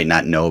people might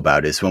not know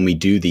about is when we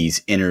do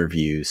these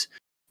interviews,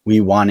 we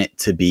want it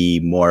to be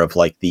more of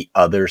like the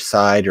other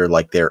side or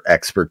like their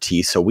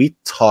expertise. So we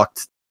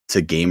talked to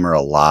Gamer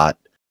a lot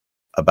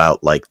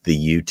about like the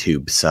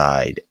YouTube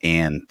side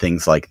and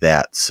things like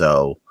that.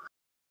 So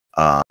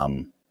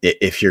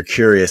if you're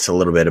curious a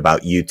little bit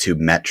about YouTube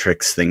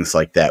metrics, things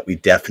like that, we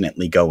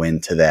definitely go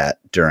into that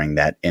during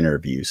that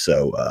interview.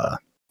 So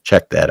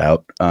check that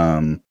out.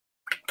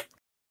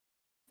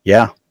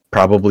 Yeah,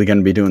 probably going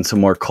to be doing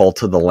some more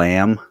Cult of the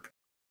Lamb.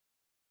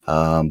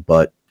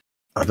 But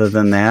other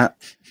than that,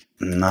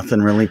 nothing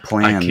really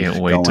planned. I can't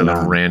wait to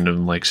the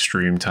random like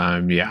stream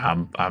time.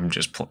 Yeah, I'm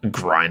just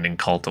grinding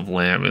Cult of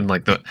Lamb, and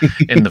like the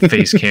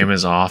face cam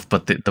is off,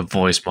 but the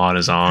voice mod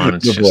is on.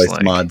 It's the just voice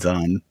like, mod's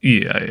on.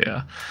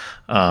 Yeah.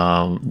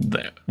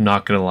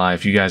 Not gonna lie,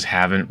 if you guys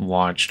haven't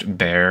watched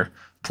Bear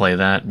play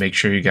that, make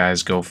sure you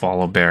guys go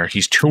follow Bear.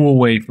 He's 2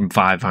 away from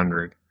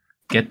 500.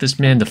 Get this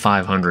man to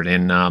 500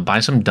 and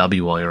buy some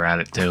W while you're at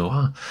it too.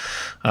 Huh?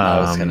 I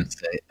was gonna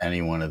say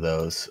any one of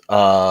those.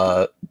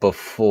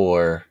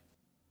 Before.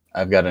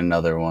 I've got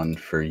another one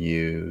for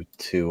you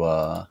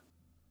to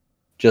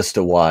just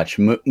to watch.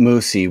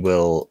 Moosey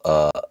will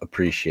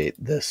appreciate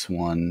this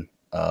one.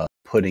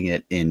 Putting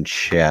it in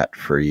chat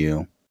for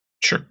you.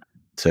 Sure.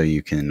 So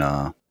you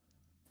can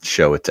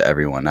show it to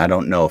everyone. I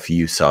don't know if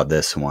you saw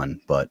this one,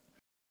 but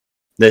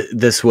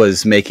this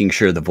was making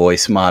sure the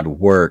voice mod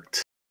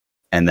worked,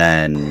 and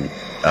then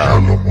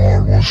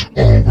Calamar was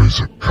always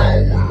a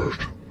coward.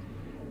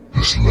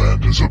 This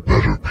land is a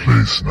better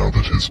place now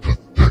that his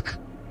pathetic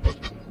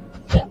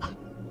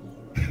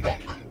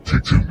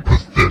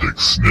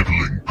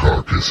sniveling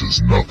carcass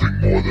is nothing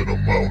more than a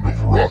mound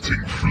of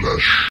rotting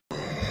flesh.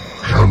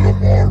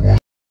 Calamar was...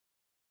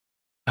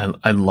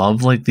 I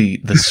love like the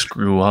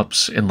screw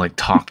ups and like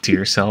talk to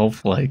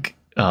yourself like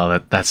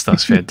that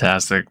stuff's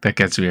fantastic. That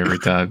gets me every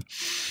time.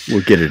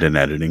 We'll get it in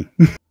editing.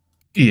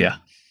 Yeah.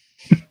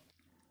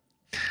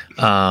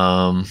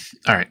 All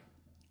right.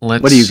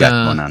 Let's. What do you got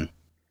going on?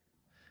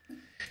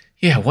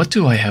 Yeah, what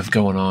do I have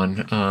going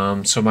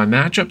on? So my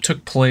matchup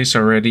took place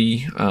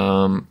already.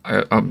 I'm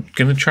going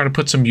to try to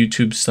put some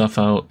YouTube stuff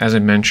out. As I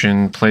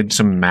mentioned, played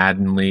some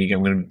Madden League.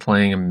 I'm going to be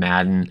playing a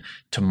Madden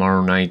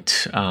tomorrow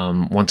night.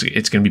 Once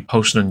it's going to be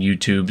posted on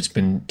YouTube. It's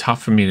been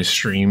tough for me to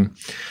stream.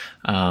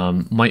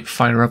 Might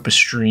fire up a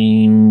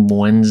stream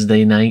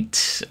Wednesday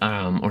night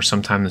or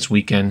sometime this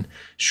weekend.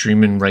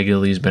 Streaming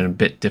regularly has been a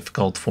bit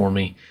difficult for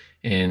me.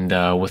 and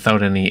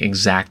without any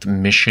exact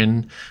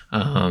mission,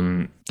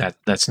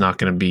 that's not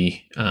going to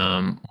be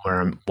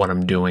what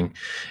I'm doing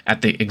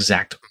at the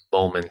exact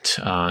moment.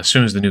 As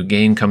soon as the new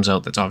game comes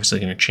out, that's obviously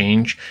going to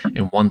change.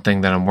 And one thing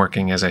that I'm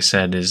working, as I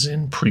said, is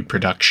in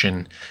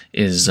pre-production,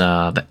 is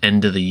the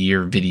end of the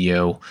year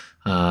video,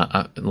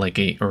 end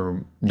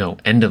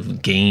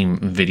of game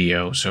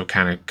video. So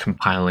kind of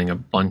compiling a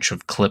bunch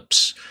of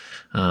clips,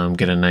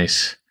 get a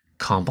nice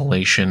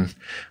compilation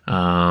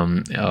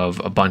of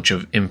a bunch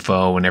of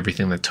info and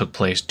everything that took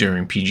place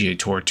during PGA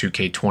Tour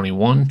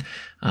 2K21.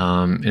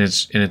 And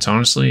it's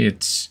honestly,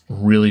 it's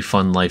really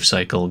fun life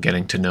cycle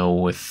getting to know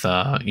with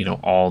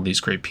all these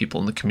great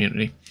people in the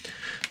community.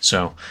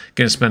 So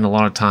gonna spend a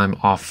lot of time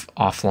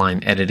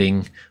offline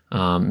editing.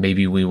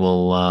 Maybe we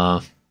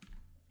will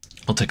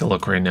I'll take a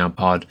look right now,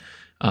 Pod.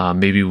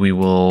 Maybe we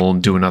will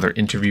do another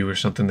interview or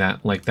something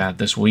like that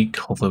this week.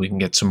 Hopefully we can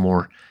get some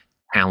more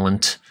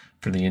talent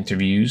for the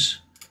interviews.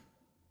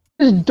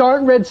 Just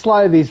don't red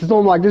slow this. It's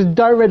all like, just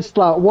don't red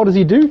slow. What does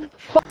he do?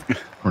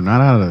 We're not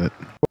out of it.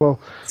 Well,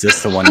 is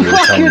this the one you were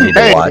telling me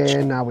to watch?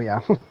 Yeah, no, we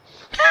are.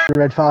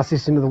 Red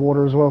fastest into the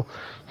water as well.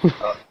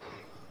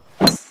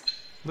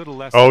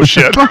 Oh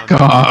shit! Fuck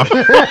off!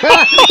 What did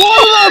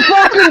I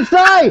fucking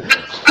say?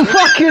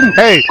 Fucking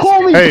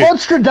call me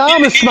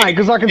Podstradamus, mate,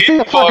 because I can see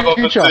the fucking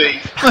picture.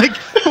 Like,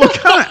 what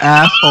kind of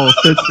asshole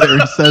sits there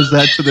and says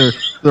that to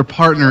their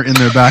partner in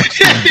their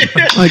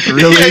backstand? Like,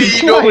 really?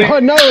 Wait, I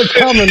know it's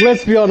coming.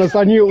 Let's be honest.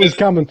 I knew it was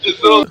coming.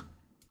 I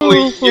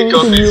knew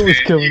it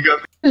was coming.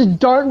 Just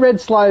don't red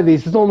slow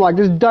this. It's all like,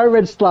 just don't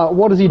red slow.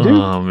 What does he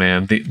do? Oh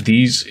man,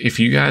 these. If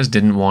you guys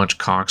didn't watch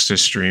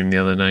Coxter's stream the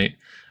other night,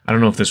 I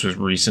don't know if this was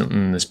recent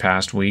in this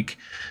past week.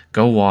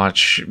 Go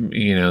watch,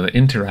 the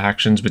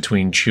interactions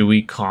between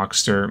Chewy,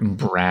 Coxter,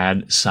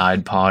 Brad,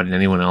 SidePod, and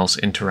anyone else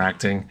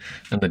interacting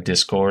in the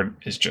Discord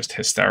is just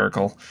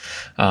hysterical.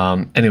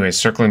 Anyways,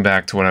 circling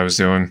back to what I was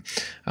doing.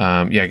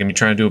 Gonna be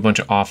trying to do a bunch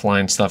of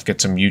offline stuff,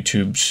 get some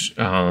YouTubes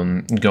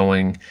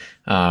going,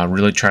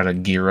 really try to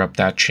gear up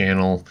that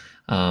channel,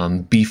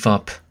 beef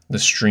up the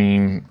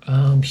stream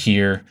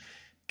here.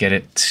 Get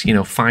it,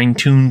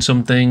 fine-tune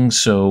some things.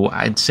 So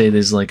I'd say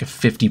there's like a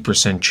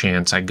 50%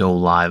 chance I go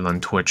live on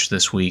Twitch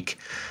this week.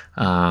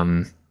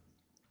 And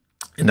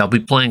I'll be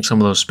playing some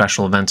of those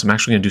special events. I'm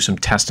actually going to do some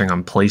testing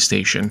on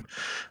PlayStation,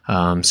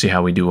 see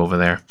how we do over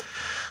there.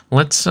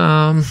 Let's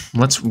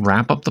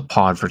wrap up the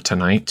pod for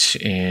tonight.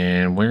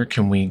 And where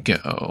can we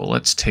go?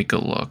 Let's take a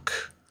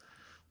look.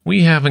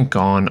 We haven't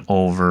gone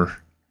over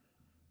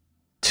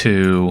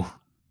to...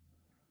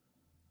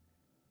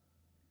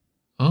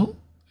 Oh,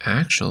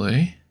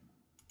 actually...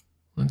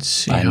 Let's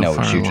see how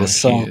far along he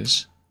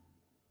is.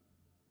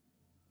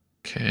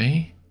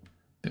 Okay,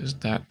 there's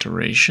that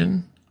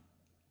duration.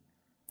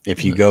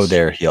 If you go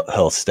there,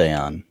 he'll stay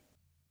on.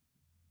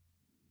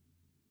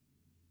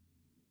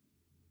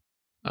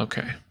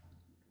 Okay.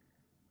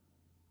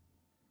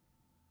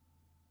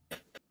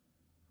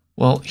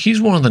 Well,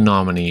 he's one of the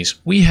nominees.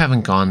 We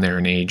haven't gone there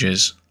in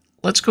ages.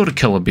 Let's go to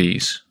Killer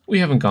Bees. We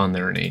haven't gone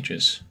there in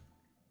ages.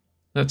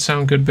 That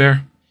sound good,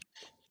 Bear?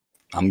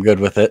 I'm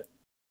good with it.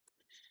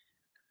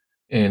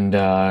 And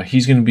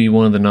he's going to be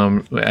one of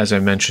the, as I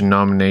mentioned,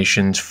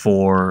 nominations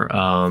for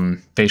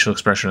Facial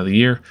Expression of the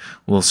Year.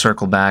 We'll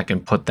circle back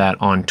and put that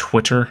on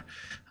Twitter.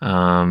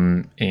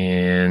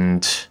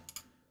 And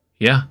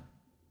yeah,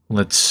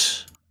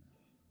 let's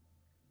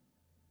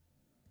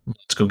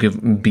go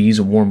give Bees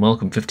a warm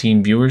welcome.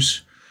 15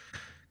 viewers.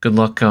 Good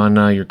luck on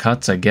your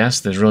cuts, I guess.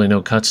 There's really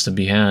no cuts to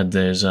be had.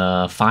 There's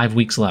 5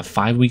 weeks left.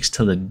 5 weeks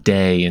to the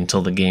day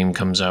until the game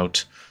comes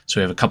out. So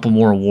we have a couple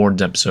more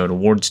awards episode.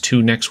 Awards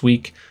 2 next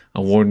week.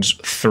 Awards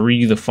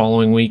 3 the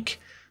following week.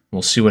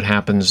 We'll see what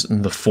happens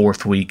in the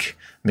 4th week.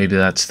 Maybe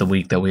that's the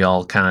week that we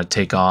all kind of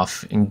take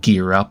off and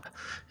gear up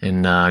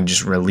and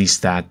just release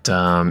that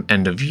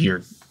end of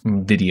year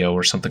video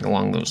or something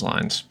along those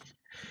lines.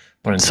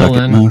 But until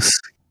then, Moose.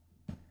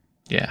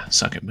 Yeah,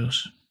 suck it,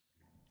 Moose.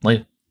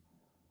 Later.